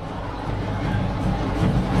to it.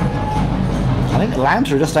 I think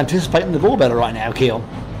Atlanta are just anticipating the ball better right now, Keon.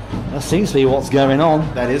 That seems to be what's going on.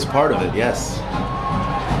 That is part of it, yes.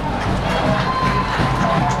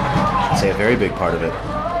 I'd say a very big part of it.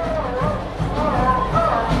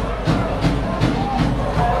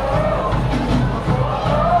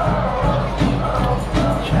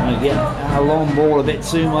 Trying to get a long ball a bit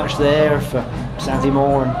too much there for Santi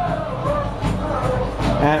Moore,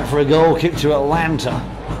 and for a goal kick to Atlanta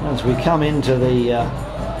as we come into the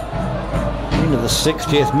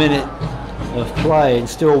 60th minute of play, and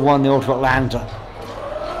still 1-0 to Atlanta.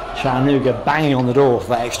 Chattanooga banging on the door for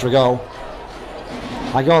that extra goal.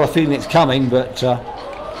 I got a feeling it's coming, but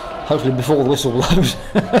hopefully before the whistle blows.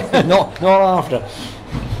 not after.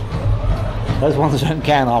 Those ones don't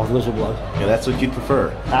count after the whistle blows. Yeah, that's what you'd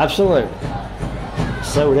prefer. Absolutely.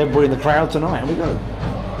 So would everybody in the crowd tonight. And we got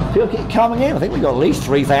people keep coming in. I think we got at least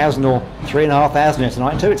 3,000 or 3,500 here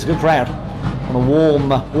tonight too. It's a good crowd on a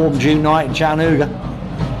warm June night in Chattanooga.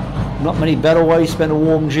 Not many better ways to spend a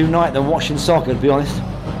warm June night than watching soccer, to be honest.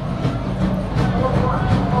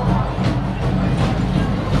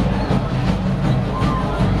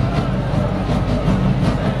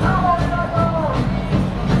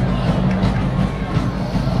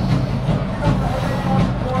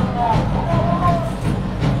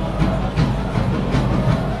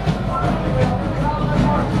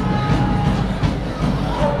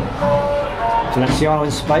 Valenciano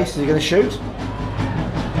in space. Is he going to shoot?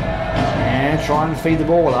 And try and feed the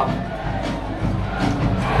ball up.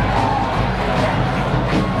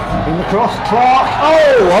 In the cross, Clark.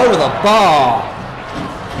 Oh, over the bar.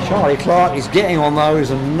 Charlie Clark is getting on those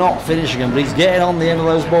and not finishing them, but he's getting on the end of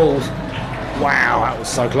those balls. Wow, that was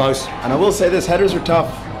so close. And I will say this, headers are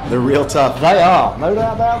tough. They're real tough. They are, no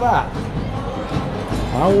doubt about that.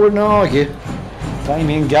 I wouldn't argue.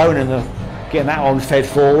 Damien Gonin, the getting that one fed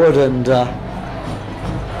forward, and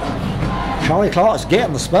Charlie Clark's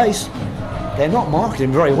getting the space. They're not marking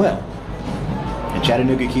him very well. And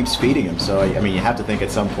Chattanooga keeps feeding him, so I mean, you have to think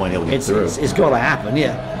at some point he'll get through. It's got to happen,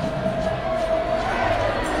 yeah.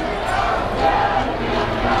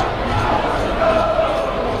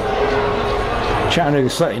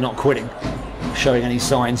 Chattanooga's certainly not quitting, showing any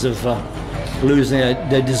signs of losing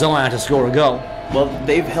their desire to score a goal. Well,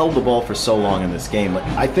 they've held the ball for so long in this game.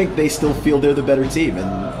 I think they still feel they're the better team.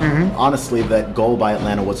 And honestly, that goal by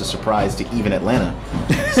Atlanta was a surprise to even Atlanta.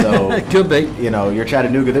 So it could be. You know, you're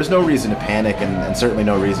Chattanooga. There's no reason to panic, and certainly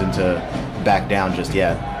no reason to back down just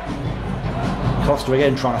yet. Costa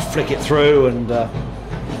again trying to flick it through and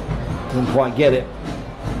doesn't quite get it.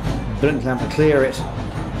 Brilliant to clear it.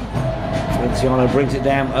 Feliciano brings it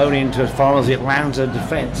down only into as far as the Atlanta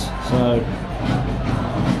defence. So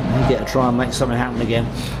they get to try and make something happen again.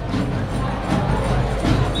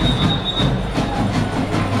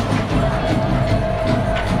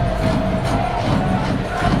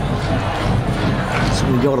 So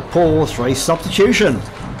we got a pause for a substitution.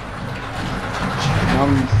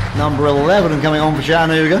 Number 11 coming on for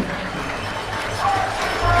Chattanooga.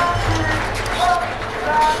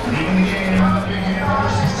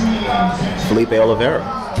 Felipe Oliveira.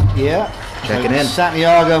 Yeah. Checking in.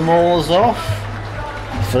 Santiago Moore's off.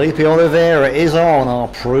 Felipe Oliveira is on, our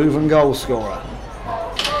proven goal scorer.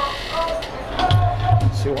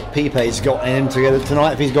 See what Pipe's got in him together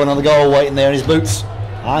tonight, if he's got another goal waiting there in his boots.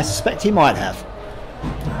 I suspect he might have.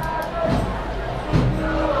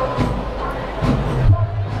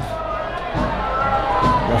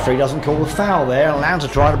 Referee doesn't call the foul there. Atlanta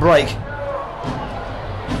try to break.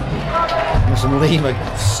 Some Lima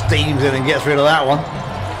steams in and gets rid of that one.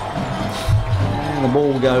 And the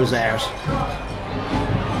ball goes out.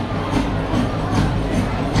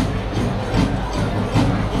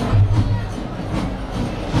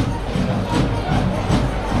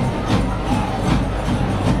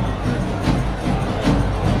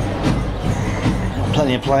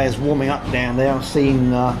 Plenty of players warming up down there. I've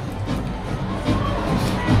seen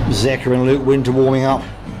Zeker and Luke Winter warming up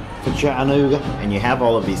for Chattanooga. And you have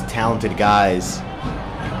all of these talented guys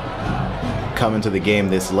coming to the game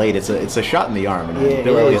this late. It's a shot in the arm, and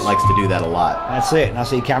Bill Elliott likes to do that a lot. That's it. And I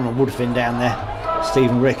see Cameron Woodfin down there.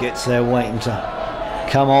 Stephen Ricketts there waiting to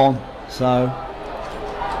come on. So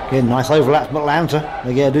again, nice overlap from Atlanta.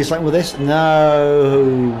 They're going to do something with this.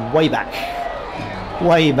 No, way back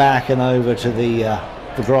and over to the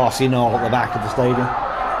grassy knoll at the back of the stadium.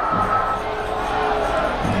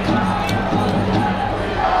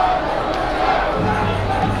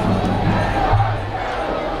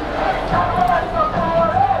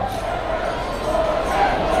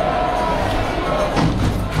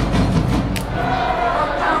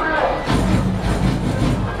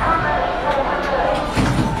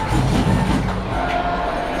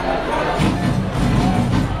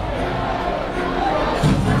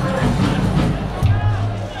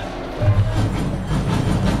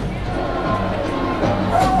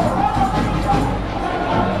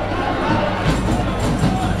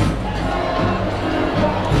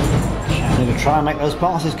 Try and make those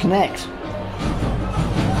passes connect. A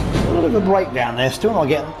little bit of a breakdown there, still not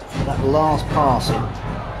getting that last pass in.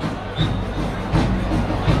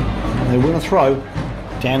 And they win a throw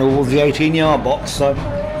down towards the 18-yard box, so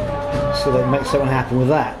they make something happen with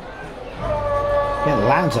that. Yeah,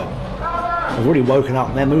 Atlanta have already woken up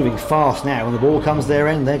and they're moving fast now. When the ball comes their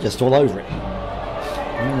end, they're just all over it.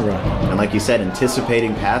 And like you said,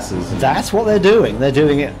 anticipating passes. That's what they're doing. They're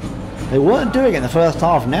doing it. They weren't doing it in the first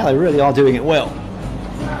half, now they really are doing it well.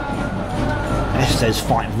 Estes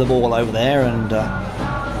fighting for the ball over there, and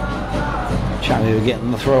Chattanooga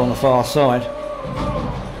getting the throw on the far side.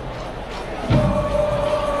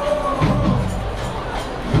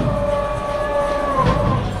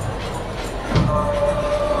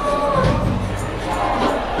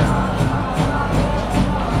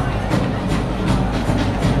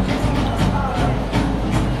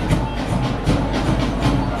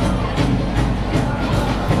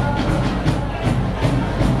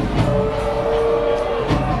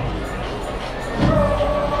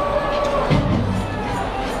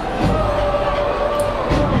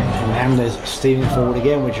 Steaming forward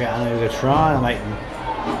again with Chattanooga trying to make them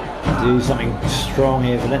do something strong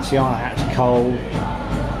here. Valenciano out to Cole.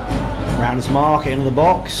 Round his mark into the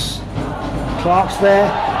box. Clark's there.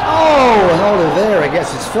 Oh, and Oliveira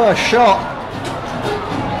gets his first shot.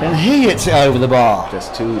 And he hits it over the bar.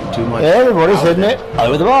 Just too much. Everybody's hitting it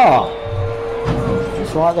over the bar.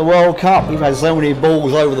 Just like the World Cup. We've had so many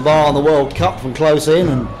balls over the bar in the World Cup from close in,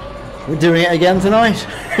 and we're doing it again tonight.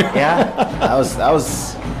 Yeah, that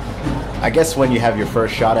was I guess when you have your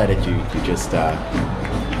first shot at it, you just. Oh,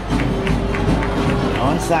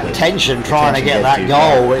 it's that tension trying to get tension that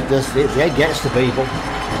gets you, goal. It gets to people.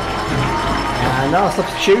 And now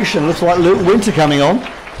substitution. Looks like Luke Winter coming on.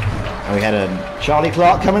 And we had a Charlie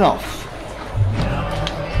Clark coming off.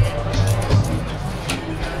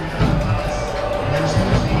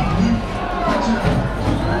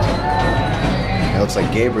 It looks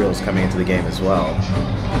like Gabriel's coming into the game as well.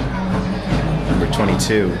 Number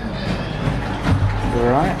 22. All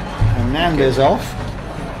right. Hernandez off.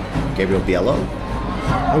 Gabriel Biello.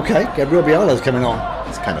 Okay. Gabriel Biello's coming on.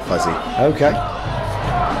 It's kind of fuzzy. Okay.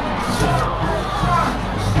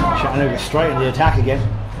 Chattanooga straight into the attack again.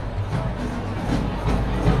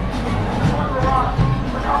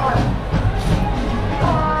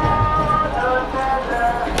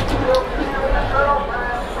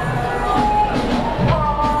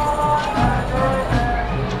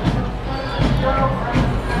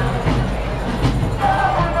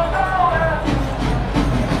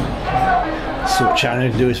 See what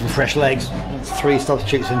Chattanooga can do with some fresh legs. That's 3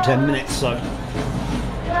 substitutes in 10 minutes, so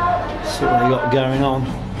see what they got going on.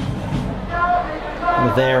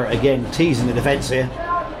 Rivera again teasing the defence here.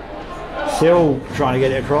 Still trying to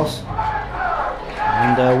get it across.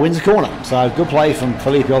 And wins the corner. So good play from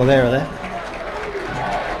Felipe Oliveira there.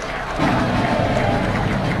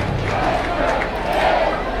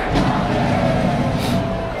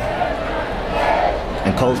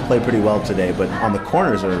 And Cole's played pretty well today, but on the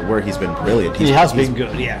corners are where he's been brilliant. He has been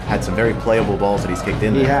good, yeah. Had some very playable balls that he's kicked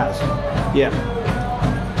in there. He has, yeah.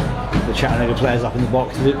 The Chattanooga players up in the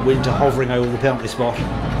box, Luke Winter hovering over the penalty spot.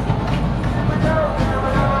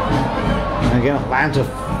 And again, Atlanta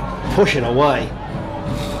pushing away.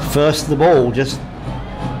 First the ball, just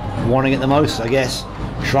wanting it the most, I guess.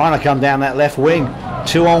 Trying to come down that left wing.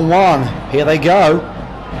 2-on-1. Here they go.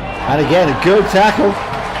 And again, a good tackle.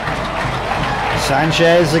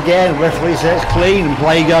 Sanchez again. Referee says clean and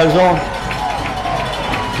play goes on.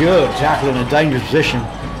 Good tackle in a dangerous position.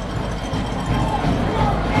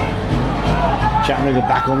 Chattanooga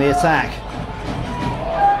back on the attack.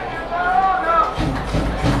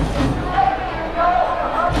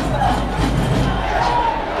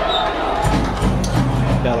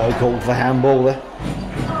 Bello called for handball there.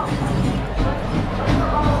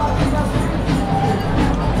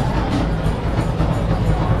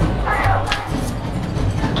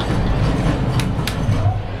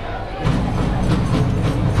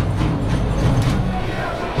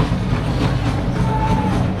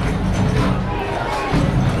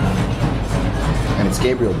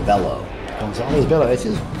 Gabriel Bello. Gonzalez Bello, it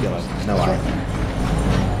is Bello. No,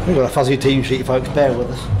 I. We've got a fuzzy team sheet, folks. Bear with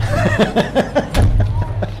us.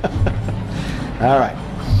 All right.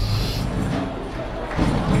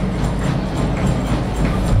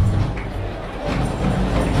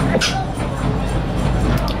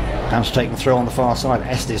 Ham's taking through on the far side.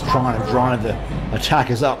 Estes trying to drive the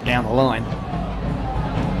attackers up down the line.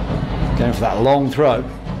 Going for that long throw.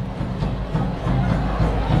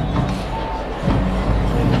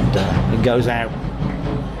 It goes out.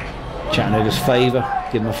 Chattanooga's favour.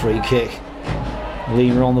 Give him a free kick.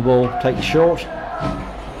 Lima on the ball. Take the short.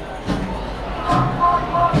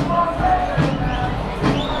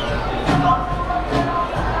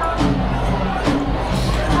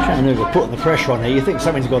 Chattanooga putting the pressure on here. You think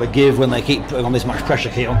something's got to give when they keep putting on this much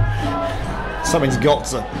pressure, Keon. Something's got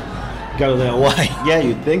to go their way. Yeah,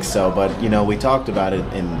 you'd think so, but you know, we talked about it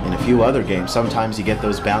in a few other games. Sometimes you get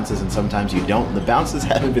those bounces and sometimes you don't. The bounces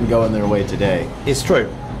haven't been going their way today. It's true.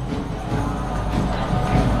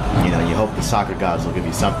 You know, you hope the soccer gods will give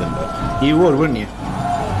you something, but You would, wouldn't you?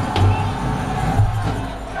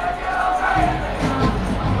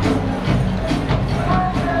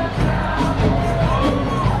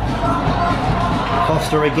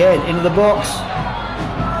 Costa again into the box.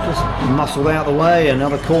 Just muscled out the way.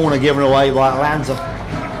 Another corner given away by Atlanta.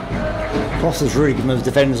 Costa's really giving those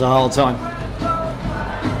defenders a hard time.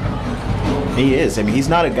 he is. I mean, he's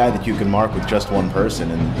not a guy that you can mark with just one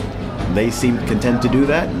person, and they seem content to do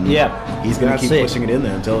that. And yeah, he's going to keep pushing it in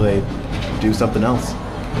there until they do something else.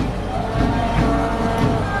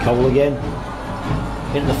 Cole again.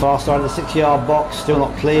 Into the far side of the 6-yard box. Still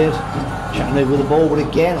not cleared. Chattanooga with the ball, but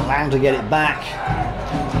again, allowed to get it back.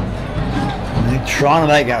 And they're trying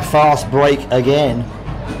to make that fast break again.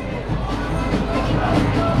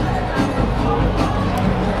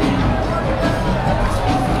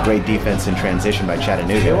 Great defense in transition by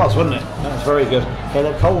Chattanooga. It was, wasn't it? That was very good. Okay,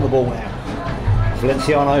 they're Cole on the ball now.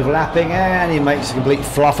 Valenciano overlapping, and he makes a complete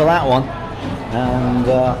fluff of that one. And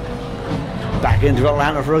back into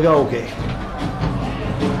Atlanta for a goal kick.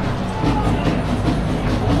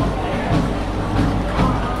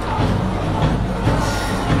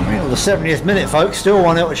 the 70th minute, folks. Still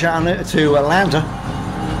 1-0 to Chattanooga to Atlanta.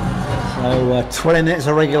 So 20 minutes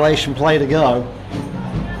of regulation play to go.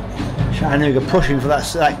 Chattanooga pushing for that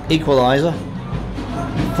equaliser.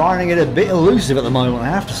 Finding it a bit elusive at the moment, I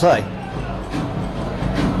have to say.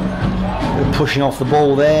 They're pushing off the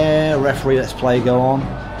ball there. Referee lets play go on.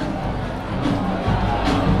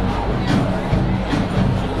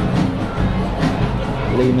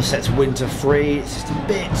 Lima sets Winter free. It's just a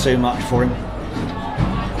bit too much for him.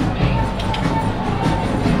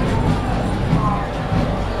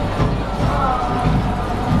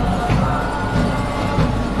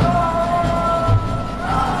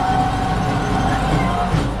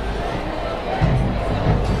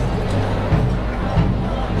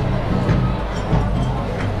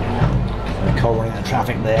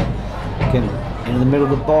 Traffic there. Again, in the middle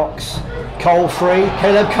of the box. Cole free.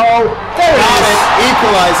 Caleb Cole. There it is.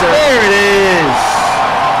 Equalizer. There it is.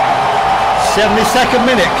 72nd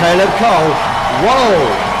minute. Caleb Cole. Whoa.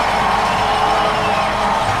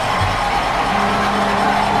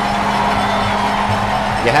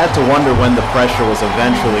 You had to wonder when the pressure was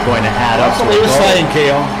eventually going to add up. That's what he was saying,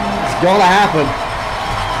 Keon. It's got to happen.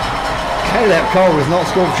 Caleb Cole has not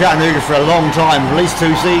scored for Chattanooga for a long time, at least 2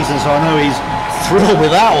 seasons, so I know he's thrilled with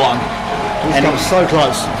that one. He's come so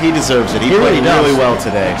close. He deserves it. He really played really well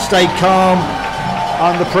today. Stayed calm,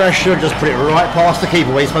 under pressure, just put it right past the keeper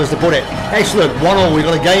where he's supposed to put it. Excellent. 1-1. We've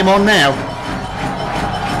got a game on now.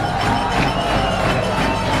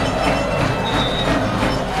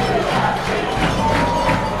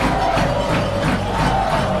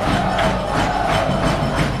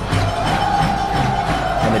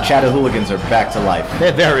 And the Chatahooligans are back to life.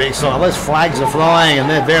 They're very excited. Those flags are flying and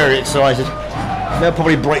they're very excited. They'll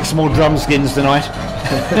probably break some more drum skins tonight.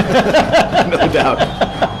 No doubt.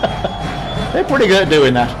 They're pretty good at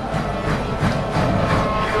doing that.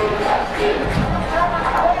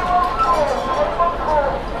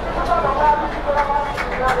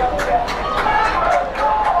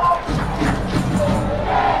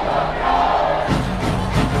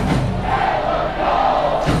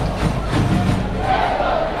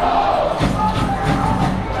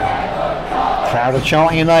 Crowd are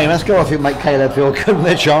chanting your name. That's got to make Caleb feel good when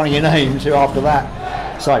they're chanting your name too after that.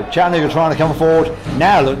 So Chattanooga trying to come forward,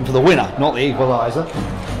 now looking for the winner, not the equaliser.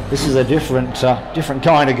 This is a different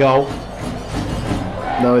kind of goal.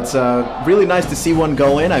 No, it's really nice to see one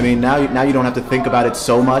go in. I mean, now you don't have to think about it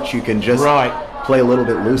so much. You can just play a little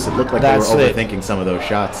bit loose. It looked like they were overthinking some of those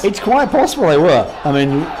shots. It's quite possible they were. I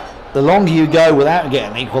mean, the longer you go without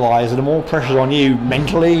getting an equaliser, the more pressure on you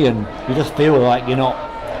mentally, and you just feel like you're not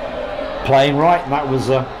playing right. And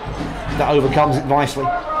that overcomes it nicely.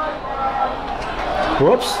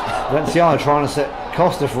 Whoops! Valenciano trying to set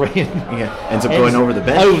Costa free. Yeah, ends up going over the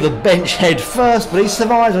bench. Over the bench head first, but he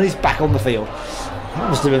survives and he's back on the field. That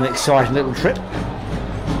must have been an exciting little trip.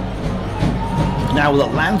 Now will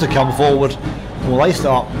Atlanta come forward? Will they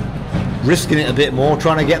start risking it a bit more,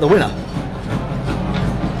 trying to get the winner?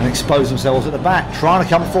 And expose themselves at the back, trying to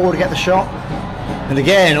come forward to get the shot. And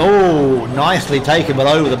again, oh, nicely taken, but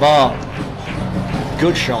over the bar.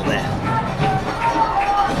 Good shot there.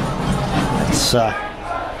 That's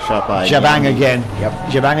shot by Jabang again. Yep.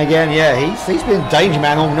 Jabang again, yeah, he's been danger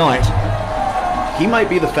man all night. He might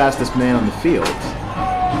be the fastest man on the field,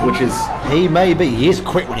 which is... He may be. He is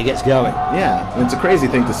quick when he gets going. Yeah, and it's a crazy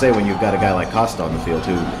thing to say when you've got a guy like Costa on the field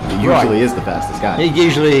who usually is the fastest guy. He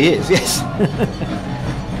usually is, yes.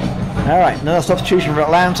 All right, another substitution for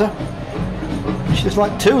Atlanta. It's just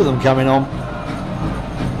like 2 of them coming on.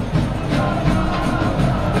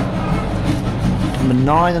 Number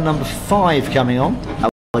 9 and number 5 coming on.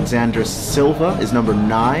 Alexandra Silva is number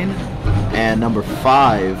 9, and number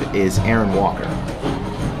 5 is Aaron Walker.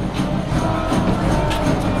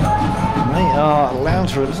 They are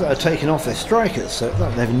Atlanta are taking off their strikers, so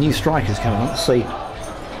they have new strikers coming on. Let's see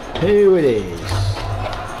who it is.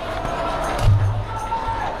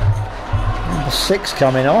 Number 6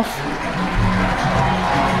 coming off.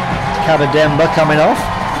 Kabademba coming off.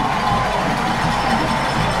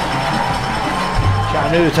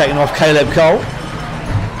 Chattanooga taking off Caleb Cole.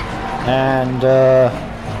 And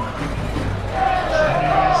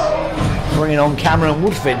bringing on Cameron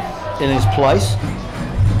Woodfin in his place.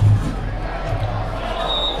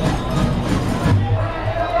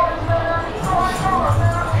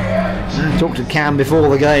 I talked to Cam before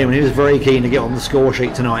the game and he was very keen to get on the score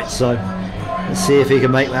sheet tonight, so let's see if he can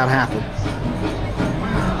make that happen.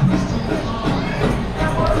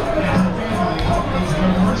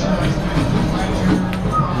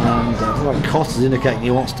 And Costa's indicating he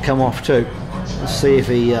wants to come off too. Let's see if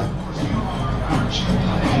he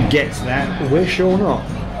gets that wish or not.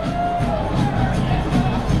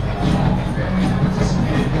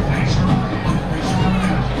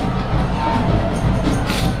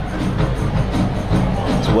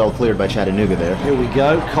 well cleared by Chattanooga there. Here we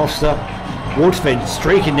go. Costa. Woodfin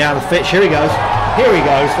streaking down the pitch. Here he goes. Here he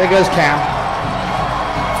goes. There goes Cam.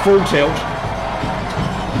 Full tilt.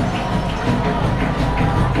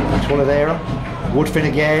 Oliveira. Woodfin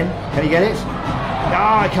again. Can he get it?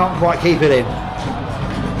 Ah, I can't quite keep it in.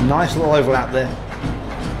 Nice little overlap there.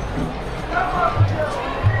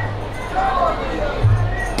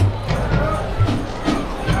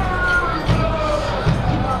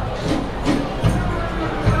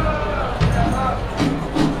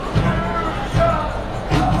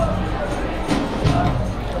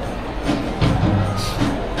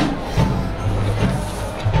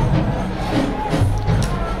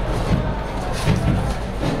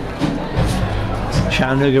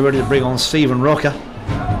 Chattanooga ready to bring on Stephen Rocker.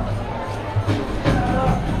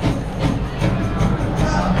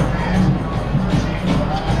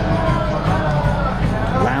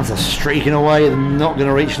 Atlanta streaking away, they're not going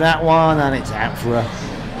to reach that one, and it's out for a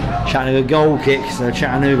Chattanooga goal kick. So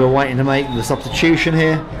Chattanooga waiting to make the substitution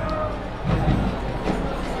here.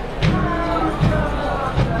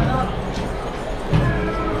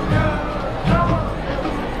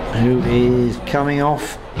 Who is coming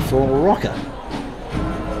off for Rocker?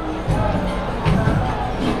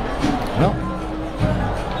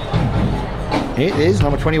 It is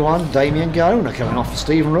number 21, Damien Gona, coming off for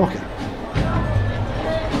Stephen Rocker.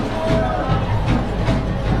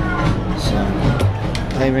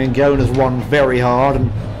 So Damien Gona's won very hard,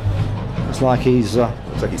 and it's like he's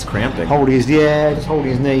looks like he's cramping. Holding his just holding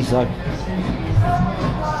his knee. So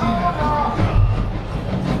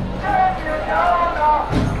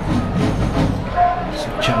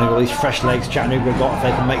Chattanooga, these fresh legs. Chattanooga got if they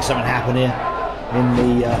can make something happen here in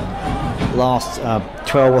the last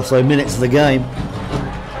 12 or so minutes of the game.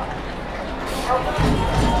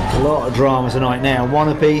 A lot of drama tonight now. One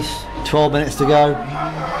apiece, 12 minutes to go.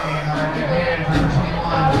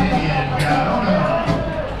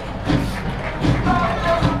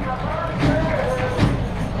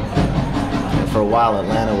 For a while,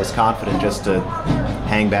 Atlanta was confident just to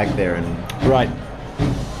hang back there and. Right.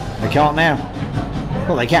 They can't now.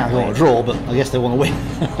 Well, they can't want to draw, but I guess they want to win.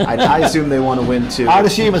 I assume they want to win too. I'd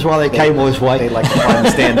assume as well they came all this way. They like to climb the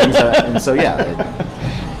standings, and so yeah.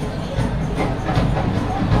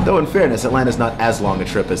 Though in fairness, Atlanta's not as long a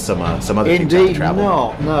trip as some other teams have to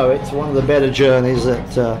travel. No, it's one of the better journeys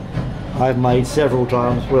that I've made several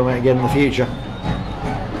times. We'll make again in the future.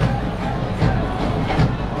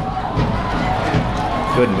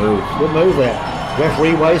 Good move. Good move there.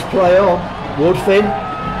 Referee waves play on. Woodfin.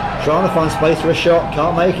 Trying to find space for a shot,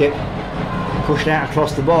 can't make it. Pushed out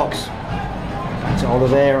across the box. Back to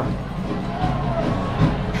Oliveira.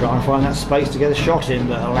 Trying to find that space to get a shot in,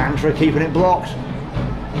 but Atlanta keeping it blocked.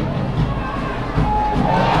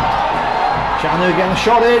 Chattanooga getting a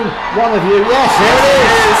shot in. One of you, yes, here it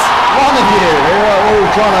is. One of you. They're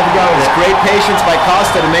all trying to have a go at it. Great patience by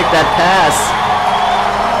Costa to make that pass.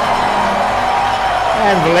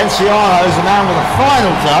 And Valenciano's the man with the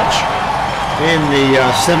final touch. In the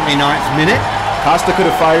 79th minute. Costa could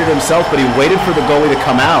have fired it himself, but he waited for the goalie to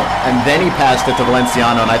come out, and then he passed it to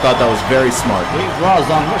Valenciano, and I thought that was very smart. It was.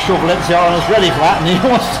 I'm not sure Valenciano's ready for that, and he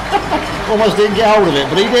almost didn't get hold of it,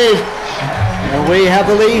 but he did. And we have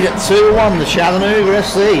the lead at 2-1, the Chattanooga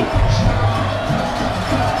FC.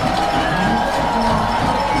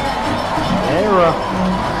 They're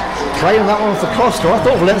trading that one for Costa. I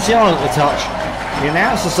thought Valenciano got the touch. The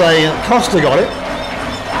announcer saying Costa got it.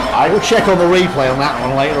 I will check on the replay on that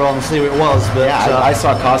one later on and see what it was. But yeah, I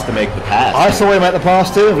saw Costa make the pass. I saw him make the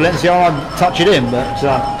pass too. Valenciano touch it in, but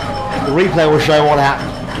the replay will show what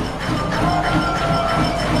happened.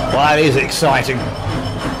 Well, that is exciting.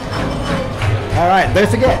 All right, don't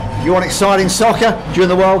forget, you want exciting soccer during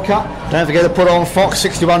the World Cup? Don't forget to put on Fox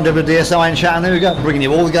 61 WDSI in Chattanooga, bringing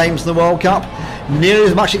you all the games in the World Cup. Nearly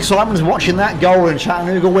as much excitement as watching that goal in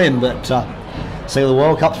Chattanooga win, but so the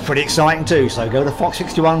World Cup's pretty exciting too. So go to Fox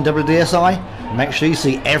 61 WDSI and make sure you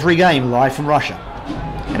see every game live from Russia.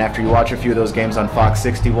 And after you watch a few of those games on Fox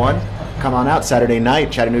 61, come on out Saturday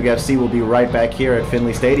night. Chattanooga FC will be right back here at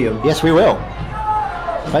Finley Stadium. Yes, we will.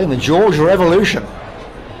 Playing the Georgia Revolution.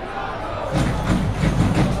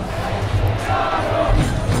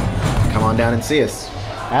 Come on down and see us.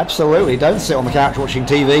 Absolutely. Don't sit on the couch watching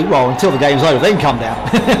TV. Well, until the game's over, then come down.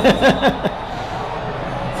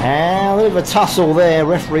 And a bit of a tussle there.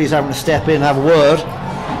 Referee's having to step in and have a word.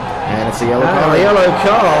 And it's a yellow card. A yellow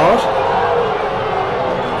card.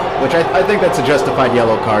 Which I think that's a justified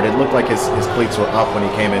yellow card. It looked like his cleats were up when he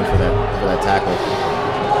came in for that tackle.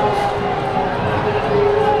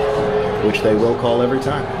 Which they will call every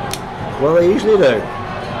time. Well, they usually do.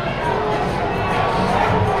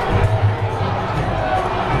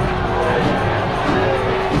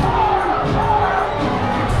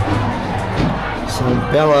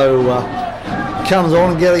 Bello comes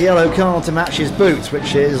on and get a yellow card to match his boots,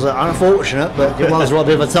 which is unfortunate, but it was a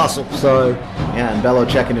bit of a tussle. So yeah, and Bello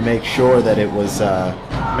checking to make sure that it was.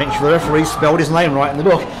 Make sure the referee spelled his name right in the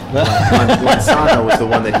book. Lanzano was the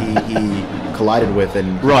one that he collided with,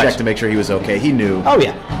 and checked to make sure he was okay. He knew. Oh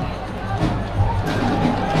yeah,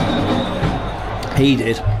 he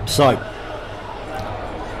did. So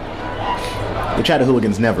the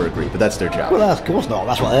Chatahooligans never agree, but that's their job. well, of course not.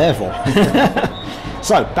 That's what they're there for.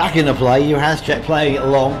 So back in the play, you has Chet playing it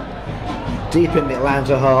along, deep in the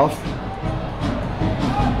Atlanta half.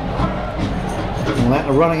 And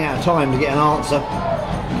they're running out of time to get an answer.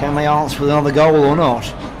 Can they answer with another goal or not?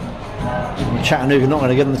 And Chattanooga not going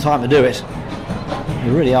to give them the time to do it. They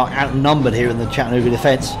really are outnumbered here in the Chattanooga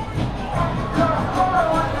defence.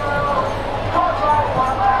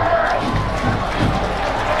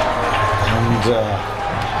 And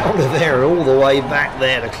Oliveira all the way back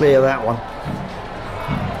there to clear that one.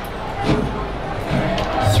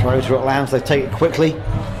 Throw to Atlanta, they take it quickly.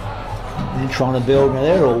 And trying to build, now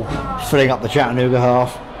they're all filling up the Chattanooga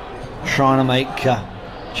half, trying to make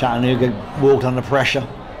Chattanooga walk under pressure.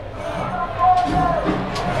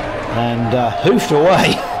 And hoofed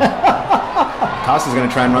away. Costa's going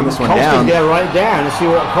to try and run this one Costa's down. Costa's going right down and see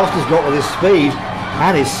what Costa's got with his speed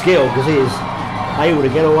and his skill, because he is able to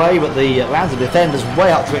get away, but the Atlanta defender's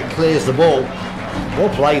way up to it and clears the ball. Well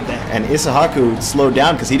played there. And Isahaku slowed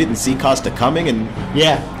down because he didn't see Costa coming, and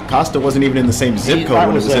Costa wasn't even in the same zip code when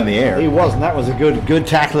it was in the air. He wasn't. That was a good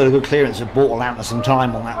tackle and a good clearance that bought Atlanta some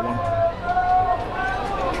time on that one.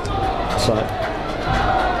 So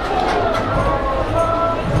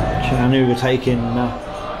Chattanooga taking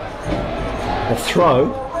a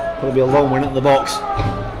throw. Probably a long one at the box.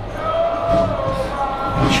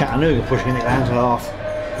 Chattanooga pushing the Atlanta half.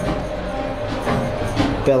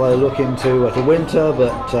 Bello looking to Winter,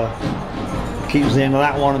 but keeps the end of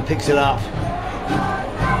that one and picks it up.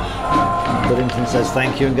 Livingston says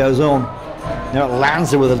thank you and goes on. Now it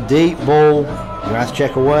lands it with a deep ball.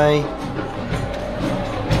 Check away.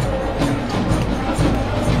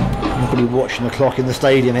 Nobody watching the clock in the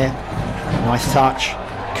stadium here. Nice touch.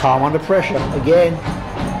 Calm under pressure again.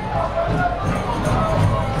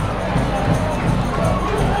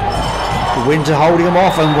 Winter holding him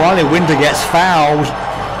off, and finally Winter gets fouled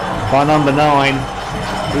by number 9,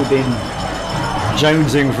 who'd been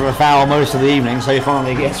jonesing for a foul most of the evening, so he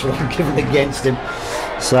finally gets one given against him.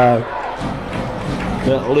 So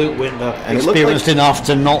Luke Winter experienced enough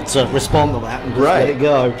to not respond to that and just let it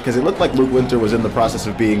go. Because it looked like Luke Winter was in the process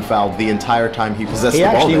of being fouled the entire time he possessed the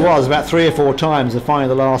ball. He actually was, about 3 or 4 times, and finally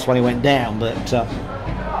the last one he went down, but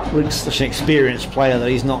Luke's such an experienced player that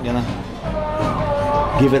he's not going to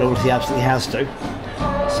give it all he absolutely has to.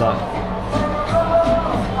 So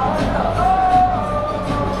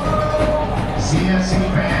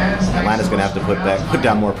Atlanta's going to have to put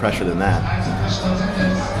down more pressure than that.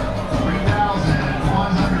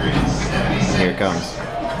 Here it comes.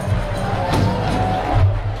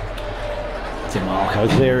 DeMarco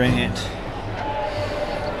clearing it.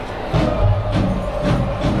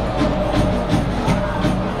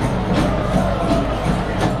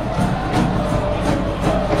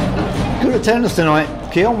 Good attendance tonight,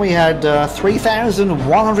 Keon. We had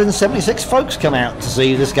 3,176 folks come out to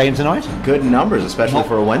see this game tonight. Good numbers, especially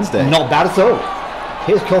for a Wednesday. Not bad at all.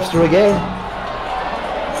 Here's Costa again.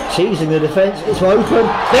 Teasing the defence. It's open.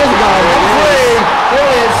 There's a goal. There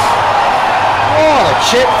it is. Oh, a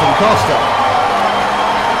chip from Costa.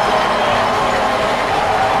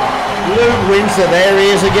 Luke Winter, there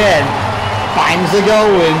he is again. Bangs the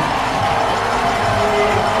goal in.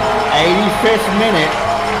 85th minute.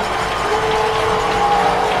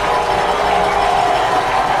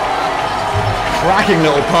 Cracking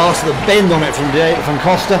little pass, the bend on it from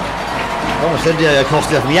Costa. I almost said Diego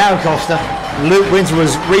Costa, from Yao Costa. Luke Winter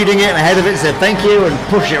was reading it and ahead of it, said thank you and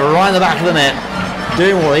pushed it right in the back of the net.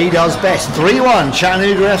 Doing what he does best. 3-1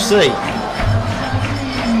 Chattanooga FC.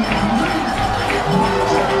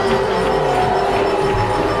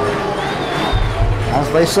 As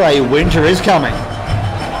they say, winter is coming.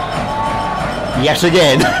 Yet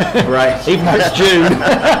again. Right. Even though it's June.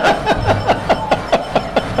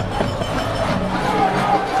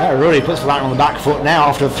 That really puts Atlanta on the back foot now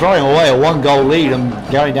after throwing away a 1-goal lead and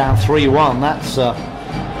going down 3-1. That's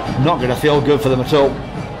not going to feel good for them at all.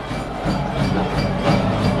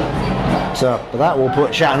 But that will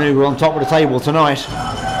put Chattanooga on top of the table tonight,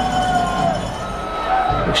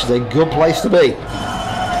 which is a good place to be.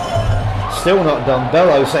 Still not done.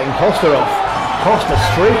 Bello setting Costa off. Costa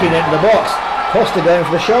streaking into the box. Costa going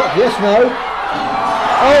for the shot. Yes, no.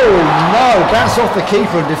 Oh no, bounced off the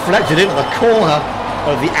keeper and deflected into the corner.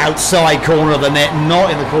 of the outside corner of the net, not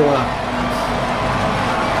in the corner.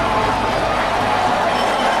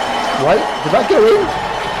 Wait, did that go in?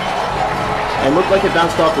 It looked like it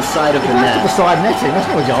bounced off the side of the net. The side netting, that's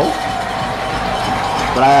not a goal.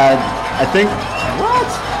 But I think... What?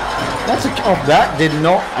 That's a... Oh, that did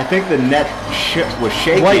not... I think the net was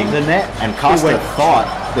shaking. Wait, the net... And Costa thought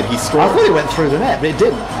that he scored. I thought it went through the net, but it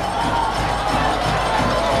didn't.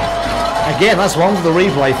 Again, that's one for the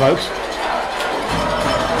replay, folks.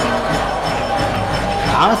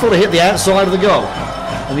 I thought it hit the outside of the goal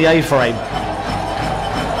and the A-frame.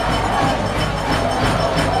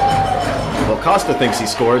 Well, Costa thinks he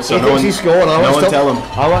scored, so he thinks he scored. No one tell him.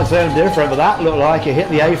 I won't say him different, but that looked like it hit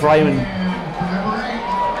the A-frame and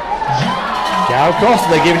Cal Costa,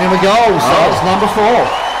 they're giving him a goal, so it's number 4.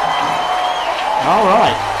 All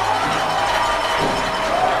right.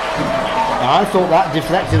 I thought that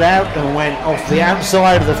deflected out and went off the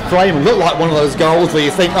outside of the frame and looked like one of those goals where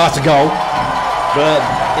you think, oh, that's a goal, but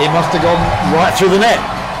it must have gone right through the net.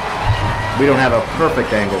 We don't have a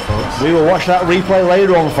perfect angle, folks. We will watch that replay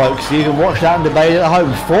later on, folks. You can watch that and debate it at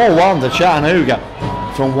home. 4-1 to Chattanooga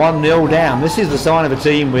from 1-0 down. This is the sign of a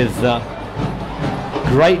team with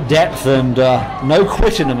great depth and no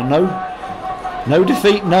quit in them and no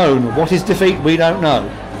defeat known. What is defeat? We don't know.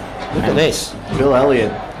 Look at this. Bill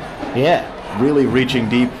Elliott. Yeah. Really reaching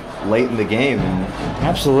deep late in the game.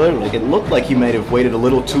 Absolutely. It looked like he might have waited a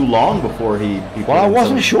little too long before he well, I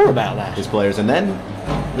wasn't sure about that. His players. And then,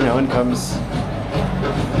 you know, in comes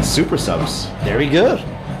super subs. Very good.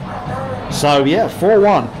 So, yeah,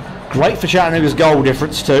 4-1. Great for Chattanooga's goal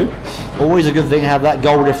difference, too. Always a good thing to have that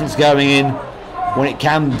goal difference going in when it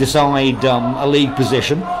can decide a league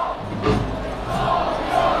position.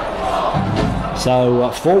 So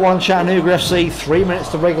 4-1 Chattanooga FC, 3 minutes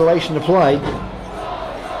to regulation to play.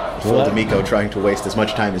 Phil D'Amico trying to waste as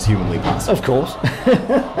much time as humanly possible. Of course.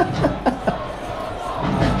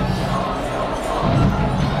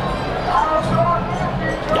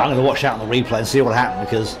 I'm going to watch out on the replay and see what happened,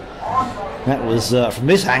 because that was, from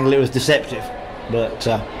this angle, it was deceptive. But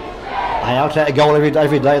I'll take a goal every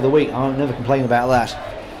day of the week. I'll never complain about that.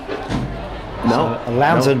 No. So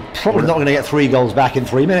Atlanta probably not going to get 3 goals back in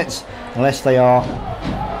 3 minutes. Unless they are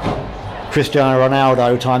Cristiano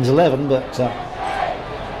Ronaldo times 11, but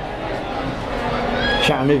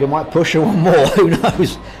Chattanooga might push her one more. Who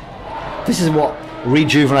knows? This is what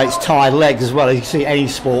rejuvenates tired legs as well. As you see any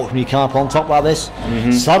sport, when you come up on top like this,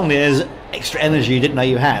 suddenly there's extra energy you didn't know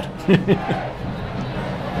you had.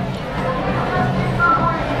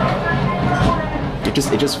 It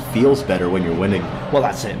just feels better when you're winning. Well,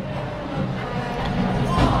 that's it.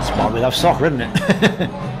 That's why we love soccer, isn't it?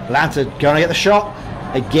 Atlanta going to get the shot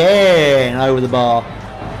again over the bar.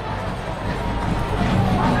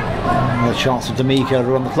 Another chance for D'Amico to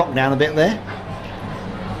run the clock down a bit there.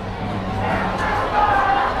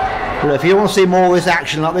 But if you want to see more of this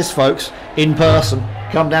action like this, folks, in person,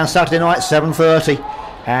 come down Saturday night 7:30,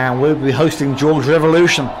 and we'll be hosting Georgia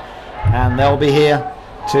Revolution, and they'll be here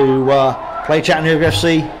to play Chattanooga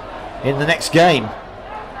FC in the next game.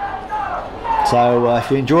 So if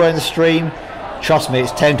you're enjoying the stream, trust me,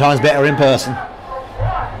 it's 10 times better in person.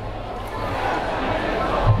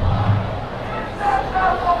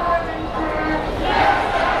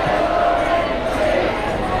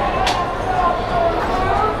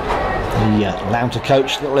 The Atlanta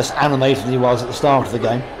coach, a little less animated than he was at the start of the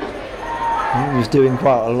game. He was doing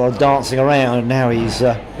quite a lot of dancing around, and now he's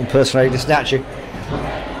impersonating the statue.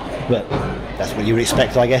 But that's what you would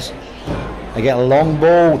expect, I guess. They get a long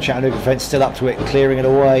ball, Chattanooga defence still up to it, clearing it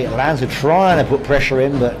away. Atlanta trying to put pressure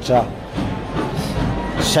in, but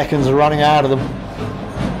seconds are running out of them.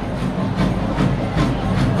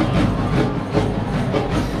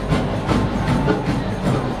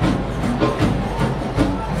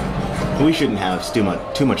 We shouldn't have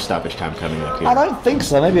too much stoppage time coming up here. I don't think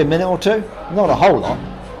so, maybe a minute or two. Not a whole lot.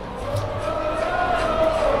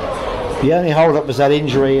 The only hold up was that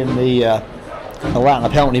injury in the Atlanta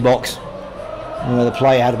penalty box, where the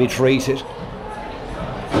player had to be treated.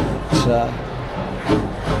 But,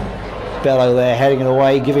 Bello there heading it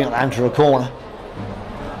away, giving Atlanta a corner.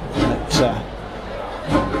 But,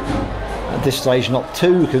 at this stage, not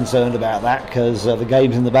too concerned about that, because the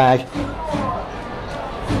game's in the bag.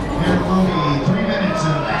 There will be 3 minutes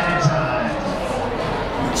of added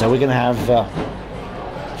time. So we're going to have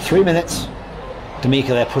 3 minutes.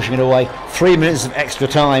 D'Amico there pushing it away. 3 minutes of extra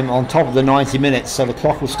time on top of the 90 minutes, so the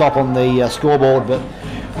clock will stop on the scoreboard, but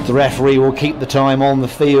the referee will keep the time on the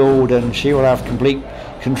field, and she will have complete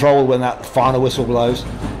control when that final whistle blows.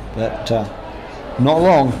 But not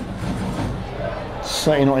long.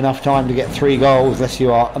 Certainly not enough time to get 3 goals unless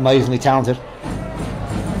you are amazingly talented.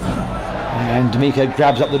 And D'Amico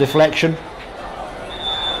grabs up the deflection.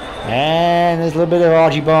 And there's a little bit of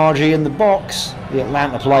argy-bargy in the box. The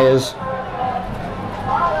Atlanta players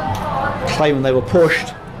claiming they were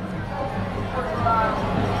pushed.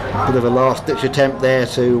 Bit of a last-ditch attempt there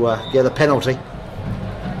to get a penalty.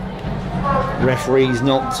 Referee's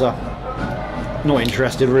not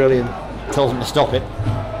interested really, and tells him to stop it.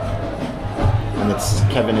 And it's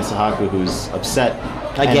Kevin Isahaku who's upset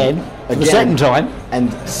again, for the second time.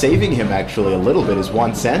 And saving him actually a little bit is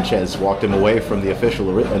Juan Sanchez walked him away from the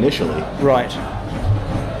official initially. Right.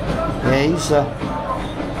 Yeah, he's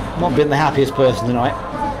not been the happiest person tonight.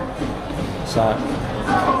 So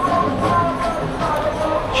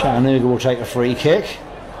Chattanooga will take a free kick.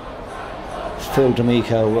 Phil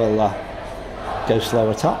D'Amico will go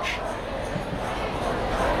slower touch.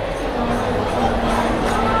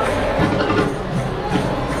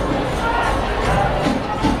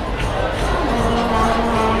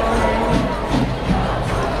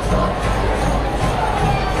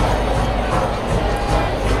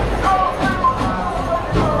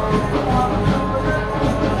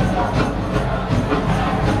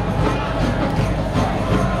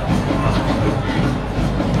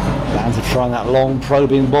 Trying that long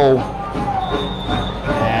probing ball,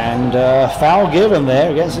 and foul given there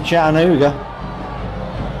against the Chattanooga.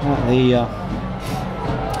 The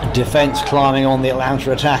defence climbing on the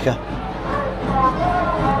Atlanta attacker.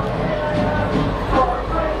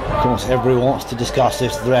 Of course, everybody wants to discuss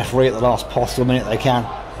this with the referee at the last possible minute they can.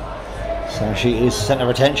 So she is centre of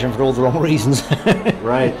attention for all the wrong reasons.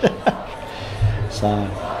 Right. So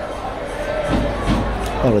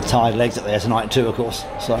a lot of tired legs up there tonight too, of course.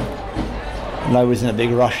 So nobody's in a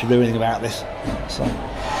big rush to do anything about this. So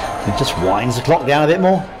it just winds the clock down a bit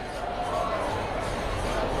more.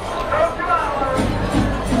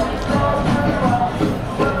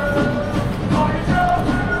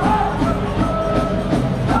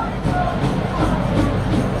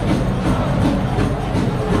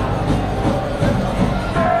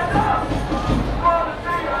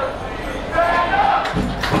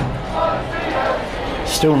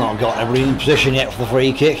 Still not got everybody in position yet for the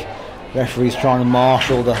free kick. Referee's trying to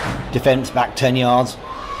marshal the defence back 10 yards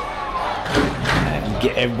and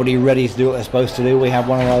get everybody ready to do what they're supposed to do. We have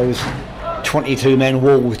one of those 22-men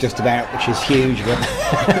walls just about, which is huge. But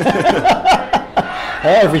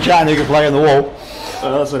every Chattanooga player on the wall.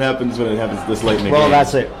 Well, that's what happens when it happens this late in the game. Well,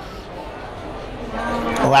 that's it.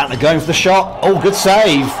 Atlanta going for the shot. Oh, good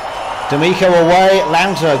save. D'Amico away.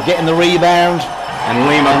 Atlanta getting the rebound. And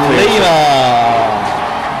Lima.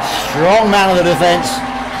 Strong man of the defence.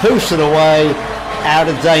 Poofs it away, out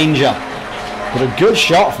of danger. But a good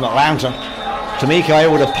shot from Atlanta. D'Amico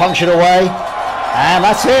able to punch it away. And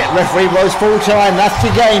that's it. Referee blows full time. That's the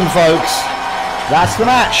game, folks. That's the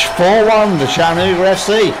match. 4-1 to Chattanooga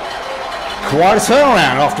FC. Quite a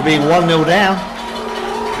turnaround after being 1-0 down.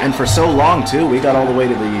 And for so long, too. We got all the way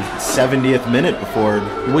to the 70th minute before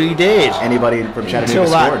we did. Anybody from Chattanooga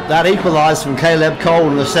scored. That equalised from Caleb Cole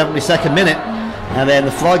in the 72nd minute. And then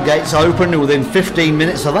the floodgates opened, and within 15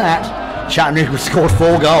 minutes of that, Chattanooga scored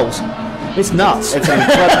 4 goals. It's nuts. It's an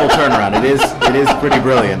incredible turnaround. It is pretty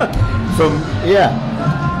brilliant. From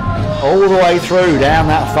all the way through down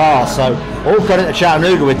that far. So all credit to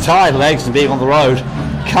Chattanooga with tired legs and being on the road.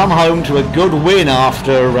 Come home to a good win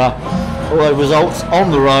after all those results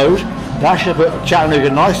on the road. That should put Chattanooga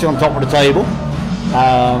nicely on top of the table.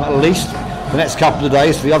 At least the next couple of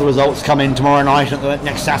days. The other results come in tomorrow night and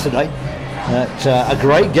next Saturday. A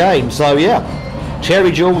great game. So yeah,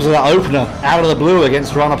 Cherry Jewels of that opener out of the blue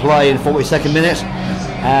against run of play in 42nd minute,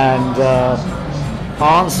 and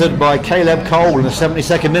answered by Caleb Cole in the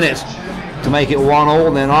 72nd minute to make it 1-1.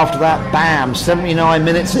 And then after that, bam, 79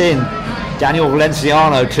 minutes in, Daniel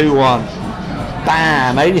Valenciano 2-1.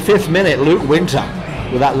 Bam, 85th minute, Luke Winter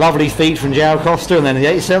with that lovely feed from João Costa, and then in the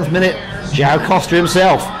 87th minute, João Costa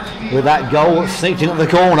himself with that goal that sneaked in at the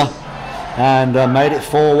corner and made it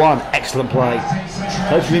 4-1. Excellent play.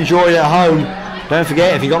 Hope you enjoyed it at home. Don't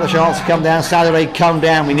forget, if you got the chance to come down Saturday, come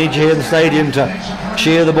down. We need you here in the stadium to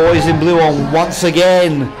cheer the boys in blue on once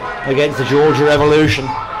again against the Georgia Revolution.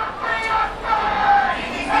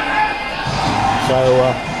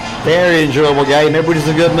 So very enjoyable game. Everybody's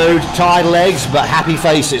in a good mood. Tired legs but happy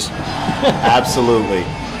faces. Absolutely.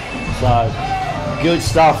 So good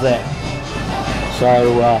stuff there.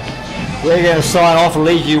 So we're going to sign off and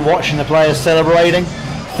leave you watching the players celebrating.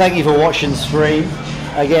 Thank you for watching the stream.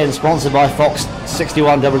 Again, sponsored by Fox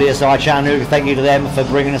 61 WSI Chattanooga. Thank you to them for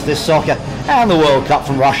bringing us this soccer and the World Cup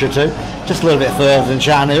from Russia too. Just a little bit further than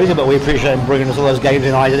Chattanooga, but we appreciate them bringing us all those games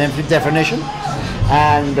in high definition.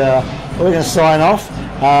 And we're going to sign off.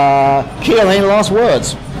 Keelan, any last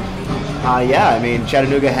words? Yeah, I mean,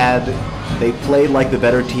 Chattanooga they played like the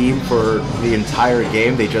better team for the entire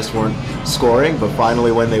game. They just weren't scoring, but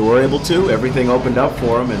finally when they were able to, everything opened up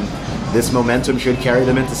for them, and this momentum should carry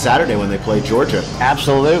them into Saturday when they play Georgia.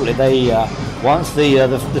 Absolutely. They once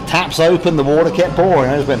the taps opened, the water kept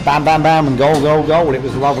pouring. It just went bam, bam, bam, and goal, goal, goal. It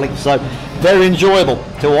was lovely. So very enjoyable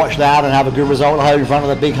to watch that and have a good result at home in front of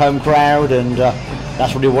the big home crowd, and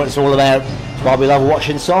that's really what it's all about. It's why we love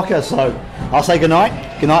watching soccer. So I'll say good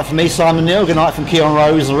night. Good night from me, Simon Neal. Good night from Keon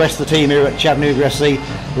Rose and the rest of the team here at Chattanooga FC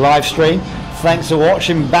live stream. Thanks for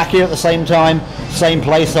watching. Back here at the same time, same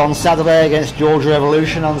place on Saturday against Georgia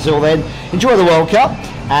Revolution. Until then, enjoy the World Cup,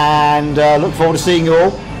 and look forward to seeing you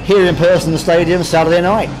all here in person in the stadium Saturday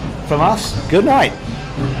night. From us, good night.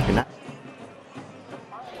 Good night.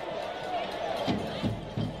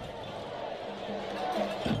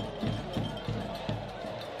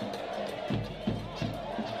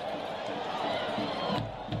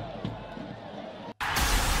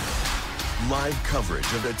 Live coverage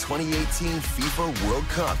of the 2018 FIFA World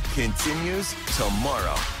Cup continues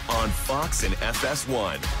tomorrow on Fox and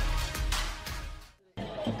FS1.